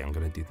Gray. I'm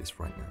going to do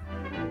this right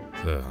now.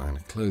 So I'm going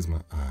to close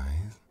my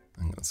eyes.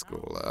 I'm going to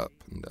scroll up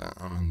and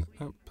down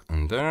and up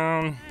and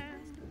down.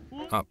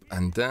 Up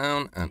and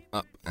down and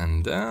up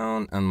and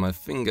down, and my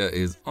finger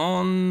is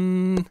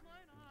on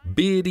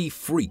Beardy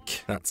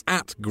Freak. That's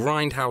at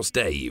Grindhouse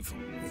Dave.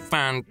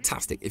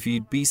 Fantastic. If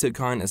you'd be so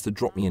kind as to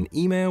drop me an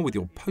email with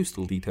your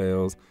postal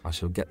details, I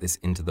shall get this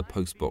into the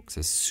post box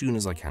as soon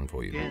as I can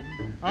for you.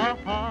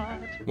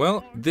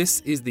 Well, this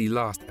is the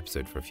last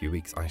episode for a few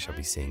weeks. I shall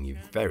be seeing you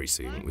very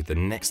soon with the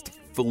next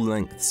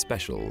full-length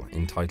special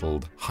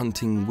entitled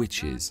Hunting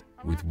Witches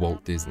with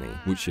Walt Disney,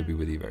 which should be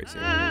with you very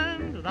soon.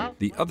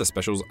 The other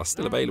specials are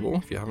still available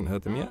if you haven't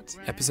heard them yet.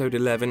 Episode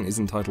 11 is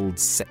entitled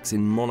Sex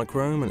in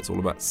Monochrome, and it's all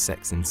about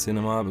sex in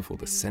cinema before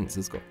the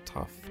censors got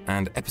tough.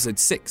 And episode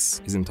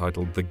 6 is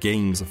entitled The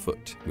Games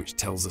Afoot, which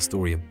tells the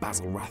story of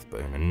Basil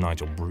Rathbone and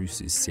Nigel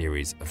Bruce's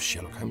series of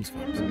Sherlock Holmes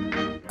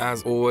films.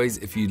 As always,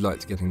 if you'd like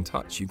to get in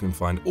touch, you can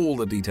find all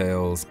the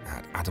details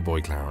at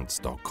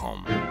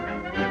attaboyclarence.com.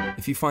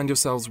 If you find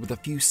yourselves with a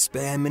few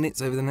spare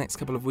minutes over the next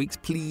couple of weeks,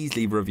 please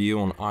leave a review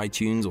on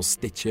iTunes or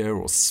Stitcher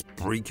or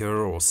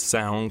Spreaker or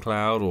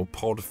SoundCloud or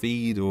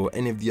Podfeed or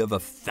any of the other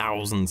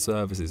 1,000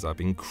 services I've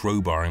been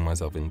crowbarring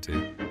myself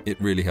into. It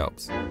really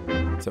helps.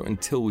 So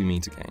until we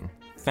meet again,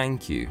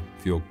 thank you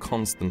for your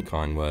constant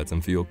kind words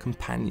and for your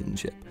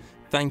companionship.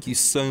 Thank you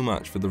so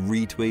much for the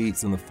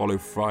retweets and the Follow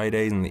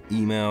Fridays and the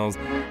emails.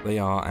 They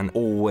are an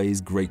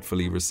always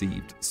gratefully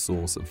received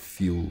source of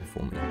fuel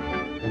for me.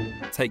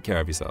 Take care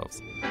of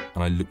yourselves,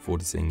 and I look forward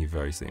to seeing you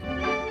very soon.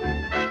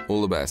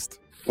 All the best.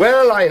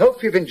 Well, I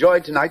hope you've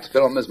enjoyed tonight's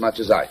film as much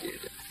as I did.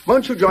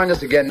 Won't you join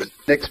us again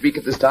next week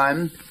at this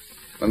time,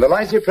 when the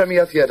Lycée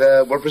Premier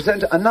Theatre will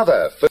present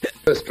another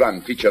first-run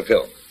feature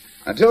film.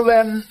 Until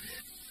then,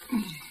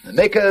 the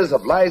makers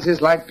of Lycée's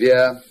Light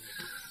Beer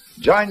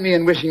join me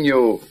in wishing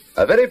you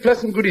a very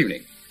pleasant good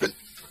evening.